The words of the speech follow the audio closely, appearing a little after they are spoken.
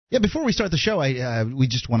Yeah, before we start the show, we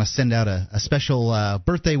just want to send out a special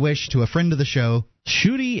birthday wish to a friend of the show.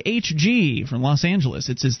 Shooty HG from Los Angeles.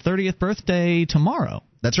 It's his 30th birthday tomorrow.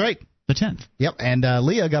 That's right. The 10th. Yep, and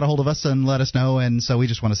Leah got a hold of us and let us know, and so we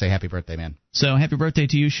just want to say happy birthday, man. So happy birthday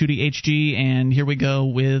to you, Shooty HG, and here we go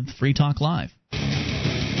with Free Talk Live.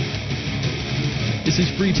 This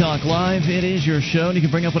is Free Talk Live. It is your show, and you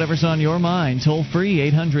can bring up whatever's on your mind. Toll free,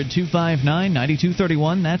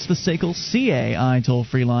 800-259-9231. That's the SACL CAI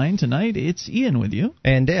toll-free line. Tonight, it's Ian with you.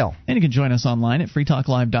 And Dale. And you can join us online at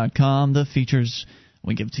freetalklive.com. The features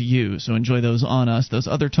we give to you, so enjoy those on us. Those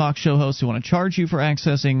other talk show hosts who want to charge you for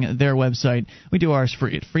accessing their website, we do ours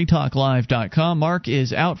free at freetalklive.com. Mark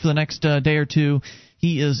is out for the next day or two.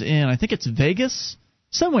 He is in, I think it's Vegas,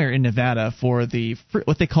 somewhere in Nevada, for the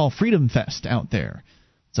what they call Freedom Fest out there.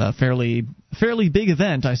 It's a fairly big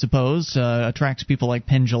event, I suppose. Attracts people like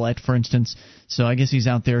Penn Jillette, for instance. So I guess he's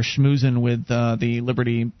out there schmoozing with the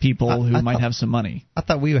Liberty people who might have some money. I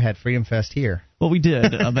thought we had Freedom Fest here. Well, we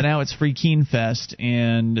did, but now it's Free Keene Fest,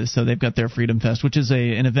 and so they've got their Freedom Fest, which is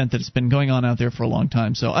an event that's been going on out there for a long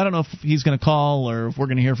time. So I don't know if he's going to call or if we're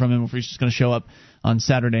going to hear from him, or if he's just going to show up on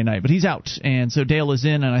Saturday night. But he's out, and so Dale is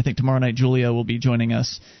in, and I think tomorrow night Julia will be joining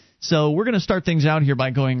us. So we're going to start things out here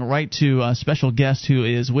by going right to a special guest who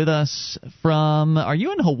is with us from, are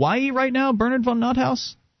you in Hawaii right now, Bernard von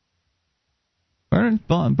Nothaus?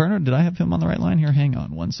 Bernard, did I have him on the right line here? Hang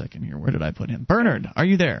on one second here. Where did I put him? Bernard, are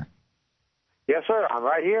you there? Yes, sir. I'm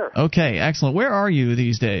right here. Okay, excellent. Where are you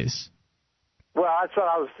these days? Well, that's what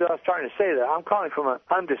I was trying to say. That I'm calling from an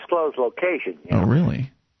undisclosed location. You know? Oh,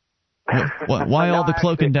 really? Why all the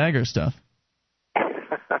cloak and dagger stuff?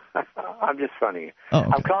 I'm just funny. Oh,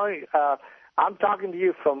 okay. I'm talking to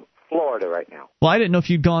you from Florida right now. Well, I didn't know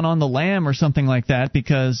if you'd gone on the lam or something like that,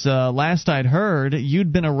 because last I'd heard,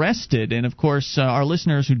 you'd been arrested. And, of course, our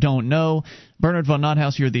listeners who don't know, Bernard von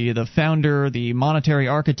Nothaus, you're the founder, the monetary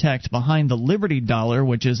architect behind the Liberty Dollar,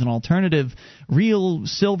 which is an alternative, real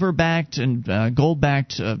silver-backed and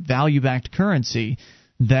gold-backed, value-backed currency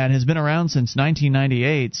that has been around since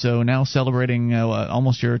 1998, so now celebrating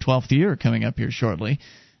almost your 12th year coming up here shortly.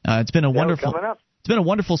 It's been a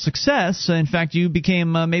wonderful success. In fact, you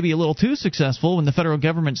became maybe a little too successful when the federal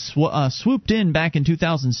government swooped in back in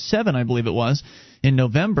 2007, I believe it was, in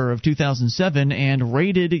November of 2007, and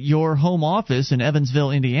raided your home office in Evansville,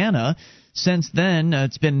 Indiana. Since then,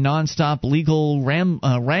 it's been nonstop legal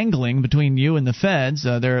wrangling between you and the feds.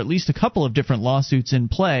 There are at least a couple of different lawsuits in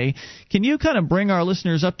play. Can you kind of bring our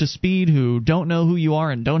listeners up to speed who don't know who you are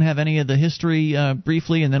and don't have any of the history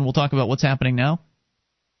briefly, and then we'll talk about what's happening now?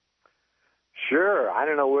 Sure. I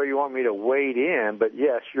don't know where you want me to wade in, but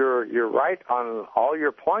yes, you're right on all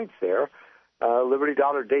your points there. Liberty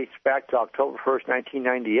Dollar dates back to October 1st,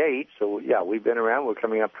 1998. So, yeah, we've been around. We're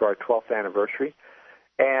coming up to our 12th anniversary.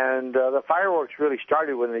 And the fireworks really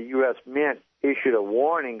started when the U.S. Mint issued a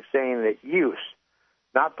warning saying that use,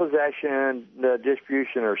 not possession,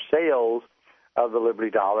 distribution, or sales of the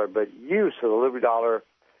Liberty Dollar, but use of the Liberty Dollar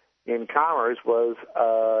in commerce was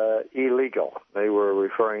illegal. They were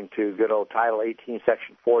referring to good old Title 18,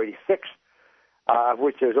 Section 486, of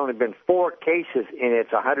which there's only been 4 cases in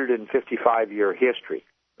its 155-year history.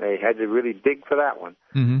 They had to really dig for that one.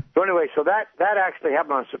 Mm-hmm. So anyway, so that actually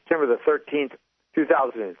happened on September the 13th,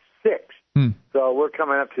 2006. So we're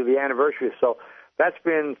coming up to the anniversary. So that's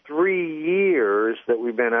been 3 years that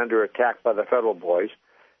we've been under attack by the federal boys.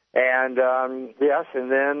 And, yes,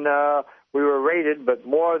 and then we were raided, but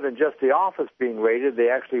more than just the office being raided, they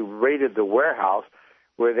actually raided the warehouse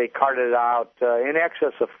where they carted out in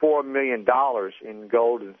excess of $4 million in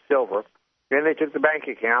gold and silver. And they took the bank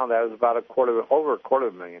account. That was about over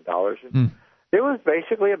 $250,000. And it was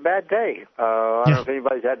basically a bad day. I don't know if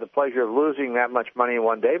anybody's had the pleasure of losing that much money in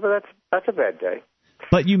one day, but that's a bad day.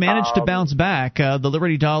 But you managed to bounce back. The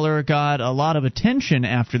Liberty Dollar got a lot of attention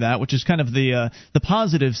after that, which is kind of the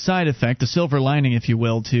positive side effect, the silver lining, if you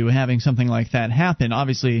will, to having something like that happen.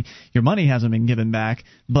 Obviously, your money hasn't been given back,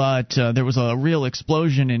 but there was a real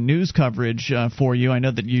explosion in news coverage for you. I know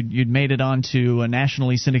that you'd made it onto a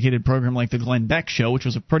nationally syndicated program like the Glenn Beck Show, which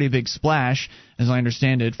was a pretty big splash, as I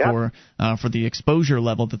understand it, for the exposure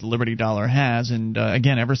level that the Liberty Dollar has. And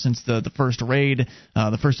again, ever since the first raid,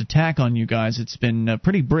 the first attack on you guys, it's been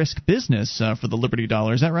pretty brisk business for the Liberty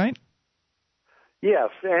Dollar. Is that right? Yes,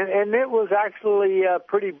 and it was actually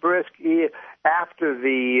pretty brisk after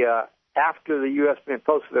the U.S. Mint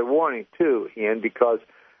posted their warning too, Ian, because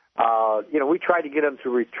we tried to get them to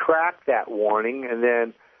retract that warning, and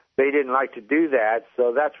then they didn't like to do that.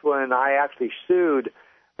 So that's when I actually sued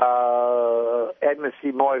Edmund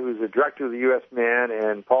C. Moy, who's the director of the U.S. Mint,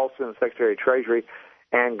 and Paulson, Secretary of Treasury.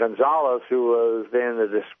 and Gonzalez, who was then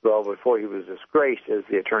before he was disgraced as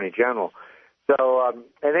the Attorney General. So,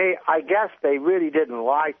 I guess they really didn't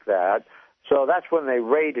like that. So that's when they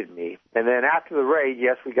raided me. And then after the raid,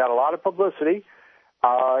 yes, we got a lot of publicity.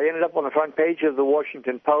 Ended up on the front page of the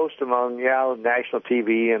Washington Post among, national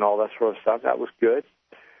TV and all that sort of stuff. That was good.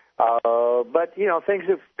 But, things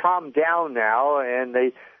have calmed down now, and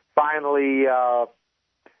they finally,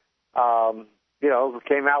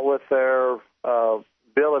 came out with their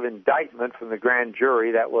bill of indictment from the grand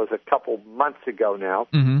jury. That was a couple months ago now.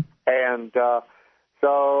 Mm-hmm. And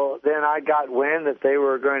so then I got wind that they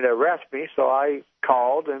were going to arrest me, so I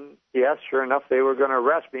called, and yes, sure enough, they were going to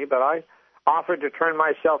arrest me, but I offered to turn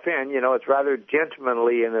myself in. It's rather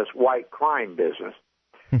gentlemanly in this white crime business.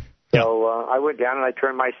 So I went down and I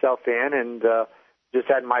turned myself in and just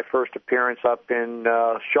had my first appearance up in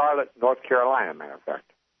Charlotte, North Carolina, matter of fact.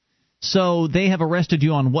 So they have arrested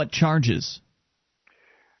you on what charges?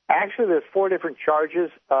 Actually, there's 4 different charges,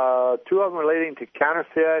 2 of them relating to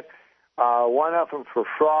counterfeit, one of them for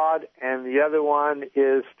fraud, and the other one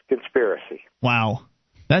is conspiracy. Wow.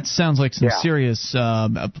 That sounds like some serious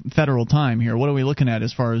federal time here. What are we looking at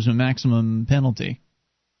as far as a maximum penalty?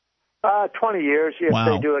 20 years if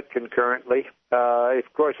they do it concurrently.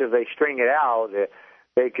 Of course, if they string it out,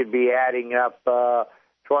 they could be adding up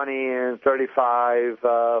 20 and 35,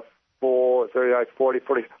 35, 40,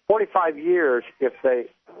 45 years if they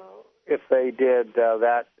did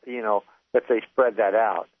that, if they spread that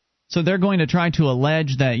out. So they're going to try to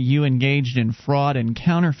allege that you engaged in fraud and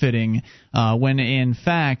counterfeiting when, in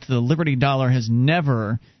fact, the Liberty Dollar has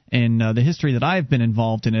never, in the history that I've been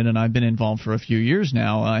involved in it, and I've been involved for a few years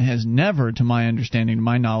now, has never, to my understanding, to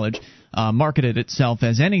my knowledge, marketed itself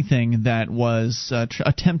as anything that was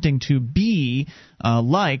attempting to be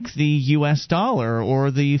like the U.S. dollar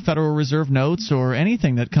or the Federal Reserve notes or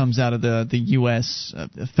anything that comes out of the U.S.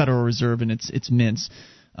 Federal Reserve and its mints.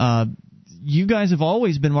 You guys have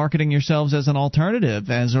always been marketing yourselves as an alternative,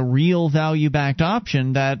 as a real value-backed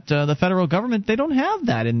option that the federal government, they don't have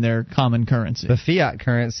that in their common currency. The fiat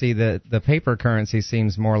currency, the paper currency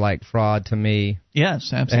seems more like fraud to me.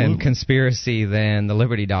 Yes, absolutely. And conspiracy than the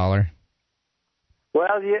Liberty Dollar.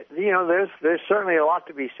 Well, there's certainly a lot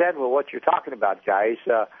to be said with what you're talking about, guys.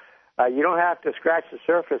 You don't have to scratch the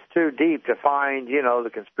surface too deep to find, the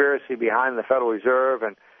conspiracy behind the Federal Reserve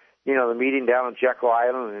and, the meeting down on Jekyll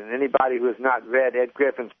Island. And anybody who has not read Ed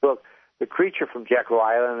Griffin's book, The Creature from Jekyll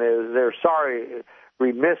Island, they're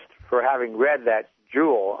remiss for having read that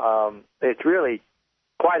jewel. It's really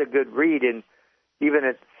quite a good read, and even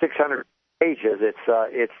at 600 pages,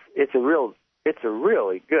 it's a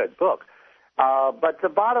really good book. But the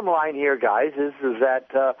bottom line here, guys, is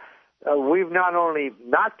that we've not only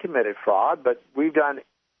not committed fraud, but we've done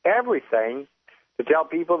everything to tell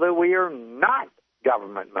people that we are not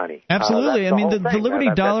government money. Absolutely. I mean, the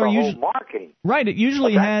Liberty Dollar usually marketing. Right. It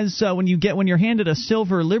usually has when you're handed a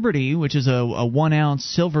silver Liberty, which is a 1-ounce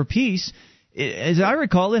silver piece. As I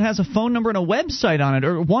recall, it has a phone number and a website on it,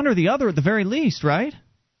 or one or the other at the very least, right?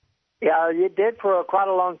 Yeah, it did for quite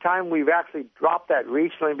a long time. We've actually dropped that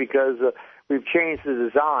recently because we've changed the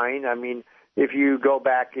design. I mean, if you go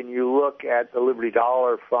back and you look at the Liberty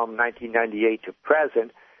Dollar from 1998 to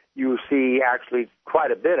present, you see actually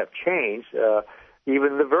quite a bit of change.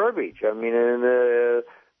 Even the verbiage. I mean, in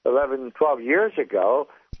 11, 12 years ago,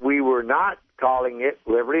 we were not calling it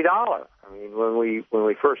Liberty Dollar. I mean, when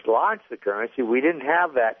we first launched the currency, we didn't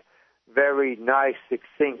have that very nice,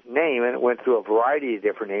 succinct name, and it went through a variety of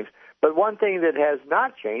different names. But one thing that has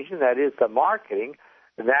not changed, and that is the marketing,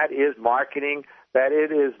 and that is marketing that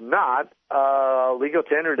it is not legal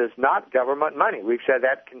tender, it is not government money. We've said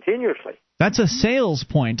that continuously. That's a sales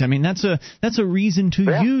point. I mean, that's a reason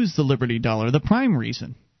to use the Liberty Dollar, the prime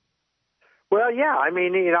reason. Well, yeah. I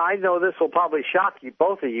mean, I know this will probably shock you,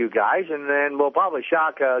 both of you guys, and then will probably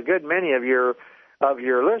shock a good many of your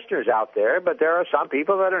listeners out there. But there are some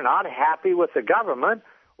people that are not happy with the government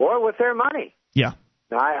or with their money. Yeah.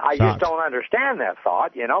 Now, I just don't understand that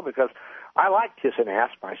thought, because I like kissing ass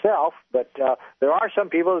myself, but there are some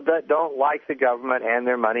people that don't like the government and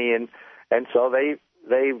their money, and so they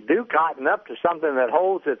do cotton up to something that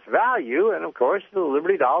holds its value, and of course the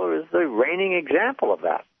Liberty Dollar is the reigning example of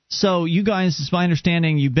that. So you guys, it's my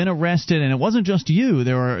understanding, you've been arrested, and it wasn't just you.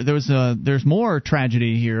 There's more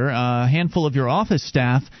tragedy here. A handful of your office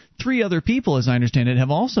staff, 3 other people, as I understand it,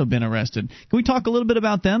 have also been arrested. Can we talk a little bit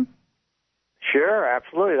about them? Sure,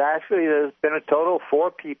 absolutely. Actually, there's been a total of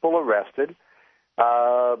 4 people arrested.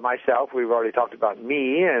 Myself, we've already talked about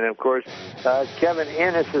me, and of course, Kevin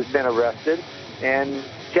Ennis has been arrested. And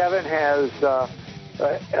Kevin has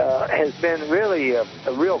has been really a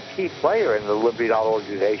real key player in the Liberty Dollar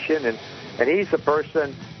organization, and he's the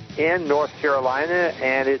person in North Carolina,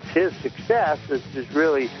 and it's his success that has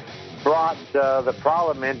really brought the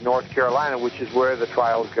problem in North Carolina, which is where the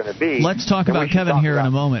trial is going to be. Let's talk about Kevin here in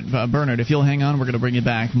a moment. Bernard, if you'll hang on, we're going to bring you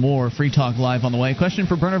back. More Free Talk Live on the way. Question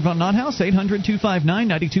for Bernard von Nothaus,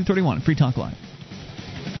 800-259-9231. Free Talk Live.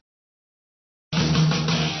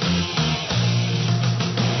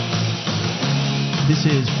 This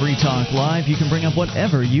is Free Talk Live. You can bring up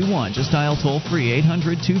whatever you want. Just dial toll-free,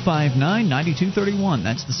 800-259-9231.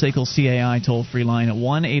 That's the SACL CAI toll-free line at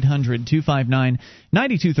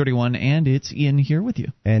 1-800-259-9231. And it's Ian here with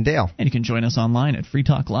you. And Dale. And you can join us online at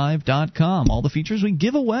freetalklive.com. All the features we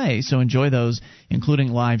give away, so enjoy those,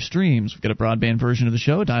 including live streams. We've got a broadband version of the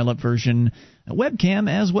show, a dial-up version, a webcam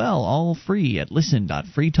as well, all free at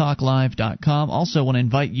listen.freetalklive.com. Also want to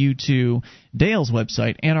invite you to Dale's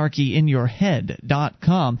website,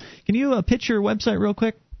 anarchyinyourhead.com. Can you pitch your website real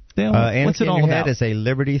quick, Dale? What's it all about? Anarchy in Your Head is a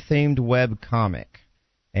Liberty-themed web comic,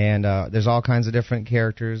 and there's all kinds of different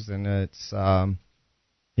characters, and it's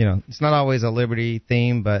it's not always a Liberty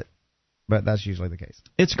theme, but that's usually the case.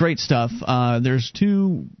 It's great stuff. There's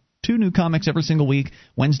two new comics every single week.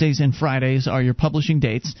 Wednesdays and Fridays are your publishing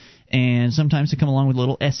dates, and sometimes they come along with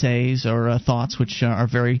little essays or thoughts, which are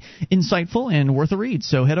very insightful and worth a read.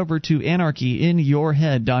 So head over to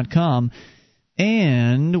anarchyinyourhead.com.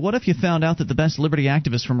 And what if you found out that the best liberty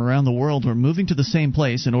activists from around the world were moving to the same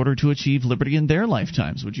place in order to achieve liberty in their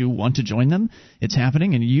lifetimes? Would you want to join them? It's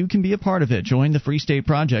happening, and you can be a part of it. Join the Free State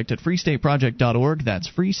Project at freestateproject.org. That's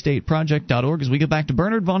freestateproject.org. As we go back to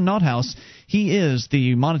Bernard von Nothaus, he is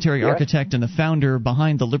the monetary architect and the founder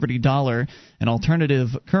behind the Liberty Dollar, an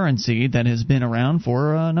alternative currency that has been around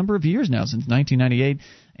for a number of years now, since 1998,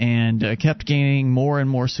 and kept gaining more and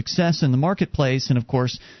more success in the marketplace. And, of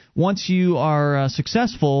course, once you are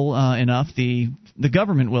successful enough, the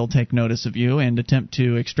government will take notice of you and attempt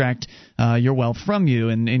to extract your wealth from you.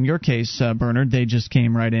 And in your case, Bernard, they just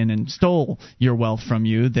came right in and stole your wealth from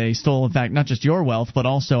you. They stole, in fact, not just your wealth, but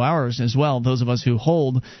also ours as well, those of us who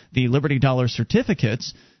hold the Liberty Dollar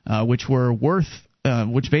certificates, which were worth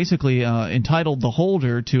which basically entitled the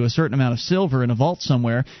holder to a certain amount of silver in a vault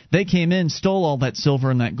somewhere. They came in, stole all that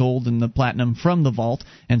silver and that gold and the platinum from the vault,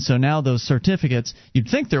 and so now those certificates, you'd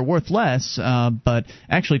think they're worth less, but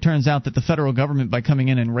actually turns out that the federal government, by coming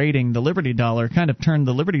in and raiding the Liberty Dollar, kind of turned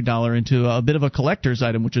the Liberty Dollar into a bit of a collector's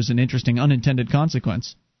item, which is an interesting unintended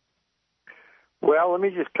consequence. Well, let me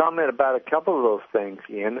just comment about a couple of those things,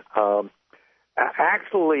 Ian.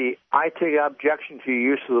 Actually, I take objection to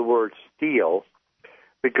your use of the word steal,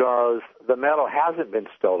 because the metal hasn't been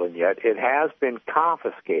stolen yet. It has been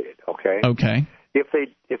confiscated, okay? Okay. If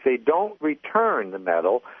they don't return the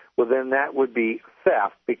metal, well, then that would be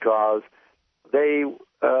theft, because they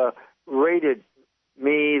raided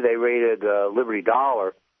me, they raided Liberty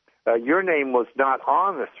Dollar. Your name was not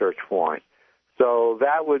on the search warrant. So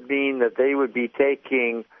that would mean that they would be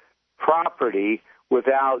taking property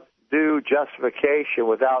without due justification,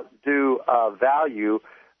 without due value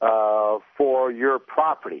for your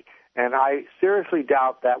property. And I seriously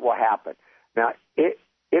doubt that will happen. Now, it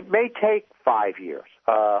may take 5 years.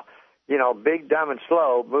 Big, dumb, and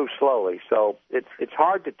slow move slowly. So it's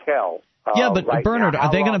hard to tell. But right Bernard, now,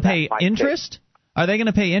 are they going to pay interest? Take. Are they going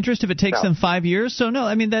to pay interest if it takes them 5 years? So no,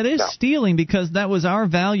 I mean that is stealing, because that was our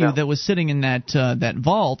value that was sitting in that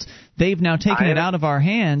vault. They've now taken it out of our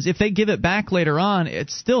hands. If they give it back later on,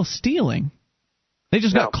 it's still stealing. They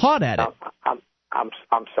just got caught at it.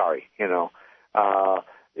 I'm sorry.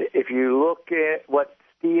 If you look at what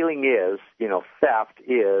stealing is, theft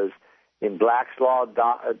is, in Black's Law,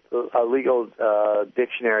 a legal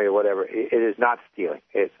dictionary or whatever, it is not stealing.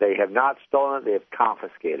 They have not stolen it; they have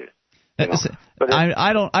confiscated it.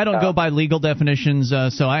 I don't go by legal definitions,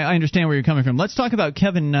 so I understand where you're coming from. Let's talk about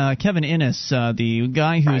Kevin Innes, the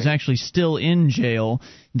guy who is actually still in jail.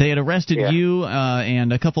 They had arrested you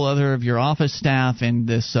and a couple other of your office staff and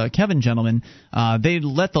this Kevin gentleman. They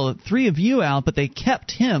let the three of you out, but they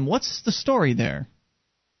kept him. What's the story there?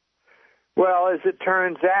 Well, as it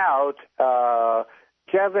turns out,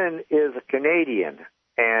 Kevin is a Canadian.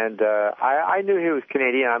 And I knew he was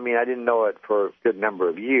Canadian. I mean, I didn't know it for a good number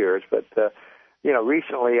of years, but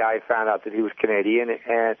recently I found out that he was Canadian.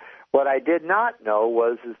 And what I did not know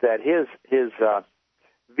was that his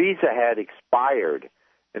visa had expired,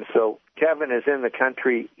 and so Kevin is in the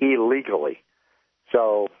country illegally.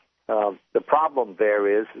 So the problem there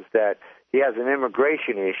is that he has an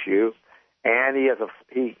immigration issue, and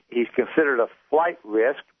he's considered a flight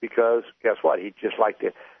risk, because guess what? He'd just like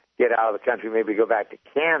to get out of the country, maybe go back to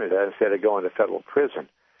Canada instead of going to federal prison.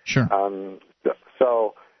 Sure.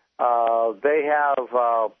 So they have,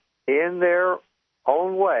 in their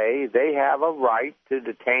own way, they have a right to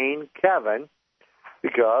detain Kevin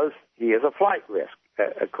because he is a flight risk,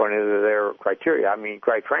 according to their criteria. I mean,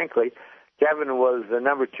 quite frankly, Kevin was the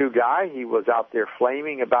number 2 guy. He was out there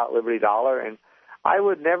flaming about Liberty Dollar, and I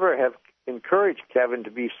would never have encouraged Kevin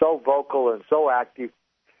to be so vocal and so active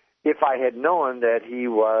if I had known that he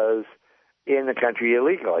was in the country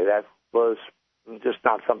illegally. That was just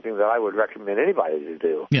not something that I would recommend anybody to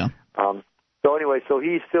do. Yeah. So anyway, so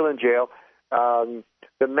he's still in jail.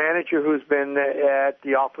 The manager who's been at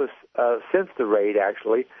the office since the raid,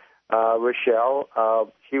 actually, Rochelle,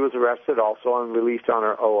 she was arrested also and released on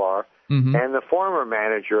her OR. Mm-hmm. And the former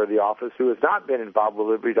manager of the office, who has not been involved with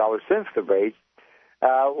Liberty Dollar since the raid,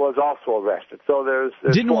 was also arrested. So there's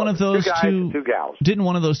didn't one of those 2 guys and 2 gals. Didn't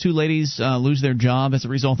one of those 2 ladies lose their job as a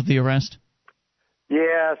result of the arrest?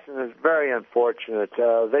 Yes, and it's very unfortunate.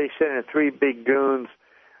 They sent in 3 big goons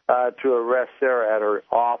to arrest Sarah at her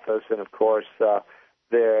office, and of course,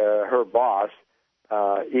 her boss,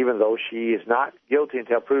 even though she is not guilty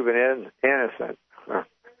until proven innocent.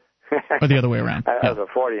 Or the other way around. That was a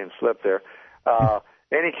Freudian slip there.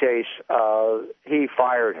 Any case, he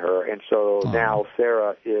fired her, and so now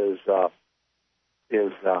Sarah is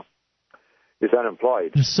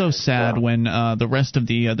unemployed. It's so sad when the rest of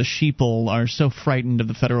the sheeple are so frightened of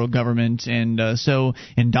the federal government and so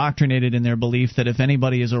indoctrinated in their belief that if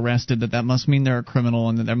anybody is arrested, that must mean they're a criminal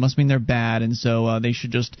and that must mean they're bad, and so they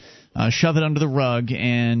should just shove it under the rug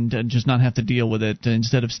and just not have to deal with it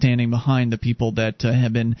instead of standing behind the people that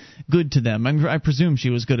have been good to them. I presume she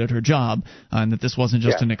was good at her job and that this wasn't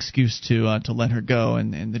just an excuse to let her go,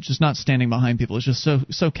 and that just not standing behind people is just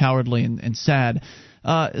so cowardly and sad.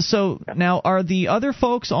 So now, are the other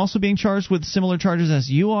folks also being charged with similar charges as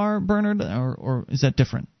you are, Bernard, or is that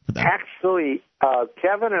different for them? Actually,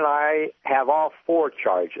 Kevin and I have all 4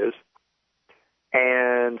 charges,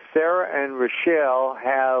 and Sarah and Rochelle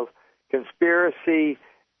have conspiracy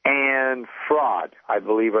and fraud, I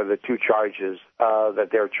believe, are the 2 charges that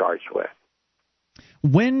they're charged with.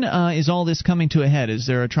 When is all this coming to a head? Is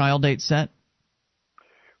there a trial date set?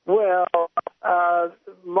 Well,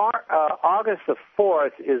 August the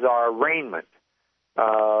 4th is our arraignment,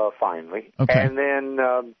 finally. Okay. And then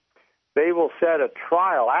they will set a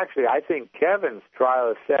trial. Actually, I think Kevin's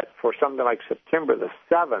trial is set for something like September the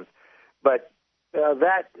 7th. But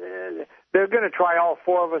they're going to try all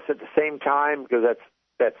 4 of us at the same time because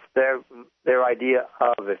that's their idea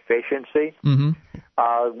of efficiency. Mm-hmm.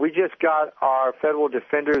 We just got our federal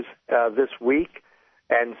defenders this week.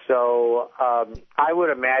 And so I would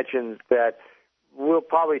imagine that we'll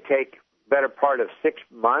probably take better part of 6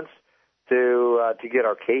 months to get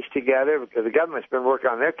our case together because the government's been working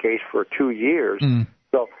on their case for 2 years. Mm.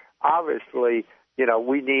 So obviously,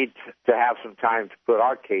 we need to have some time to put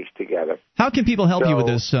our case together. How can people help you with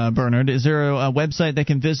this, Bernard? Is there a website they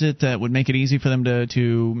can visit that would make it easy for them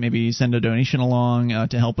to maybe send a donation along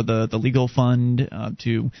to help with the legal fund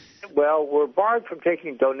Well, we're barred from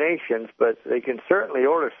taking donations, but they can certainly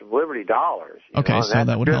order some Liberty Dollars. Okay, so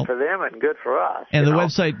that would help. Good for them and good for us. And the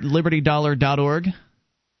website, libertydollar.org?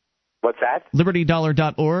 What's that?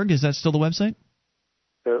 libertydollar.org, is that still the website?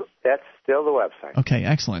 That's still the website. Okay,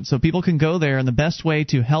 excellent. So people can go there, and the best way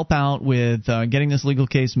to help out with getting this legal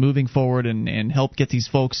case moving forward and help get these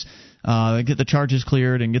folks get the charges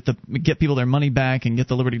cleared and get people their money back and get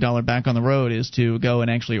the Liberty Dollar back on the road is to go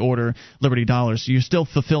and actually order Liberty Dollars. So you're still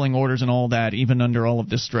fulfilling orders and all that even under all of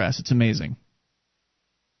this stress. It's amazing.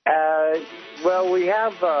 Well, we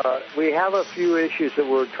have a few issues that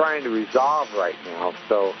we're trying to resolve right now.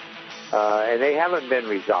 So and they haven't been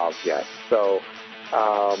resolved yet. So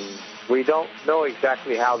we don't know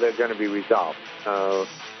exactly how they're going to be resolved.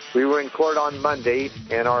 We were in court on Monday,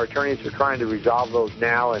 and our attorneys are trying to resolve those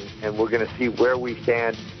now, and we're going to see where we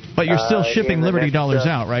stand. But you're still shipping Liberty Dollars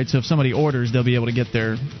out, right? So if somebody orders, they'll be able to get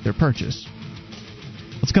their purchase.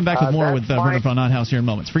 Let's come back with more with Bernard von Nothaus here in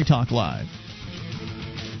moments. Free Talk Live.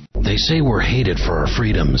 They say we're hated for our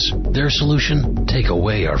freedoms. Their solution? Take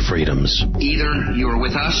away our freedoms. Either you are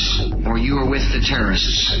with us or you are with the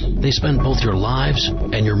terrorists. They spend both your lives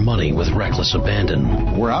and your money with reckless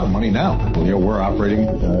abandon. We're out of money now. We're operating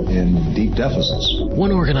in deep deficits.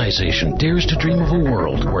 One organization dares to dream of a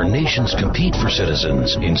world where nations compete for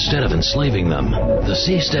citizens instead of enslaving them. The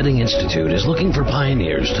Seasteading Institute is looking for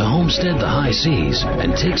pioneers to homestead the high seas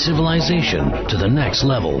and take civilization to the next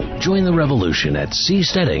level. Join the revolution at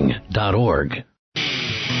seasteading.org.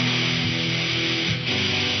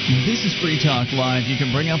 This is Free Talk Live. You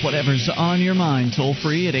can bring up whatever's on your mind toll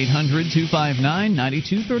free at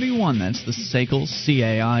 800-259-9231. That's the SACL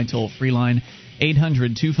CAI toll free line.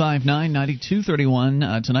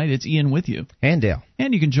 800-259-9231. Tonight it's Ian with you. And Dale.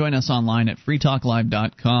 And you can join us online at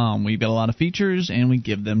freetalklive.com. We've got a lot of features, and we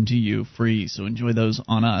give them to you free, so enjoy those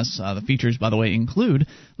on us. The features, by the way, include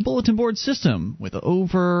the bulletin board system with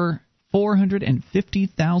over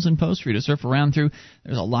 450,000 posts for you to surf around through.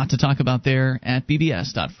 There's a lot to talk about there at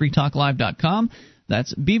bbs.freetalklive.com.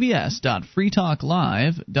 That's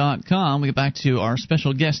bbs.freetalklive.com. We get back to our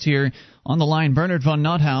special guest here on the line, Bernard von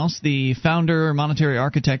Nothaus, the founder, monetary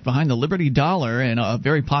architect behind the Liberty Dollar, and a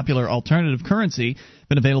very popular alternative currency.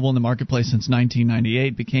 Been available in the marketplace since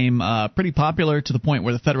 1998. Became pretty popular to the point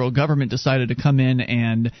where the federal government decided to come in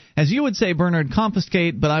and, as you would say, Bernard,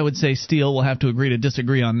 confiscate, but I would say steal. We'll have to agree to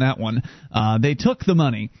disagree on that one. They took the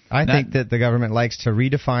money. I think that the government likes to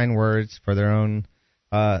redefine words for their own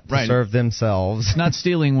to serve themselves. It's not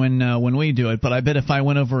stealing when we do it, but I bet if I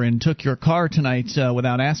went over and took your car tonight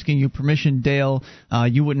without asking you permission, Dale,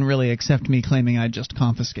 you wouldn't really accept me claiming I just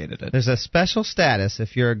confiscated it. There's a special status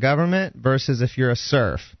if you're a government versus if you're a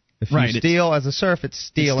serf. If you steal as a serf, it's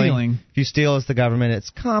stealing. If you steal as the government,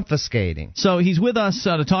 it's confiscating. So he's with us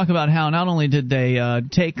to talk about how not only did they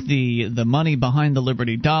take the money behind the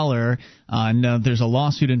Liberty Dollar, and there's a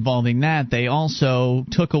lawsuit involving that, they also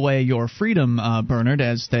took away your freedom, Bernard,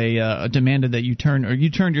 as they demanded that you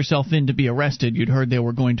turned yourself in to be arrested. You'd heard they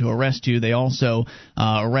were going to arrest you. They also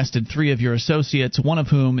arrested 3 of your associates, one of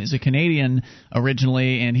whom is a Canadian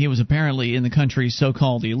originally, and he was apparently in the country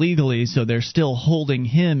so-called illegally, so they're still holding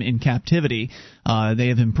him in captivity. They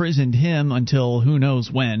have imprisoned him until who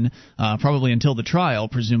knows when, probably until the trial,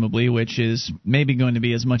 presumably, which is maybe going to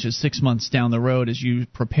be as much as 6 months down the road as you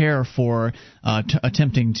prepare for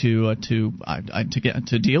attempting to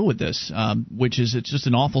deal with this, which is it's just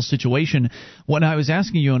an awful situation. What I was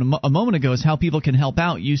asking you a moment ago is how people can help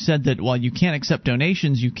out. You said that while you can't accept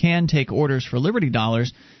donations, you can take orders for Liberty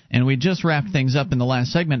Dollars. And we just wrapped things up in the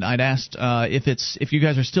last segment. I'd asked if you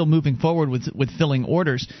guys are still moving forward with filling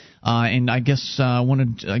orders, and I guess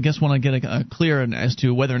want to get a clear as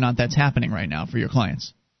to whether or not that's happening right now for your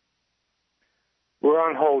clients. We're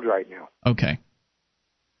on hold right now. Okay.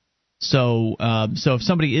 So if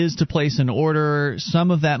somebody is to place an order,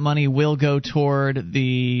 some of that money will go toward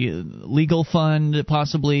the legal fund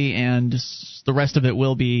possibly, and the rest of it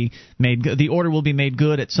will be made. The order will be made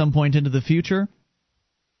good at some point into the future.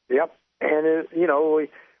 Yep, and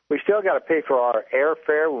we still got to pay for our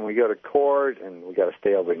airfare when we go to court, and we got to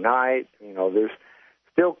stay overnight. There's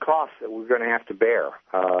still costs that we're going to have to bear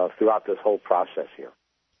throughout this whole process here.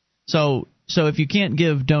 So if you can't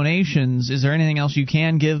give donations, is there anything else you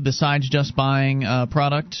can give besides just buying a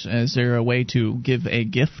product? Is there a way to give a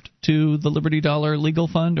gift to the Liberty Dollar Legal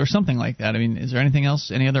Fund or something like that? I mean, is there anything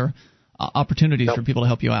else, any other opportunities for people to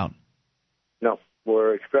help you out? No,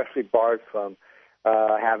 we're expressly barred from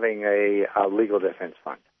having a legal defense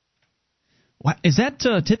fund. What, is that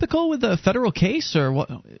typical with a federal case, or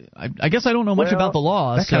what? I guess I don't know much about the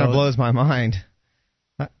law. That kind of blows my mind.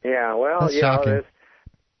 Yeah, well, that's shocking.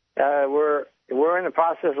 We're in the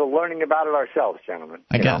process of learning about it ourselves, gentlemen.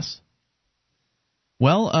 I guess.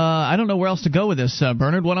 Well, I don't know where else to go with this,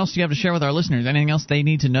 Bernard. What else do you have to share with our listeners? Anything else they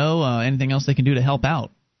need to know? Anything else they can do to help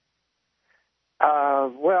out?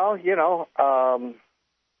 Well,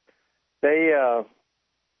 they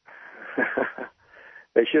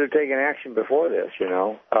they should have taken action before this. We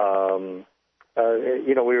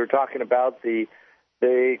were talking about the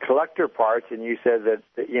collector parts, and you said that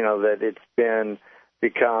that it's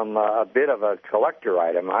become a bit of a collector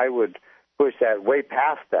item. I would push that way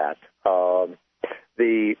past that.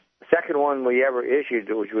 The second one we ever issued,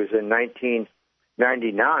 which was in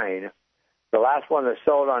 1999, the last one that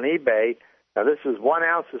sold on eBay. Now this was 1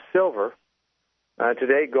 ounce of silver.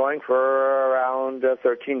 Today going for around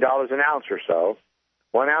 $13 an ounce or so.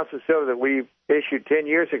 1 ounce of silver that we issued 10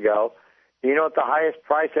 years ago. You know what the highest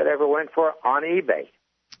price that ever went for on eBay?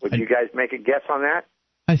 Would you guys make a guess on that?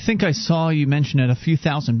 I think I saw you mention it a few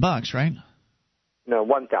 $1,000, right? No,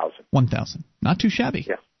 1,000. 1,000. Not too shabby.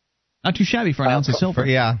 Yeah. Not too shabby for an ounce of silver.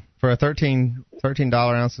 For a $13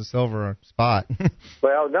 ounce of silver spot.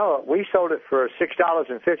 Well, no, we sold it for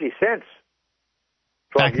 $6.50.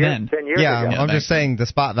 Back then. 10 years ago. I'm just saying the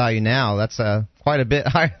spot value now, that's quite a bit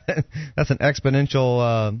higher. That's an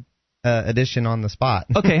exponential addition on the spot.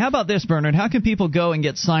 Okay, how about this, Bernard? How can people go and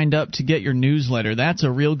get signed up to get your newsletter? That's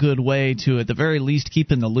a real good way to, at the very least,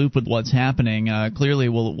 keep in the loop with what's happening. Clearly,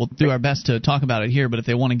 we'll do our best to talk about it here, but if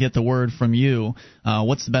they want to get the word from you,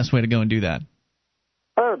 what's the best way to go and do that?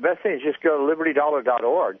 The best thing is just go to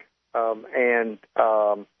libertydollar.org, and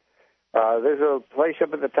there's a place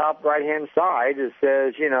up at the top right-hand side that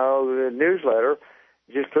says, the newsletter.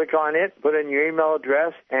 You just click on it, put in your email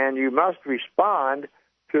address, and you must respond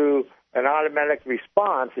to an automatic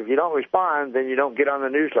response. If you don't respond, then you don't get on the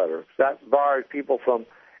newsletter. So that bars people from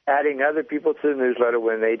adding other people to the newsletter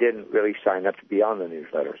when they didn't really sign up to be on the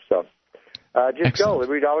newsletter. So just Excellent.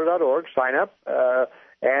 go, libertydollar.org, sign up,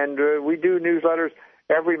 and we do newsletters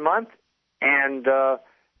every month, and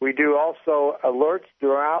we do also alerts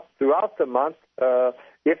throughout the month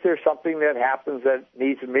if there's something that happens that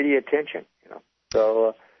needs immediate attention.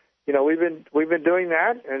 So we've been doing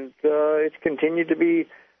that, and it's continued to be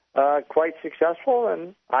quite successful,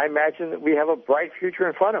 and I imagine that we have a bright future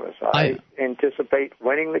in front of us. I anticipate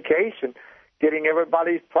winning the case and getting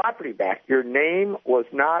everybody's property back. Your name was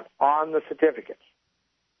not on the certificates.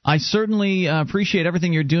 I certainly appreciate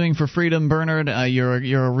everything you're doing for freedom, Bernard.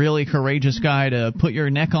 You're a really courageous guy to put your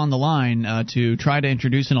neck on the line to try to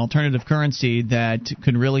introduce an alternative currency that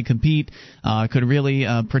could really compete, could really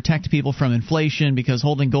protect people from inflation, because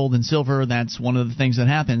holding gold and silver, that's one of the things that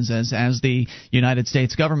happens as the United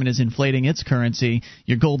States government is inflating its currency.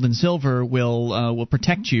 Your gold and silver will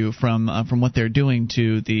protect you from what they're doing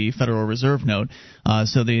to the Federal Reserve note.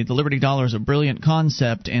 So the Liberty Dollar is a brilliant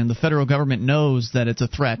concept, and the federal government knows that it's a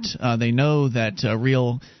threat. They know that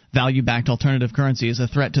real value-backed alternative currency is a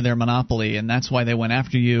threat to their monopoly, and that's why they went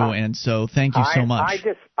after you. And so thank you so much.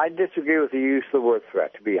 I disagree with the use of the word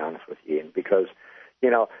threat, to be honest with you, Ian, because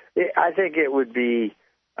I think it would be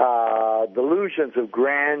delusions of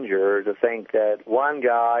grandeur to think that one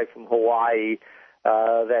guy from Hawaii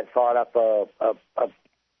that thought up a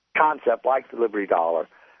concept like the Liberty Dollar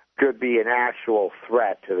could be an actual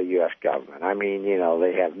threat to the U.S. government. I mean,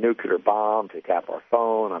 they have nuclear bombs. They tap our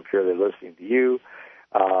phone. I'm sure they're listening to you.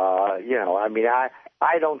 I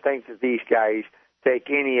don't think that these guys take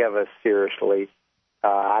any of us seriously.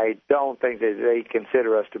 I don't think that they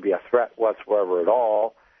consider us to be a threat whatsoever at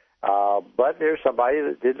all. But there's somebody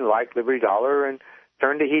that didn't like Liberty Dollar and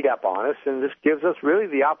turned the heat up on us, and this gives us really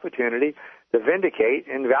the opportunity to vindicate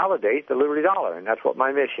and validate the Liberty Dollar, and that's what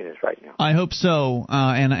my mission is right now. I hope so,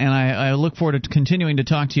 and I look forward to continuing to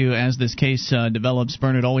talk to you as this case develops.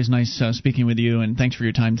 Bernard, always nice speaking with you, and thanks for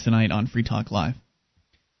your time tonight on Free Talk Live.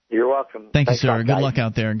 You're welcome. Thank you, sir. Good luck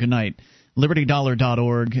out there. Good night.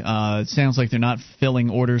 LibertyDollar.org. It sounds like they're not filling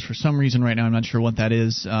orders for some reason right now. I'm not sure what that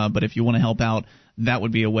is, but if you want to help out, that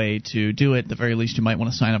would be a way to do it. At the very least, you might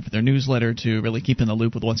want to sign up for their newsletter to really keep in the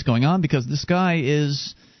loop with what's going on, because this guy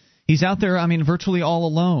he's out there, virtually all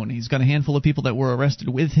alone. He's got a handful of people that were arrested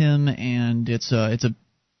with him, and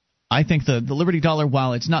I think the Liberty Dollar,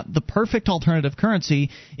 while it's not the perfect alternative currency,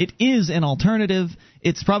 it is an alternative.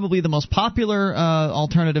 It's probably the most popular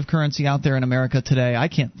alternative currency out there in America today. I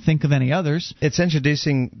can't think of any others. It's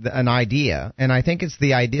introducing an idea, and I think it's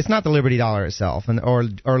the idea. It's not the Liberty Dollar itself, or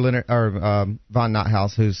von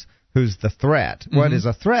Nothaus who's the threat. Mm-hmm. What is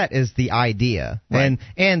a threat is the idea, right,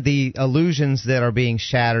 and the illusions that are being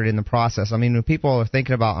shattered in the process. When people are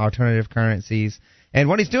thinking about alternative currencies, and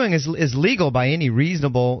what he's doing is legal by any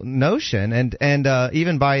reasonable notion, and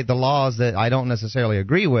even by the laws that I don't necessarily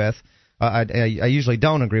agree with. I usually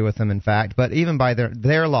don't agree with them, in fact, but even by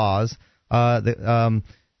their laws, even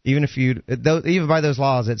by those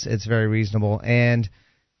laws, it's very reasonable.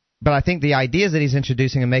 But I think the ideas that he's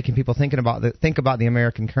introducing and making people think about the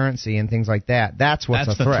American currency and things like that, that's what's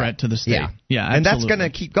a threat. That's the threat to the state. Yeah, and that's going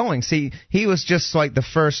to keep going. See, he was just like the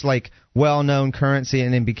first well-known currency,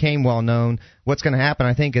 and then became well-known. What's going to happen,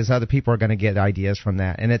 I think, is other people are going to get ideas from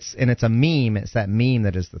that, and it's a meme. It's that meme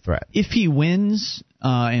that is the threat. If he wins,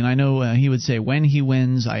 and I know he would say when he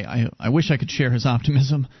wins, I wish I could share his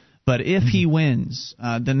optimism. But if he wins,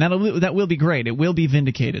 then that will be great. It will be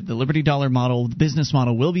vindicated. The Liberty Dollar model, the business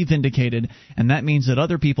model, will be vindicated, and that means that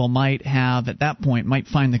other people might find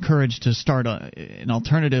the courage to start an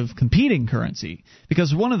alternative competing currency.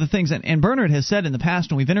 Because one of the things, and Bernard has said in the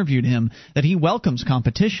past when we've interviewed him, that he welcomes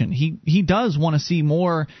competition. He does want to see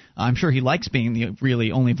more. I'm sure he likes being the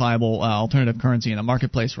really only viable alternative currency in the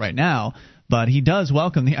marketplace right now. But he does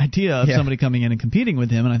welcome the idea of somebody coming in and competing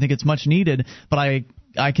with him, and I think it's much needed. But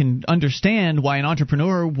I can understand why an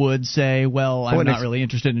entrepreneur would say, well, I'm not really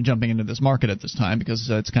interested in jumping into this market at this time, because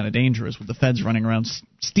it's kind of dangerous with the feds running around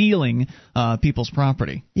stealing people's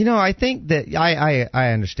property. I think that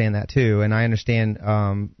I understand that too, and I understand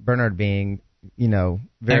Bernard being,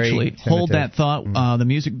 very Actually, hold that thought. Mm-hmm. The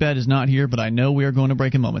music bed is not here, but I know we are going to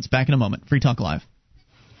break in moments. Back in a moment. Free Talk Live.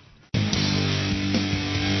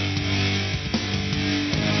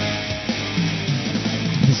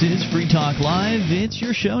 This is Free Talk Live. It's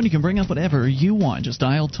your show, and you can bring up whatever you want. Just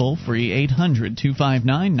dial toll-free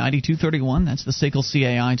 800-259-9231. That's the SACL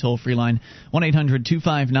CAI toll-free line,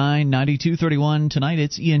 1-800-259-9231. Tonight,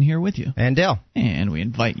 it's Ian here with you. And Dale. And we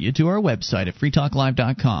invite you to our website at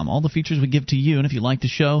freetalklive.com. All the features we give to you, and if you like the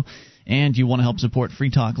show and you want to help support Free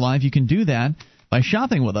Talk Live, you can do that by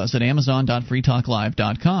shopping with us at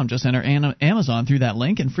amazon.freetalklive.com. Just enter Amazon through that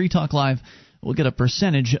link, and Free Talk Live will get a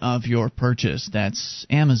percentage of your purchase. That's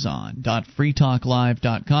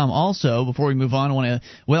amazon.freetalklive.com. Also, before we move on, I want to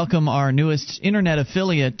welcome our newest internet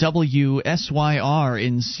affiliate, WSYR,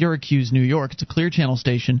 in Syracuse, New York. It's a Clear Channel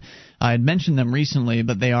station. I had mentioned them recently,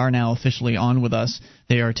 but they are now officially on with us.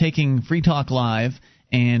 They are taking Free Talk Live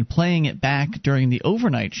and playing it back during the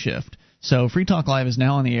overnight shift. So Free Talk Live is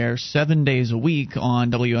now on the air 7 days a week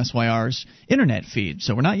on WSYR's internet feed.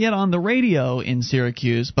 So we're not yet on the radio in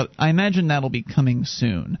Syracuse, but I imagine that'll be coming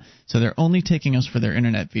soon. So they're only taking us for their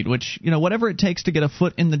internet feed, which, whatever it takes to get a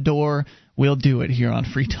foot in the door, we'll do it here on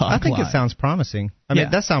Free Talk Live. I think it sounds promising. I mean,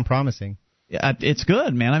 it does sound promising. Yeah, it's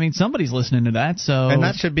good, man. I mean, somebody's listening to that. And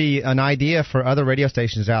that should be an idea for other radio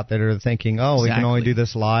stations out there that are thinking, we can only do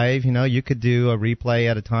this live. You could do a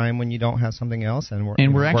replay at a time when you don't have something else, and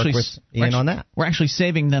we're actually work with Ian on that. We're actually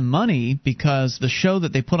saving them money because the show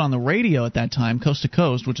that they put on the radio at that time, Coast to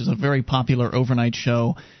Coast, which is a very popular overnight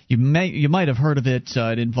show, you might have heard of it.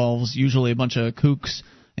 It involves usually a bunch of kooks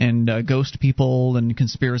and ghost people and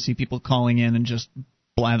conspiracy people calling in and just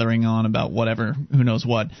blathering on about whatever, who knows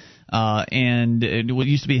what. And it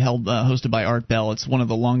used to be hosted by Art Bell. It's one of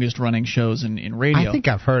the longest running shows in radio. I think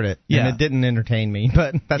I've heard it, and it didn't entertain me,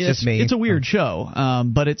 but that's just me. It's a weird show,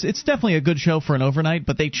 but it's definitely a good show for an overnight,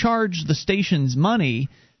 but they charge the stations money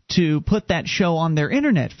to put that show on their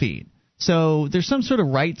internet feed. So there's some sort of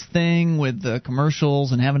rights thing with the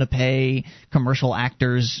commercials and having to pay commercial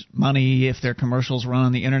actors money if their commercials run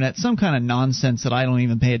on the internet, some kind of nonsense that I don't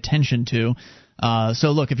even pay attention to.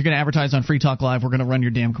 So look, if you're going to advertise on Free Talk Live, we're going to run your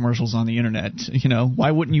damn commercials on the internet. Why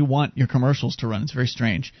wouldn't you want your commercials to run? It's very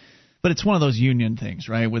strange. But it's one of those union things,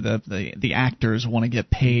 right, where the actors want to get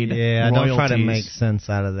paid royalties. Don't try to make sense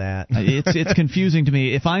out of that. It's confusing to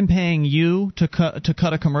me. If I'm paying you to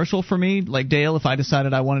cut a commercial for me, like Dale, if I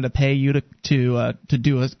decided I wanted to pay you to do a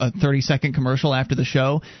 30-second commercial after the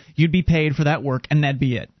show, you'd be paid for that work, and that'd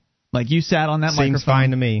be it. Like you sat on that microphone. Seems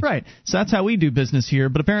fine to me. Right. So that's how we do business here.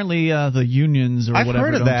 But apparently the unions or whatever. I've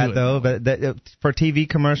heard of that, though. But for TV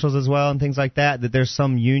commercials as well and things like that there's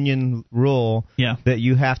some union rule that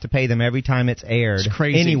you have to pay them every time it's aired. It's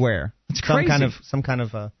crazy. Anywhere. It's crazy. Some kind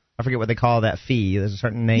of I forget what they call that fee. There's a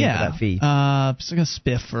certain name for that fee. It's like a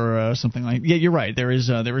spiff or something like. Yeah, you're right. There is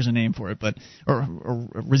a name for it, but or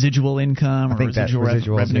residual income or residual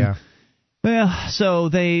revenue. Yeah. Well, so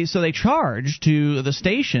they charge to the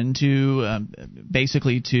station to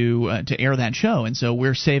basically to air that show, and so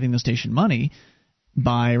we're saving the station money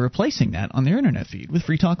by replacing that on their internet feed with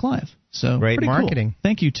Free Talk Live. So great pretty marketing. Cool.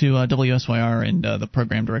 Thank you to WSYR and the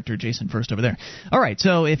program director Jason First over there. All right,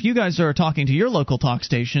 so if you guys are talking to your local talk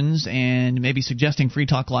stations and maybe suggesting Free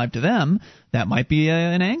Talk Live to them, that might be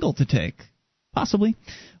an angle to take. Possibly.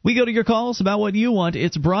 We go to your calls about what you want.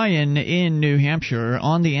 It's Brian in New Hampshire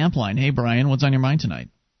on the amp line. Hey, Brian, what's on your mind tonight?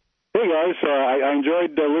 Hey, guys. I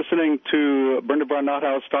enjoyed listening to Bernard von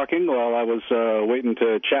Nothaus talking while I was waiting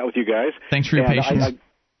to chat with you guys. Thanks for your patience.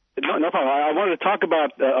 No problem. I wanted to talk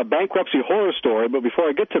about a bankruptcy horror story, but before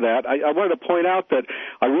I get to that, I wanted to point out that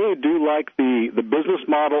I really do like the business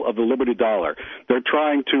model of the Liberty Dollar. They're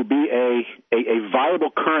trying to be a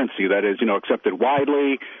viable currency that is, accepted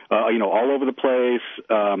widely, all over the place.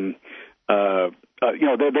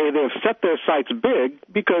 They've set their sights big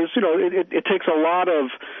because, it takes a lot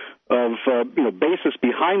of basis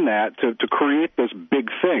behind that to create this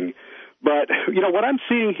big thing. But, what I'm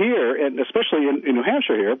seeing here, and especially in New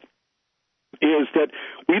Hampshire here, is that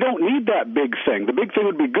we don't need that big thing. The big thing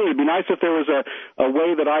would be good. It'd be nice if there was a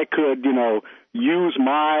way that I could, use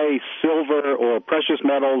my silver or precious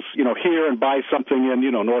metals, here and buy something in,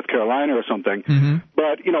 North Carolina or something. Mm-hmm.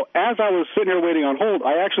 But, as I was sitting here waiting on hold,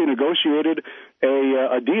 I actually negotiated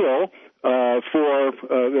a deal for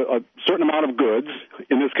a certain amount of goods,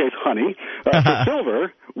 in this case honey, for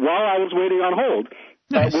silver, while I was waiting on hold.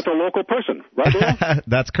 Nice. With a local person, right there?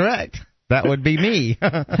 That's correct. That would be me.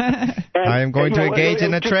 I am going to engage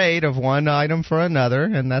in a trade of one item for another,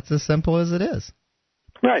 and that's as simple as it is.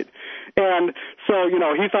 Right. And so,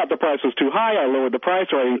 he thought the price was too high. I lowered the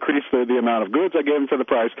price, or I increased the amount of goods I gave him for the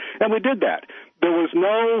price, and we did that. There was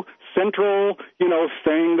no central,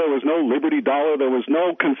 thing. There was no Liberty Dollar. There was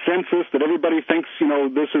no consensus that everybody thinks,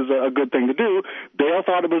 this is a good thing to do. Dale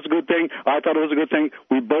thought it was a good thing. I thought it was a good thing.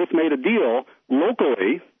 We both made a deal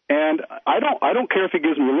locally, And I don't care if he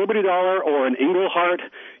gives me a Liberty Dollar or an Engelhart,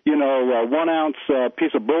 1 ounce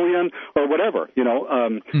piece of bullion or whatever.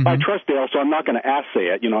 I trust Dale, so I'm not going to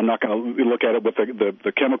assay it. I'm not going to look at it with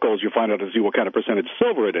the chemicals you find out to see what kind of percentage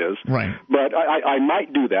silver it is. Right. But I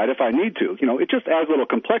might do that if I need to. It just adds a little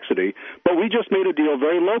complexity. But we just made a deal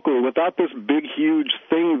very locally without this big, huge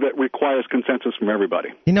thing that requires consensus from everybody.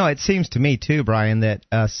 It seems to me too, Brian, that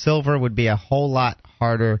silver would be a whole lot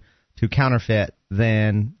harder to counterfeit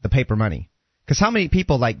than the paper money. Because how many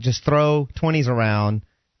people just throw 20s around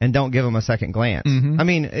and don't give them a second glance? I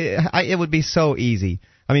mean, it would be so easy.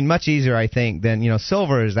 I mean, much easier, I think, than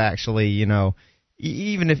silver is actually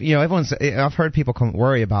even if I've heard people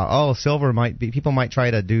worry about silver people might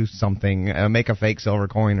try to do something, make a fake silver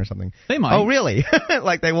coin or something. They might. Oh, really?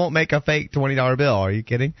 Like they won't make a fake $20 bill? Are you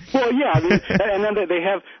kidding? Well, yeah, and then they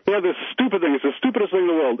have this stupid thing. It's the stupidest thing in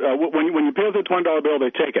the world. When you pay with the $20 bill,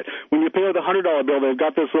 they take it. When you pay with the $100 bill, they've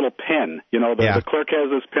got this little pen. The clerk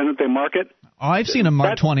has this pen that they mark it. Oh, I've seen them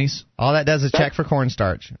mark 20s. All that does is check for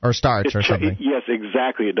cornstarch or starch or something. Yes,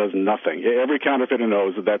 exactly. It does nothing. Every counterfeiter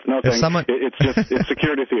knows that's nothing. It's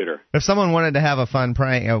security theater. If someone wanted to have a fun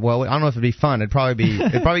prank, well, I don't know if it'd be fun. It'd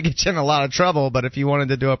probably get you in a lot of trouble. But if you wanted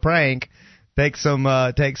to do a prank, take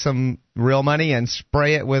some real money and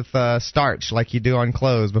spray it with starch like you do on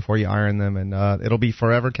clothes before you iron them, and it'll be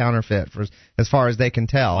forever counterfeit as far as they can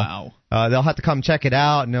tell. Wow. They'll have to come check it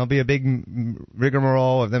out, and there'll be a big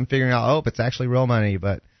rigmarole of them figuring out, it's actually real money.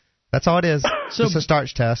 But that's all it is. Just a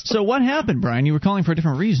starch test. So what happened, Brian? You were calling for a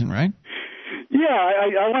different reason, right? Yeah,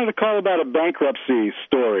 I wanted to call about a bankruptcy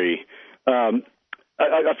story.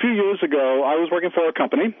 A few years ago, I was working for a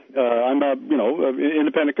company. I'm an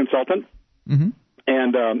independent consultant. Mm-hmm.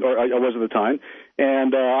 And or I was at the time,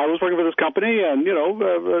 and I was working for this company, and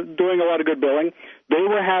doing a lot of good billing. They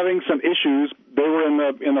were having some issues. They were in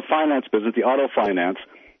the finance business, the auto finance,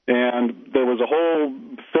 and there was a whole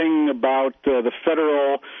thing about the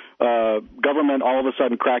federal government all of a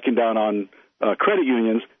sudden cracking down on credit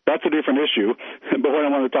unions. That's a different issue. But what I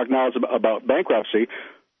want to talk now is about bankruptcy.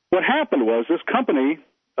 What happened was this company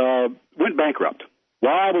went bankrupt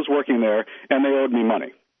while I was working there, and they owed me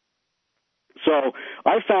money. So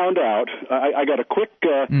I found out, I got a quick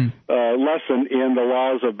lesson in the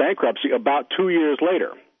laws of bankruptcy about 2 years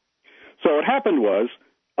later. So what happened was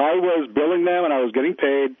I was billing them and I was getting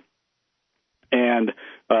paid, and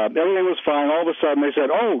everything was fine. All of a sudden they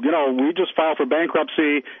said, we just filed for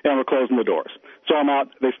bankruptcy and we're closing the doors. So I'm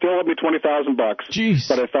out. They still owe me $20,000. Jeez.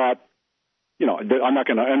 But I thought,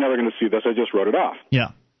 I'm never going to see this. I just wrote it off.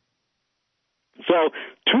 Yeah. So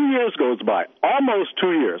 2 years goes by, almost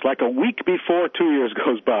 2 years, like a week before 2 years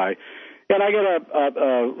goes by, and I get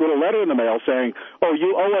a little letter in the mail saying,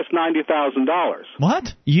 you owe us $90,000.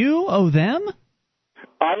 What? You owe them?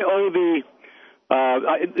 I owe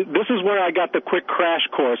this is where I got the quick crash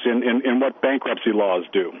course in what bankruptcy laws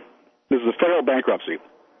do. This is a federal bankruptcy.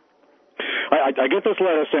 I get this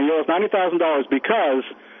letter saying you owe us $90,000 because...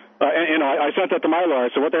 I sent that to my lawyer. I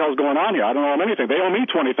said, what the hell's going on here? I don't owe them anything. They owe me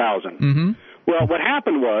 $20,000. Mm-hmm. Well, what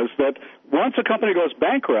happened was that once a company goes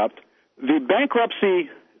bankrupt, the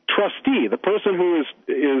bankruptcy trustee, the person who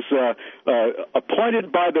is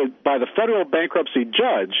appointed by the federal bankruptcy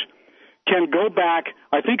judge, can go back,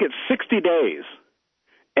 I think it's 60 days,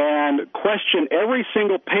 and question every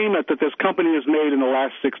single payment that this company has made in the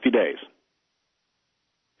last 60 days.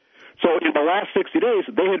 So in the last 60 days,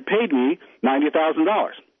 they had paid me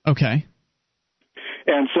 $90,000. Okay.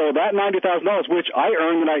 And so that $90,000, which I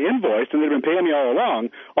earned and I invoiced, and they've been paying me all along,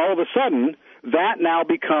 all of a sudden, that now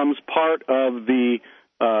becomes part of the,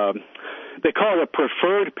 they call it a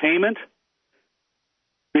preferred payment,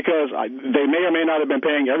 because they may or may not have been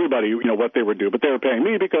paying everybody, what they were due, but they were paying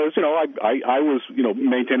me because, I was,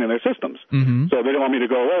 maintaining their systems. Mm-hmm. So they didn't want me to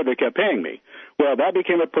go away. They kept paying me. Well, that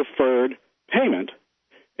became a preferred payment,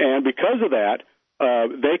 and because of that,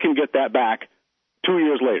 they can get that back 2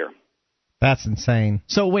 years later. That's insane.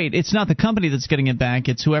 So wait, it's not the company that's getting it back;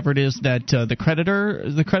 it's whoever it is that the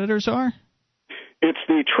creditors are. It's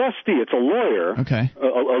the trustee. It's a lawyer, okay,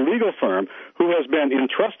 a legal firm who has been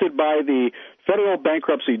entrusted by the federal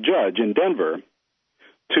bankruptcy judge in Denver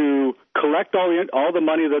to collect all the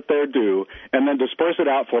money that they're due and then disperse it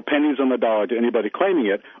out for pennies on the dollar to anybody claiming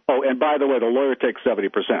it. Oh, and by the way, the lawyer takes 70%.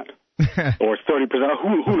 or 30%.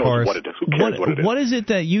 Who knows what it is? Who cares what it is? What is it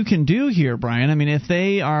that you can do here, Brian? I mean, if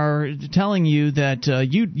they are telling you that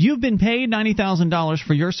you've been paid $90,000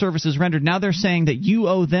 for your services rendered, now they're saying that you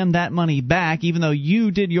owe them that money back, even though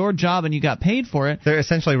you did your job and you got paid for it. They're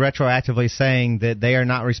essentially retroactively saying that they are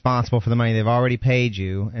not responsible for the money they've already paid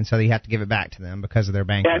you, and so you have to give it back to them because of their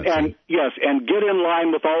bankruptcy. And get in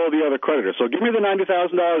line with all of the other creditors. So give me the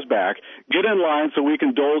 $90,000 back. Get in line so we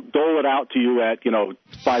can dole it out to you at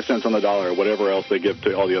 5 cents on the dollar or whatever else they give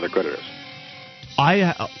to all the other creditors.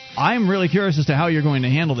 I'm really curious as to how you're going to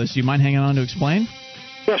handle this. Do you mind hanging on to explain?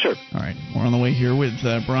 Yeah, sure. All right. We're on the way here with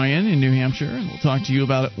Brian in New Hampshire, and we'll talk to you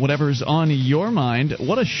about whatever's on your mind.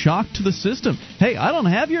 What a shock to the system. Hey, I don't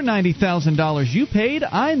have your $90,000 you paid.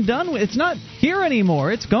 I'm done with it. It's not here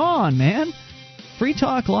anymore. It's gone, man. Free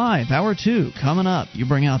Talk Live, Hour 2, coming up. You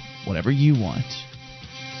bring out whatever you want.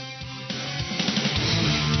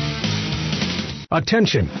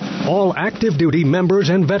 Attention, all active duty members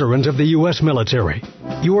and veterans of the U.S. military.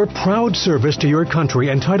 Your proud service to your country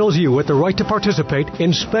entitles you with the right to participate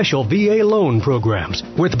in special VA loan programs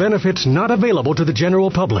with benefits not available to the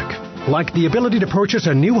general public, like the ability to purchase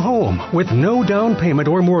a new home with no down payment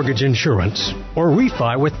or mortgage insurance, or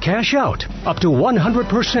refi with cash out, up to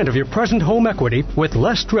 100% of your present home equity with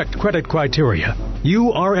less strict credit criteria.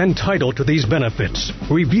 You are entitled to these benefits.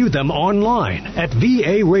 Review them online at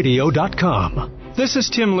varadio.com. This is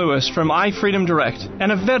Tim Lewis from iFreedom Direct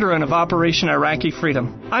and a veteran of Operation Iraqi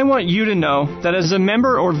Freedom. I want you to know that as a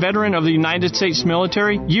member or veteran of the United States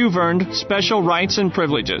military, you've earned special rights and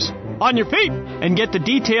privileges. On your feet! And get the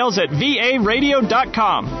details at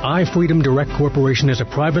varadio.com. iFreedom Direct Corporation is a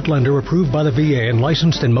private lender approved by the VA and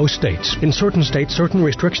licensed in most states. In certain states, certain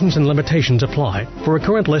restrictions and limitations apply. For a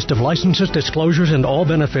current list of licenses, disclosures, and all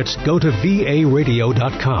benefits, go to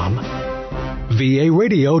varadio.com.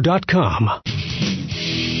 varadio.com.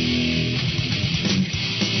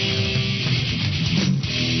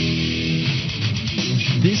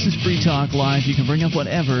 This is Free Talk Live. You can bring up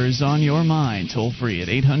whatever is on your mind. Toll free at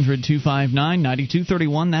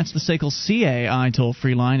 800-259-9231. That's the SACL CAI toll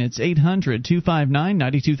free line. It's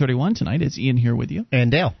 800-259-9231. Tonight it's Ian here with you.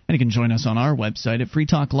 And Dale. And you can join us on our website at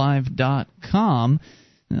freetalklive.com.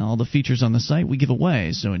 And all the features on the site we give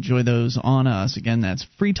away, so enjoy those on us. Again, that's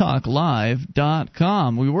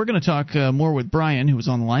freetalklive.com. We were going to talk more with Brian, who was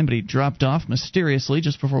on the line, but he dropped off mysteriously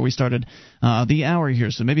just before we started the hour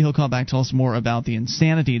here. So maybe he'll call back, tell us more about the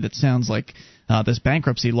insanity that sounds like this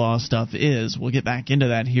bankruptcy law stuff is. We'll get back into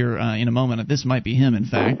that here in a moment. This might be him, in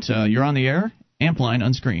fact. You're on the air. Amp line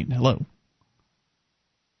unscreened. Hello.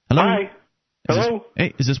 Hello. Hi. Hello.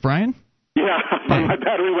 Is this Brian? Yeah, my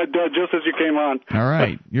battery went dead just as you came on. All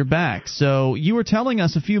right, you're back. So you were telling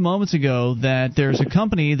us a few moments ago that there's a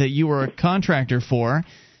company that you were a contractor for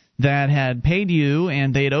that had paid you,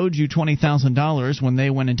 and they had owed you $20,000 when they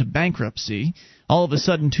went into bankruptcy. All of a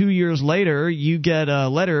sudden, 2 years later, you get a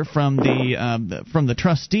letter from the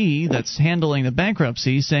trustee that's handling the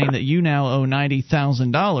bankruptcy saying that you now owe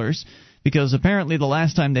 $90,000. Because apparently the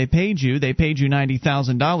last time they paid you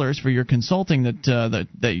 $90,000 for your consulting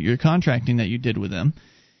that your contracting that you did with them.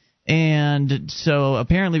 And so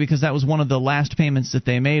apparently because that was one of the last payments that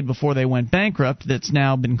they made before they went bankrupt, that's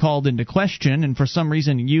now been called into question, and for some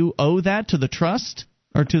reason you owe that to the trust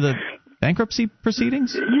or to the bankruptcy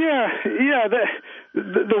proceedings? Yeah.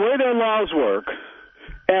 The way their laws work,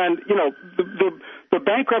 and the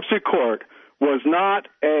bankruptcy court was not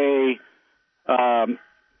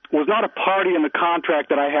a party in the contract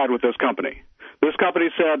that I had with this company. This company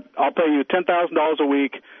said, I'll pay you $10,000 a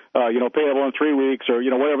week, payable in 3 weeks, or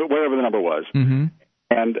whatever the number was. Mm-hmm.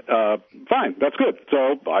 And fine, that's good.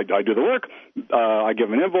 So I do the work, I give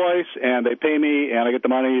them an invoice, and they pay me, and I get the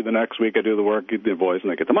money. The next week I do the work, get the invoice,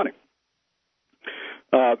 and I get the money.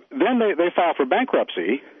 Then they file for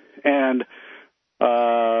bankruptcy, and like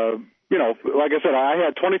I said, I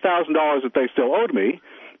had $20,000 that they still owed me.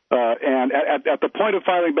 And at the point of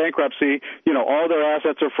filing bankruptcy, all their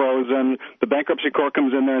assets are frozen. The bankruptcy court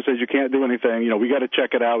comes in there and says you can't do anything. We got to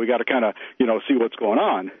check it out. We got to kind of, see what's going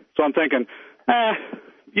on. So I'm thinking,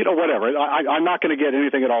 whatever. I'm not going to get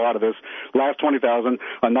anything at all out of this last $20,000.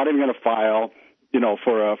 I'm not even going to file,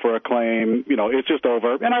 for a claim. It's just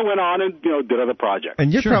over. And I went on and, did other projects.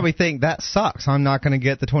 And you probably think that sucks. I'm not going to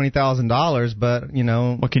get the $20,000, but,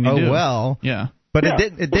 what can you do? Well. Yeah. But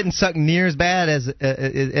it didn't suck near as bad as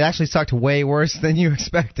it actually sucked way worse than you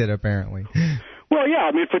expected, apparently. Well, yeah.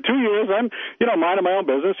 I mean, for 2 years, I'm minding my own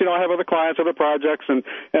business. I have other clients, other projects, and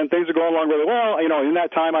things are going along really well. In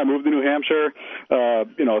that time, I moved to New Hampshire.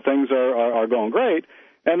 Things are going great.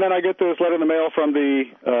 And then I get this letter in the mail from the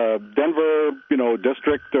Denver,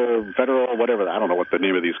 district or federal or whatever. I don't know what the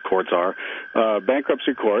name of these courts are,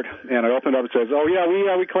 bankruptcy court. And I open it up. It says, "Oh yeah,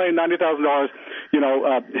 we claim $90,000.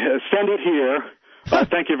 Send it here.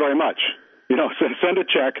 Thank you very much. Send a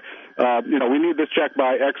check. We need this check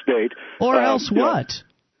by X date." Or else what?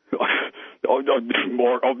 Or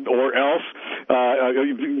else.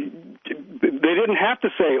 They didn't have to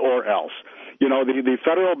say or else. The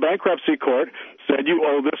federal bankruptcy court said you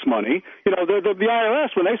owe this money. The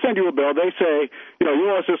IRS, when they send you a bill, they say, you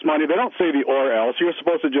owe us this money. They don't say the or else. You're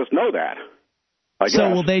supposed to just know that.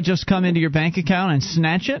 So will they just come into your bank account and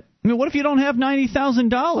snatch it? I mean, what if you don't have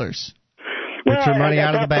 $90,000? Get your money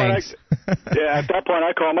out of the banks. At that point,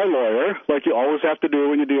 I call my lawyer, like you always have to do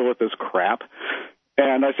when you deal with this crap.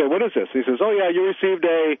 And I said, "What is this?" He says, "Oh, yeah, you received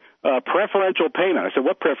a preferential payment." I said,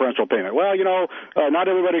 "What preferential payment?" "Well, not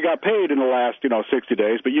everybody got paid in the last, 60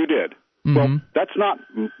 days, but you did." Mm-hmm. Well, that's not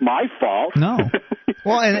my fault. No.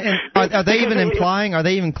 Well, and are they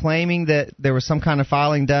even claiming that there was some kind of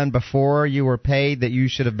filing done before you were paid that you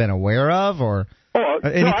should have been aware of, or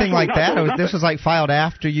anything like that? Or this was like filed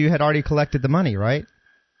after you had already collected the money, right?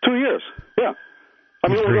 2 years, yeah. I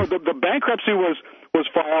mean, the bankruptcy was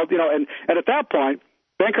filed, and at that point,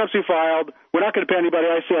 bankruptcy filed, we're not going to pay anybody.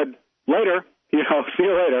 I said, later, see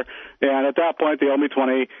you later. And at that point, they owe me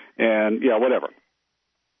 20, and, whatever.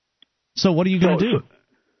 So what are you going to do?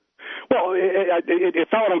 Well,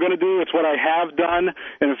 it's not what I'm going to do. It's what I have done.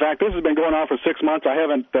 And, in fact, this has been going on for 6 months. I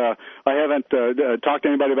haven't talked to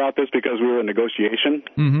anybody about this because we were in negotiation.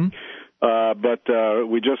 Mm-hmm. But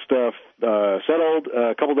we just settled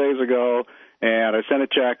a couple days ago, and I sent a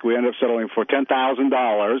check. We ended up settling for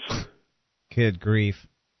 $10,000. Good grief.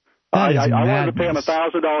 I wanted to pay them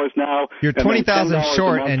 $1,000 now. You're $20,000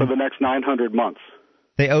 short, and for the next 900 months.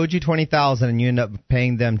 They owed you $20,000, and you end up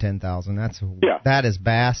paying them $10,000. That is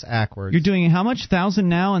bass backwards. You're doing how much? $1,000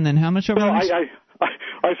 now, and then how much over the next?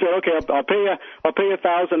 I said, okay, I'll pay you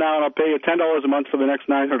 $1,000 now, and I'll pay you $10 a month for the next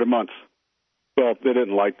 900 months. Well, they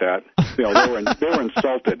didn't like that. They were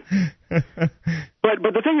insulted. But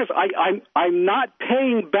the thing is, I'm not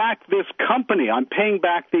paying back this company. I'm paying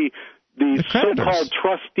back the so-called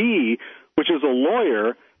trustee, which is a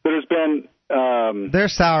lawyer that has been. They're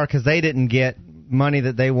sour because they didn't get money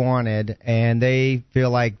that they wanted, and they feel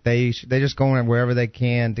like they just go in wherever they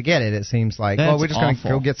can to get it. It seems like, we're just going to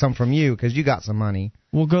go get some from you because you got some money.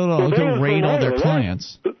 We'll go raid all their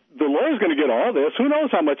clients. The lawyer's going to get all this. Who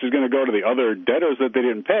knows how much is going to go to the other debtors that they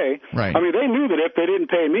didn't pay? Right. I mean, they knew that if they didn't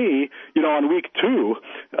pay me, on week 2,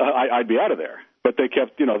 I'd be out of there. But they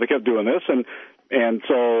kept doing this, and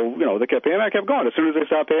so they kept paying me. I kept going. As soon as they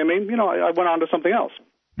stopped paying me, I went on to something else.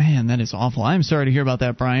 Man, that is awful. I'm sorry to hear about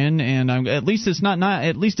that, Brian. And at least it's not.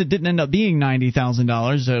 At least it didn't end up being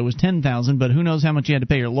 $90,000. It was $10,000. But who knows how much you had to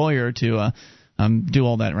pay your lawyer to do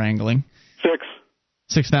all that wrangling?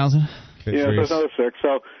 $6,000. Yeah, so it's another 6.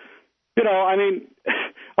 So, I mean,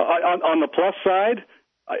 on the plus side,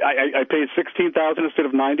 I paid $16,000 instead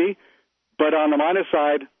of $90,000. But on the minus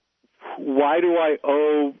side, why do I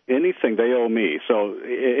owe anything? They owe me. So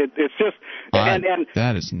it's just and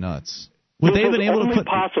that is nuts. Would they have been able to put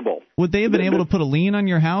possible? Would they have been able to put a lien on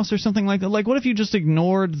your house or something like that? Like, what if you just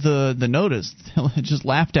ignored the notice, just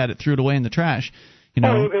laughed at it, threw it away in the trash? It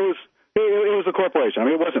was a corporation. I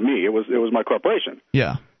mean, it wasn't me. It was my corporation.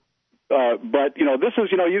 Yeah. But this is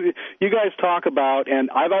you guys talk about, and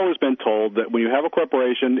I've always been told that when you have a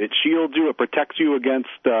corporation, it shields you, it protects you against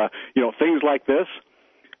things like this.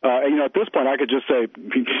 At this point, I could just say,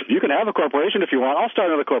 you can have a corporation if you want. I'll start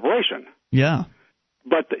another corporation. Yeah.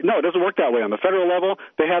 But, no, it doesn't work that way. On the federal level,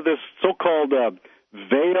 they have this so-called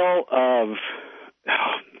veil of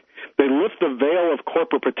they lift the veil of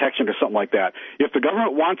corporate protection or something like that. If the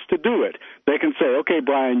government wants to do it, they can say, okay,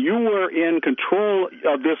 Brian, you were in control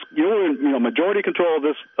of this, you were in majority control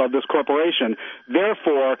of this corporation.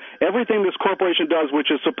 Therefore, everything this corporation does, which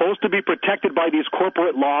is supposed to be protected by these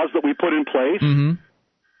corporate laws that we put in place,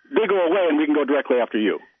 they go away and we can go directly after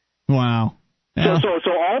you. Wow. Yeah.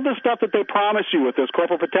 So all the stuff that they promise you with this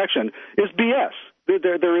corporate protection is BS.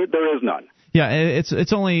 There is none. Yeah,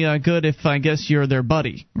 it's only good if, I guess, you're their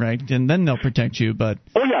buddy, right? And then they'll protect you, but...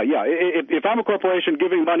 Oh, yeah. If I'm a corporation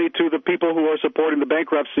giving money to the people who are supporting the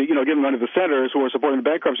bankruptcy, giving money to the senators who are supporting the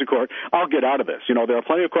bankruptcy court, I'll get out of this. There are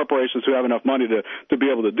plenty of corporations who have enough money to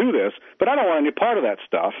be able to do this, but I don't want any part of that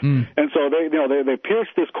stuff. And so they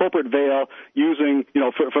pierce this corporate veil using,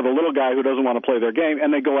 for the little guy who doesn't want to play their game,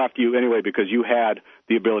 and they go after you anyway because you had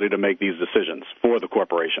the ability to make these decisions for the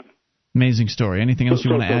corporation. Amazing story. Anything else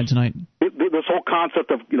you want to add tonight? This whole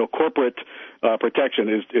concept of corporate protection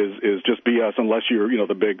is just BS unless you're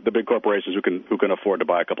the big corporations who can afford to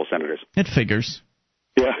buy a couple senators. It figures.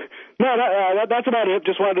 Yeah. No, that's about it.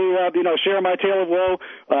 Just wanted to share my tale of woe.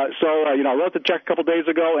 I wrote the check a couple days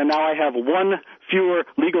ago, and now I have one fewer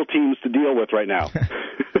legal teams to deal with right now.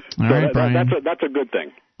 All right, Brian. That's a good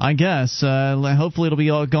thing. I guess. Hopefully it'll be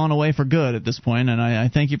all gone away for good at this point, and I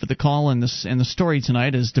thank you for the call and the story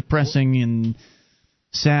tonight, as depressing and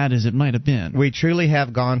sad as it might have been. We truly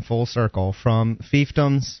have gone full circle from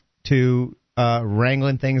fiefdoms to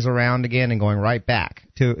wrangling things around again and going right back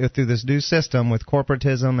to through this new system with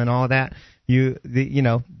corporatism and all that.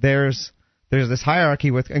 There's this hierarchy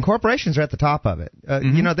and corporations are at the top of it.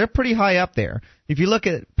 They're pretty high up there. If you look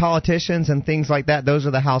at politicians and things like that, those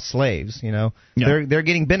are the house slaves. Yeah. They're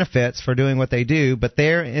getting benefits for doing what they do, but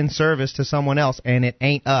they're in service to someone else, and it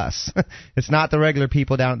ain't us. It's not the regular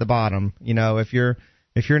people down at the bottom. If you're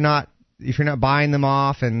not buying them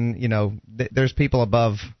off, and there's people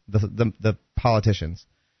above the politicians.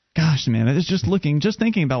 Gosh, man, it's just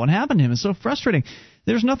thinking about what happened to him is so frustrating.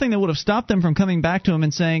 There's nothing that would have stopped them from coming back to him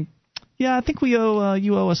and saying, "Yeah, I think you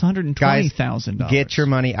owe us $120,000." Get your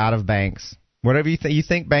money out of banks. Whatever you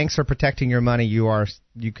think banks are protecting your money, you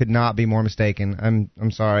could not be more mistaken.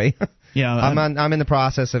 I'm sorry. Yeah, I'm in the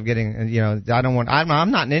process of getting.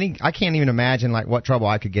 I'm not in any. I can't even imagine what trouble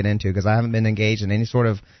I could get into, because I haven't been engaged in any sort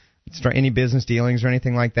of any business dealings or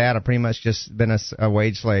anything like that. I've pretty much just been a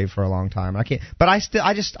wage slave for a long time. I can't. But I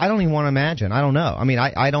don't even want to imagine. I don't know. I mean,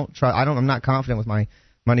 I'm not confident with my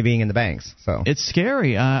money being in the banks. So it's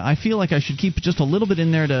scary. I feel like I should keep just a little bit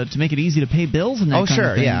in there to make it easy to pay bills and that kind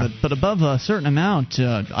of thing. Yeah. But above a certain amount,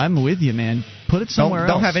 I'm with you, man. Put it somewhere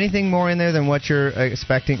else. Don't have anything more in there than what you're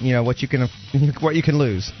expecting. What you can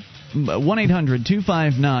lose.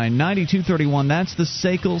 1-800-259-9231. That's the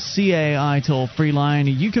SACL CAI toll-free line.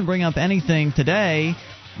 You can bring up anything today.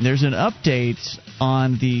 There's an update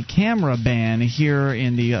on the camera ban here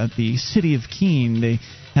in the city of Keene. They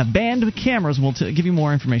have banned cameras. We'll give you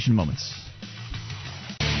more information in moments.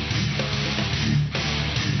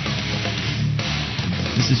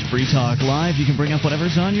 This is Free Talk Live. You can bring up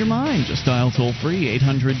whatever's on your mind. Just dial toll-free,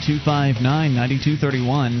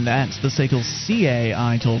 800-259-9231. That's the SACL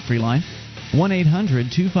CAI toll-free line.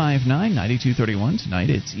 1-800-259-9231. Tonight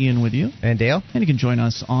it's Ian with you. And Dale. And you can join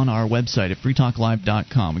us on our website at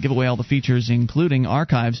freetalklive.com. We give away all the features, including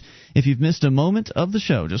archives. If you've missed a moment of the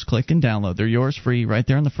show, just click and download. They're yours free right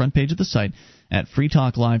there on the front page of the site at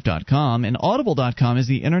freetalklive.com. And Audible.com is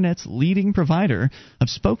the Internet's leading provider of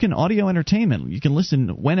spoken audio entertainment. You can listen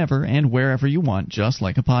whenever and wherever you want, just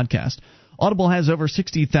like a podcast. Audible has over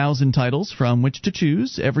 60,000 titles from which to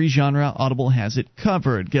choose. Every genre, Audible has it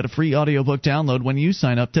covered. Get a free audiobook download when you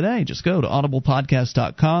sign up today. Just go to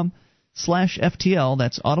audiblepodcast.com/FTL.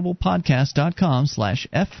 That's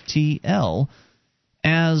audiblepodcast.com/FTL.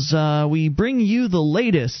 As we bring you the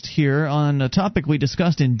latest here on a topic we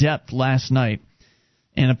discussed in depth last night,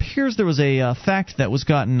 and it appears there was a fact that was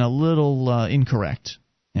gotten a little incorrect.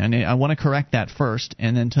 And I want to correct that first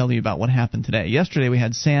and then tell you about what happened today. Yesterday we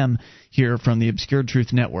had Sam here from the Obscured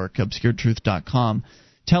Truth Network, obscuredtruth.com,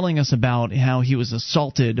 telling us about how he was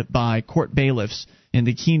assaulted by court bailiffs in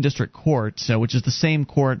the Keene District Court, which is the same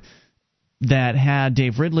court that had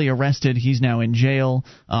Dave Ridley arrested. He's now in jail.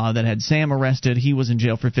 That had Sam arrested. He was in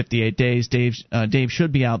jail for 58 days. Dave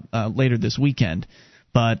should be out later this weekend.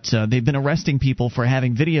 But they've been arresting people for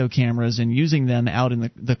having video cameras and using them out in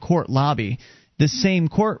the court lobby. This same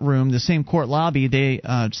courtroom, the same court lobby,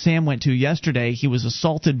 Sam went to yesterday. He was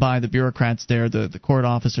assaulted by the bureaucrats there, the court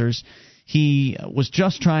officers. He was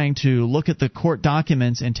just trying to look at the court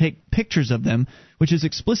documents and take pictures of them, which is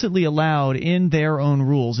explicitly allowed in their own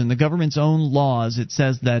rules. In the government's own laws, it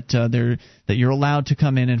says that you're allowed to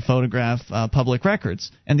come in and photograph public records.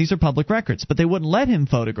 And these are public records, but they wouldn't let him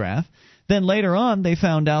photograph. Then later on, they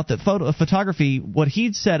found out that photography, what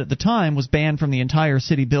he'd said at the time, was banned from the entire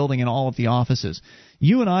city building and all of the offices.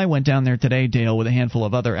 You and I went down there today, Dale, with a handful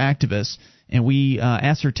of other activists, and we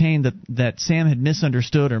ascertained that Sam had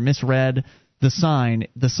misunderstood or misread the sign.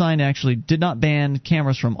 The sign actually did not ban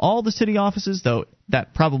cameras from all the city offices, though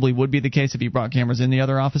that probably would be the case if you brought cameras in the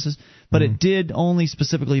other offices, but it did only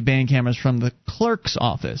specifically ban cameras from the clerk's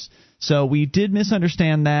office. So we did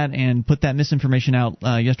misunderstand that and put that misinformation out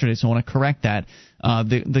yesterday, so I want to correct that.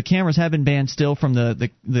 The cameras have been banned still from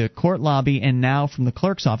the court lobby and now from the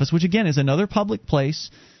clerk's office, which again is another public place.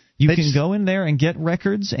 You can go in there and get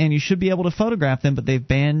records, and you should be able to photograph them, but they've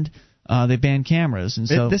banned they banned cameras, and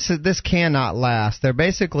so this cannot last. They're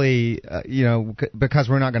basically, because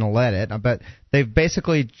we're not going to let it, but they've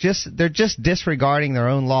basically they're just disregarding their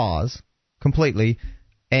own laws completely,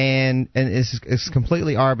 and it's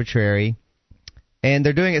completely arbitrary. And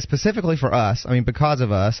they're doing it specifically for us. I mean, because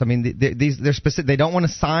of us. I mean, they're specific. They don't want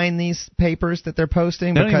to sign these papers that they're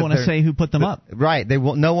posting. They don't even want to say who put them up. Right. They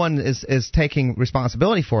will. No one is taking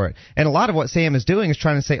responsibility for it. And a lot of what Sam is doing is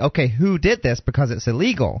trying to say, okay, who did this because it's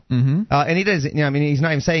illegal. Mm-hmm. And he doesn't. He's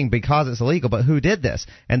not even saying because it's illegal, but who did this?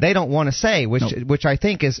 And they don't want to say, which I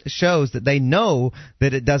think shows that they know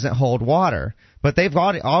that it doesn't hold water. But they've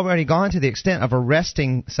already gone to the extent of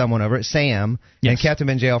arresting someone over it, Sam, and kept him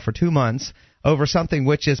in jail for 2 months. Over something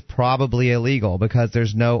which is probably illegal because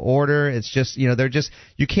there's no order. It's just, they're just,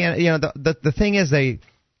 you can't, the thing is the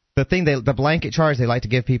blanket charge they like to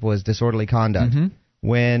give people is disorderly conduct. Mm-hmm.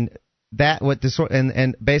 When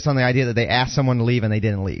and based on the idea that they asked someone to leave and they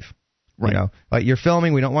didn't leave. Right. Like you're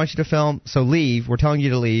filming, we don't want you to film, so leave. We're telling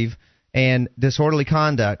you to leave. And disorderly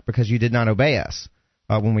conduct because you did not obey us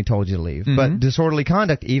when we told you to leave. Mm-hmm. But disorderly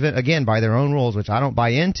conduct, even again by their own rules, which I don't buy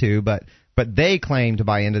into, but they claim to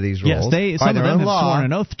buy into these rules. Yes, some of them have sworn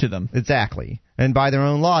an oath to them. Exactly. And by their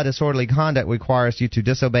own law, disorderly conduct requires you to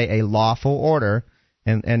disobey a lawful order.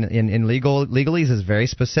 And in legalese is very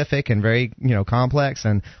specific and very complex.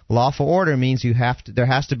 And lawful order means there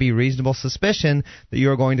has to be reasonable suspicion that you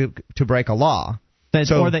are going to break a law.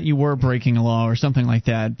 Or that you were breaking a law or something like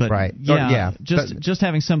that. But right. Just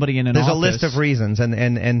having somebody in an office. There's a list of reasons,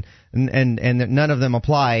 and none of them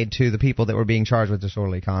applied to the people that were being charged with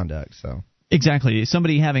disorderly conduct. So. Exactly.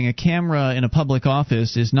 Somebody having a camera in a public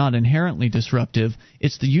office is not inherently disruptive.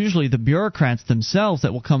 It's usually the bureaucrats themselves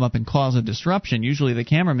that will come up and cause a disruption. Usually the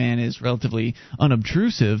cameraman is relatively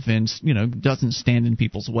unobtrusive and doesn't stand in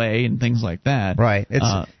people's way and things like that. Right. It's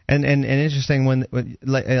and interesting when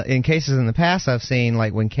in cases in the past I've seen,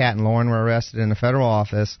 like when Kat and Lauren were arrested in a federal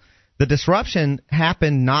office. The disruption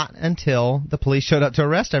happened not until the police showed up to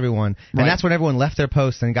arrest everyone, and that's when everyone left their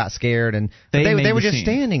posts and got scared. And they were just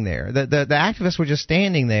standing there. The activists were just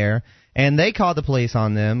standing there, and they called the police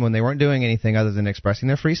on them when they weren't doing anything other than expressing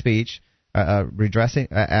their free speech,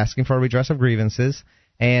 asking for a redress of grievances.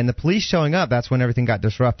 And the police showing up, that's when everything got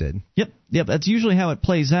disrupted. Yep, that's usually how it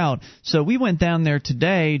plays out. So we went down there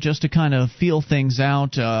today just to kind of feel things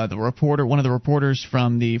out. One of the reporters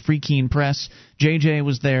from the Free Keene Press, JJ,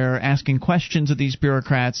 was there asking questions of these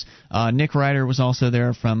bureaucrats. Nick Ryder was also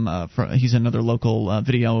there he's another local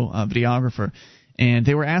videographer. And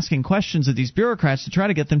they were asking questions of these bureaucrats to try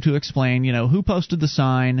to get them to explain, who posted the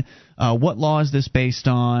sign, what law is this based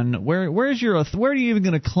on, where are you even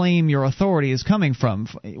going to claim your authority is coming from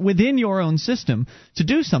within your own system to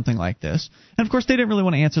do something like this? And of course, they didn't really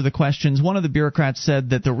want to answer the questions. One of the bureaucrats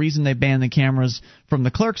said that the reason they banned the cameras from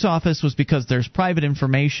the clerk's office was because there's private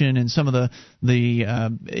information in some of the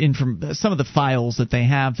files that they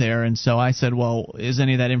have there. And so I said, well, is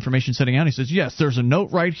any of that information sitting out? He says, yes, there's a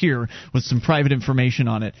note right here with some private information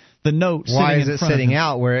on it. The note. Why is it sitting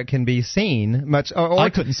out where it can be seen? I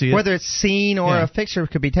couldn't see it. Whether it's seen or a picture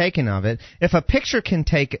could be taken of it. If a picture can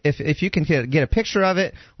if you can get a picture of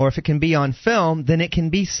it, or if it can be on film, then it can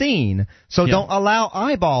be seen. So don't allow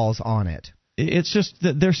eyeballs on it. It's just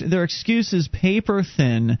that their excuse is paper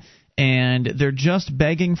thin. And they're just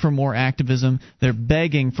begging for more activism. They're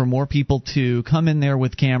begging for more people to come in there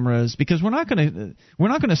with cameras because we're not going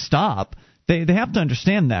to stop. They have to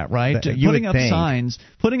understand that, right? Putting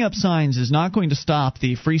up signs is not going to stop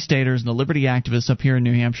the Free Staters and the liberty activists up here in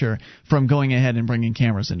New Hampshire from going ahead and bringing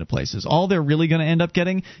cameras into places. All they're really going to end up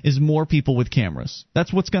getting is more people with cameras.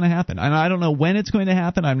 That's what's going to happen. And I don't know when it's going to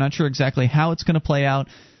happen. I'm not sure exactly how it's going to play out.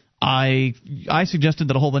 I suggested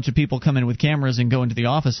that a whole bunch of people come in with cameras and go into the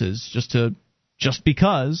offices just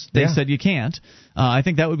because they said you can't. I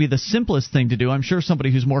think that would be the simplest thing to do. I'm sure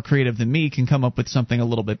somebody who's more creative than me can come up with something a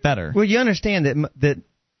little bit better. Well, you understand that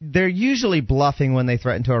they're usually bluffing when they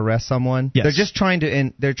threaten to arrest someone. Yes. They're just trying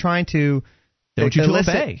to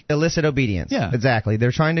elicit obedience. Yeah. Exactly.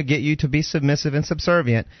 They're trying to get you to be submissive and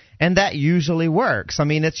subservient, and that usually works. I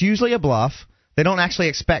mean, it's usually a bluff. They don't actually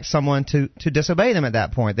expect someone to disobey them at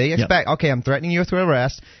that point. They expect, okay, I'm threatening you with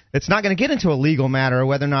arrest. It's not going to get into a legal matter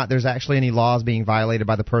whether or not there's actually any laws being violated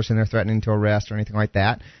by the person they're threatening to arrest or anything like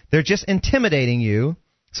that. They're just intimidating you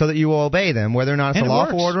so that you will obey them, whether or not it's a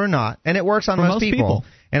lawful order or not. And it works on most people.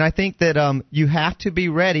 And I think that you have to be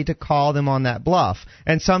ready to call them on that bluff.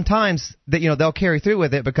 And sometimes they'll carry through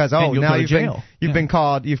with it because now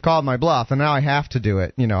you've called my bluff, and now I have to do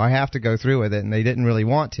it. I have to go through with it, and they didn't really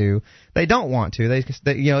want to. They don't want to.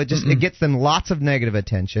 It gets them lots of negative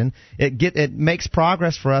attention. It makes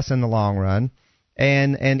progress for us in the long run.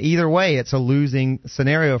 And either way, it's a losing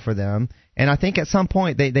scenario for them. And I think at some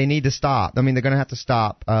point they need to stop. I mean, they're going to have to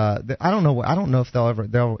stop. I don't know if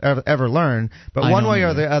they'll ever learn. But one way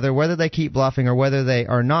or the other, whether they keep bluffing or whether they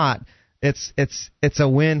are not, it's a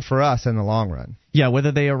win for us in the long run. Yeah,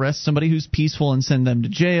 whether they arrest somebody who's peaceful and send them to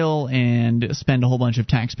jail and spend a whole bunch of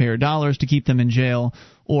taxpayer dollars to keep them in jail,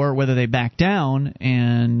 or whether they back down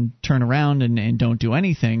and turn around and don't do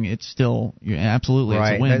anything, it's still absolutely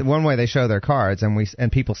right. It's a win. One way they show their cards,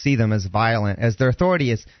 and people see them as violent, as their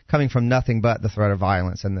authority is coming from nothing but the threat of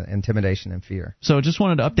violence and the intimidation and fear. So just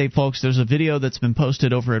wanted to update folks. There's a video that's been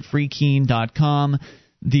posted over at freekeen.com.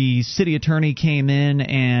 The city attorney came in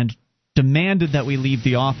and demanded that we leave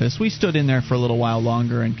the office. We stood in there for a little while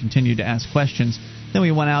longer and continued to ask questions. Then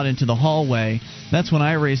we went out into the hallway. That's when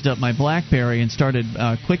I raised up my BlackBerry and started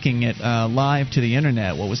quicking it live to the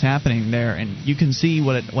internet, what was happening there. And you can see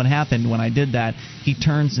what happened when I did that. He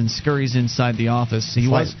turns and scurries inside the office. He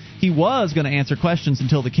was going to answer questions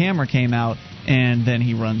until the camera came out, and then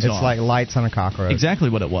he runs off. It's like lights on a cockroach. Exactly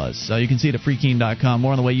what it was. You can see it at freekeen.com.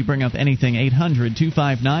 More on the way. You bring up anything,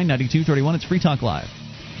 800-259-9231. It's Free Talk Live.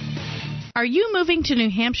 Are you moving to New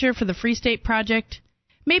Hampshire for the Free State Project?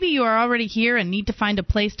 Maybe you are already here and need to find a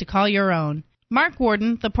place to call your own. Mark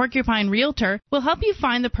Warden, the Porcupine Realtor, will help you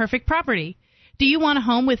find the perfect property. Do you want a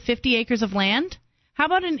home with 50 acres of land? How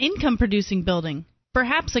about an income-producing building?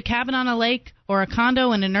 Perhaps a cabin on a lake or a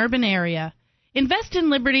condo in an urban area. Invest in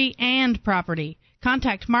liberty and property.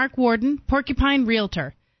 Contact Mark Warden, Porcupine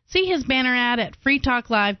Realtor. See his banner ad at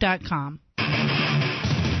freetalklive.com.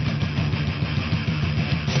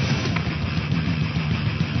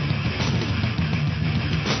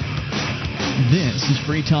 This is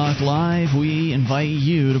Free Talk Live. We invite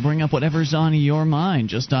you to bring up whatever's on your mind.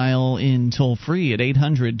 Just dial in toll-free at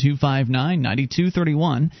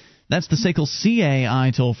 800-259-9231. That's the SACL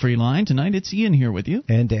CAI toll-free line. Tonight it's Ian here with you.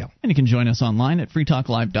 And Dale. And you can join us online at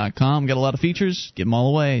freetalklive.com. Got a lot of features. Give them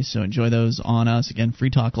all away, so enjoy those on us. Again,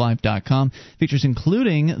 freetalklive.com. Features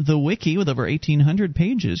including the wiki with over 1,800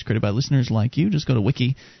 pages created by listeners like you. Just go to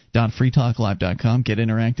wiki.freetalklive.com. Get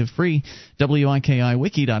interactive free.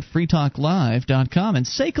 wiki.freetalklive.com. And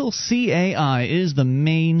SACL CAI is the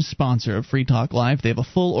main sponsor of Free Talk Live. They have a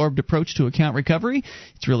full-orbed approach to account recovery.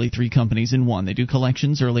 It's really three companies in one. They do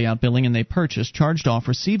collections, early out billing, and they purchase charged-off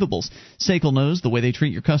receivables. SACL knows the way they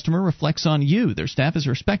treat your customer reflects on you. Their staff is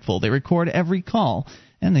respectful. They record every call.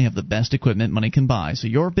 And they have the best equipment money can buy, so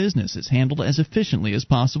your business is handled as efficiently as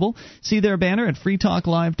possible. See their banner at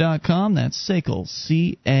freetalklive.com. That's SACL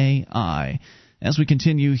CAI. As we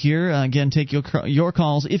continue here, again, take your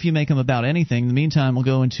calls if you make them about anything. In the meantime, we'll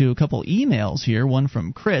go into a couple emails here. One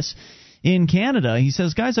from Chris in Canada. He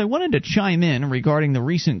says, guys, I wanted to chime in regarding the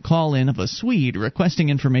recent call-in of a Swede requesting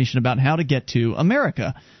information about how to get to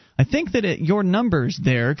America. I think that your numbers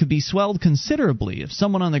there could be swelled considerably if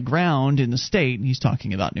someone on the ground in the state, he's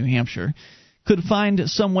talking about New Hampshire, could find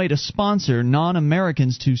some way to sponsor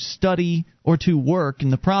non-Americans to study or to work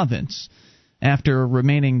in the province. After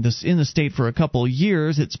remaining in the state for a couple of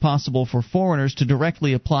years, it's possible for foreigners to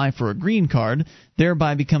directly apply for a green card,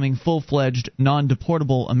 thereby becoming full-fledged,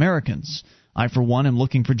 non-deportable Americans. I, for one, am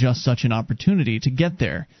looking for just such an opportunity to get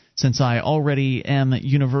there. Since I already am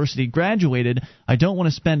university graduated, I don't want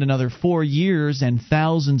to spend another 4 years and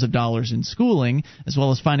thousands of dollars in schooling, as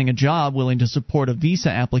well as finding a job willing to support a visa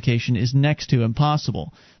application is next to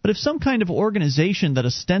impossible. But if some kind of organization that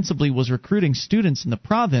ostensibly was recruiting students in the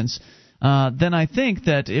province, then I think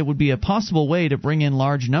that it would be a possible way to bring in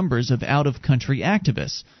large numbers of out-of-country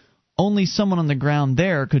activists. Only someone on the ground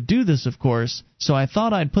there could do this, of course, so I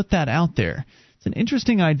thought I'd put that out there. It's an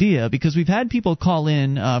interesting idea because we've had people call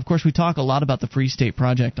in. Of course, we talk a lot about the Free State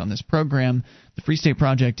Project on this program. The Free State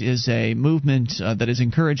Project is a movement that is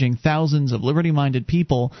encouraging thousands of liberty-minded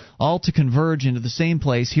people all to converge into the same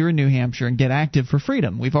place here in New Hampshire and get active for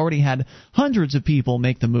freedom. We've already had hundreds of people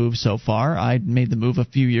make the move so far. I made the move a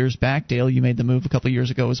few years back. Dale, you made the move a couple of years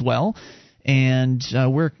ago as well. And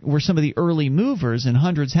we're some of the early movers, and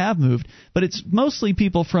hundreds have moved. But it's mostly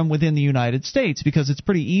people from within the United States because it's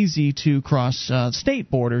pretty easy to cross state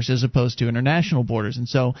borders as opposed to international borders. And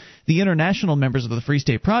so the international members of the Free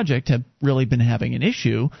State Project have really been having an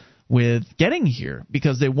issue with getting here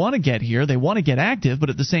because they want to get here, they want to get active, but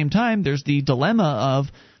at the same time there's the dilemma of,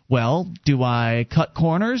 well, do I cut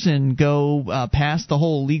corners and go past the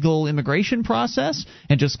whole legal immigration process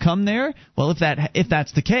and just come there? Well, if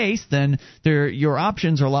that's the case, then your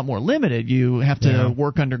options are a lot more limited. You have to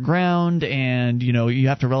work underground, and you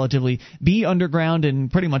have to relatively be underground in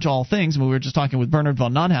pretty much all things. We were just talking with Bernard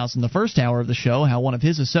von Nothaus in the first hour of the show how one of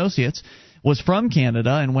his associates was from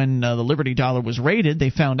Canada, and when the Liberty Dollar was raided, they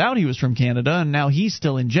found out he was from Canada, and now he's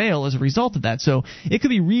still in jail as a result of that. So it could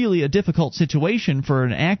be really a difficult situation for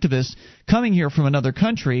an activist coming here from another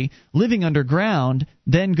country, living underground,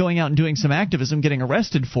 then going out and doing some activism, getting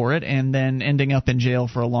arrested for it, and then ending up in jail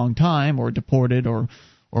for a long time, or deported, or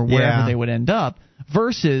wherever they would end up,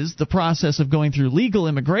 versus the process of going through legal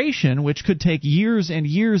immigration, which could take years and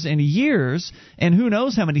years and years, and who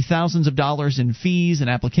knows how many thousands of dollars in fees and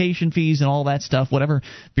application fees and all that stuff, whatever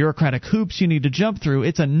bureaucratic hoops you need to jump through.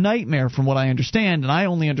 It's a nightmare from what I understand, and I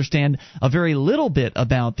only understand a very little bit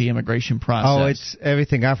about the immigration process. Oh, it's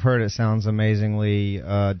everything I've heard. It sounds amazingly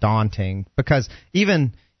daunting, because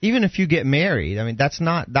even if you get married, I mean, that's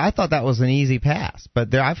not. I thought that was an easy pass,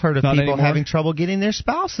 but I've heard of people having trouble getting their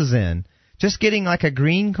spouses in. Just getting like a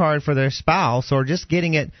green card for their spouse, or just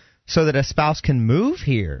getting it so that a spouse can move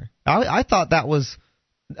here. I thought that was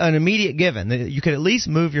an immediate given. You could at least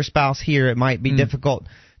move your spouse here. It might be difficult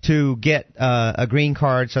to get a green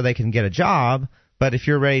card so they can get a job, but if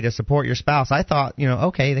you're ready to support your spouse, I thought,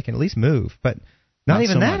 okay, they can at least move. But not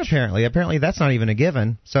even so that, much. Apparently. Apparently that's not even a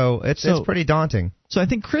given. So it's pretty daunting. So I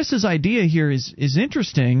think Chris's idea here is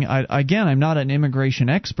interesting. Again, I'm not an immigration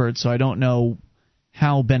expert, so I don't know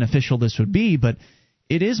how beneficial this would be, but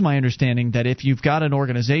it is my understanding that if you've got an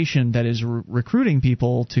organization that is recruiting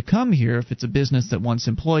people to come here, if it's a business that wants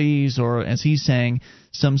employees, or as he's saying,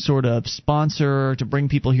 some sort of sponsor to bring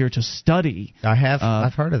people here to study.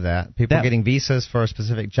 I've heard of that. People getting visas for a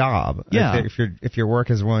specific job. Yeah. If your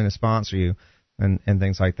work is willing to sponsor you and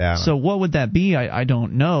things like that. So what would that be? I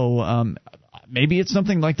don't know. Maybe it's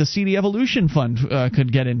something like the CD Evolution Fund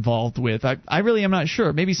could get involved with. I really am not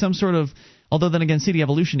sure. Maybe some sort of. Although then again, CD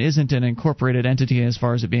Evolution isn't an incorporated entity as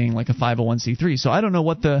far as it being like a 501c3. So I don't know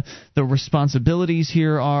what the responsibilities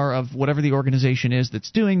here are of whatever the organization is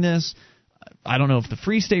that's doing this. I don't know if the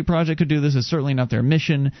Free State Project could do this. It's certainly not their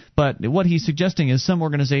mission. But what he's suggesting is some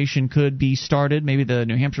organization could be started, maybe the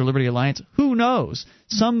New Hampshire Liberty Alliance. Who knows?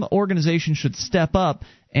 Some organization should step up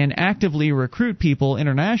and actively recruit people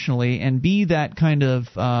internationally and be that kind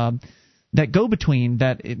of that go-between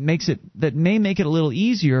that may make it a little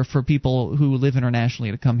easier for people who live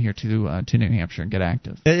internationally to come here to New Hampshire and get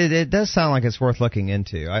active. It does sound like it's worth looking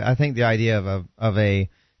into. I think the idea of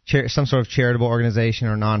some sort of charitable organization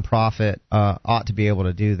or nonprofit ought to be able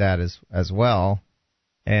to do that as well,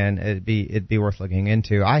 and it'd be worth looking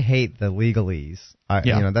into. I hate the legalese.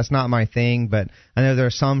 That's not my thing, but I know there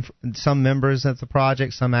are some members of the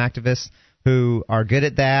project, some activists who are good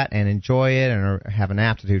at that and enjoy it and have an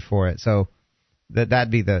aptitude for it. So that'd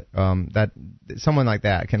be that someone like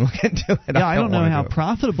that can look into it. Yeah, I don't know how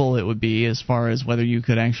profitable it would be as far as whether you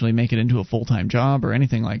could actually make it into a full-time job or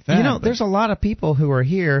anything like that. There's a lot of people who are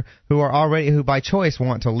here who by choice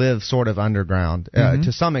want to live sort of underground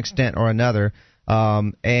to some extent or another,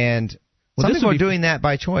 and some people are doing that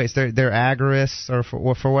by choice. They're agorists, or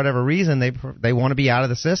for whatever reason they want to be out of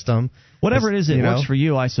the system. Whatever it is that works for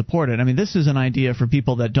you, I support it. I mean, this is an idea for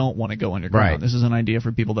people that don't want to go underground. Right. This is an idea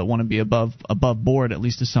for people that want to be above board, at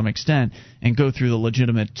least to some extent, and go through the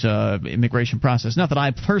legitimate immigration process. Not that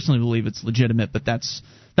I personally believe it's legitimate, but that's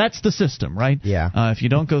the system, right? Yeah. If you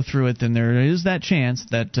don't go through it, then there is that chance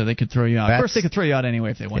that they could throw you out. Of course, they could throw you out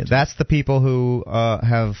anyway if they want to. That's the people who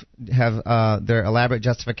have their elaborate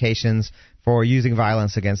justifications for using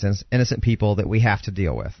violence against innocent people that we have to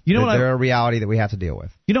deal with. They're a reality that we have to deal with.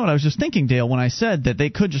 You know what I was just thinking, Dale, when I said that they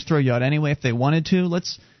could just throw you out anyway if they wanted to?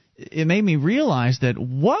 It made me realize that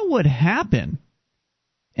what would happen,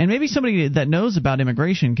 and maybe somebody that knows about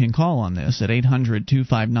immigration can call on this at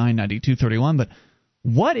 800-259-9231, but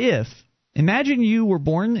what if, imagine you were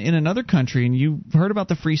born in another country and you heard about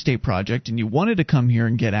the Free State Project and you wanted to come here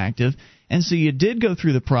and get active, and so you did go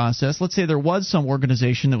through the process. Let's say there was some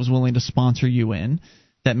organization that was willing to sponsor you in,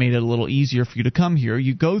 that made it a little easier for you to come here.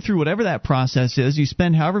 You go through whatever that process is. You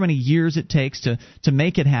spend however many years it takes to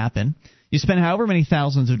make it happen. You spend however many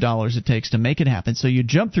thousands of dollars it takes to make it happen. So you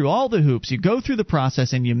jump through all the hoops. You go through the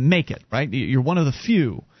process and you make it, right? You're one of the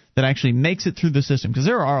few that actually makes it through the system, because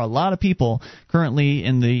there are a lot of people currently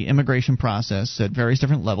in the immigration process at various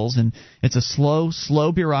different levels, and it's a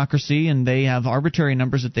slow bureaucracy, and they have arbitrary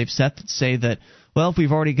numbers that they've set that say that, well, if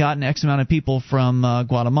we've already gotten X amount of people from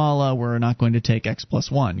Guatemala, we're not going to take X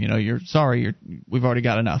plus 1. We've already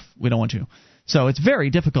got enough. We don't want to. So it's very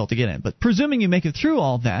difficult to get in. But presuming you make it through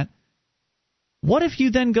all that, what if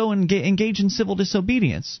you then go and engage in civil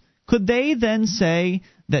disobedience? Could they then say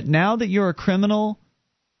that now that you're a criminal,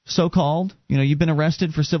 so-called, you've been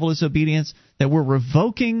arrested for civil disobedience, that we're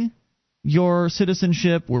revoking your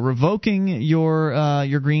citizenship, we're revoking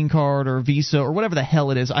your green card or visa or whatever the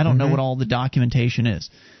hell it is. I don't know what all the documentation is.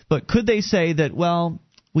 But could they say that, well,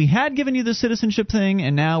 we had given you the citizenship thing,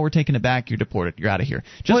 and now we're taking it back. You're deported. You're out of here.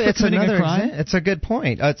 Just for committing a crime? It's a good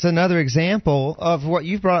point. It's another example of what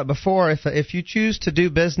you've brought up before. If you choose to do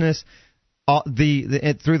business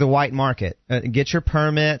through the white market, get your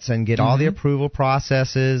permits and get all the approval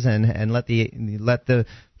processes, and let the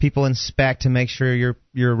people inspect to make sure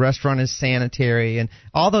your restaurant is sanitary and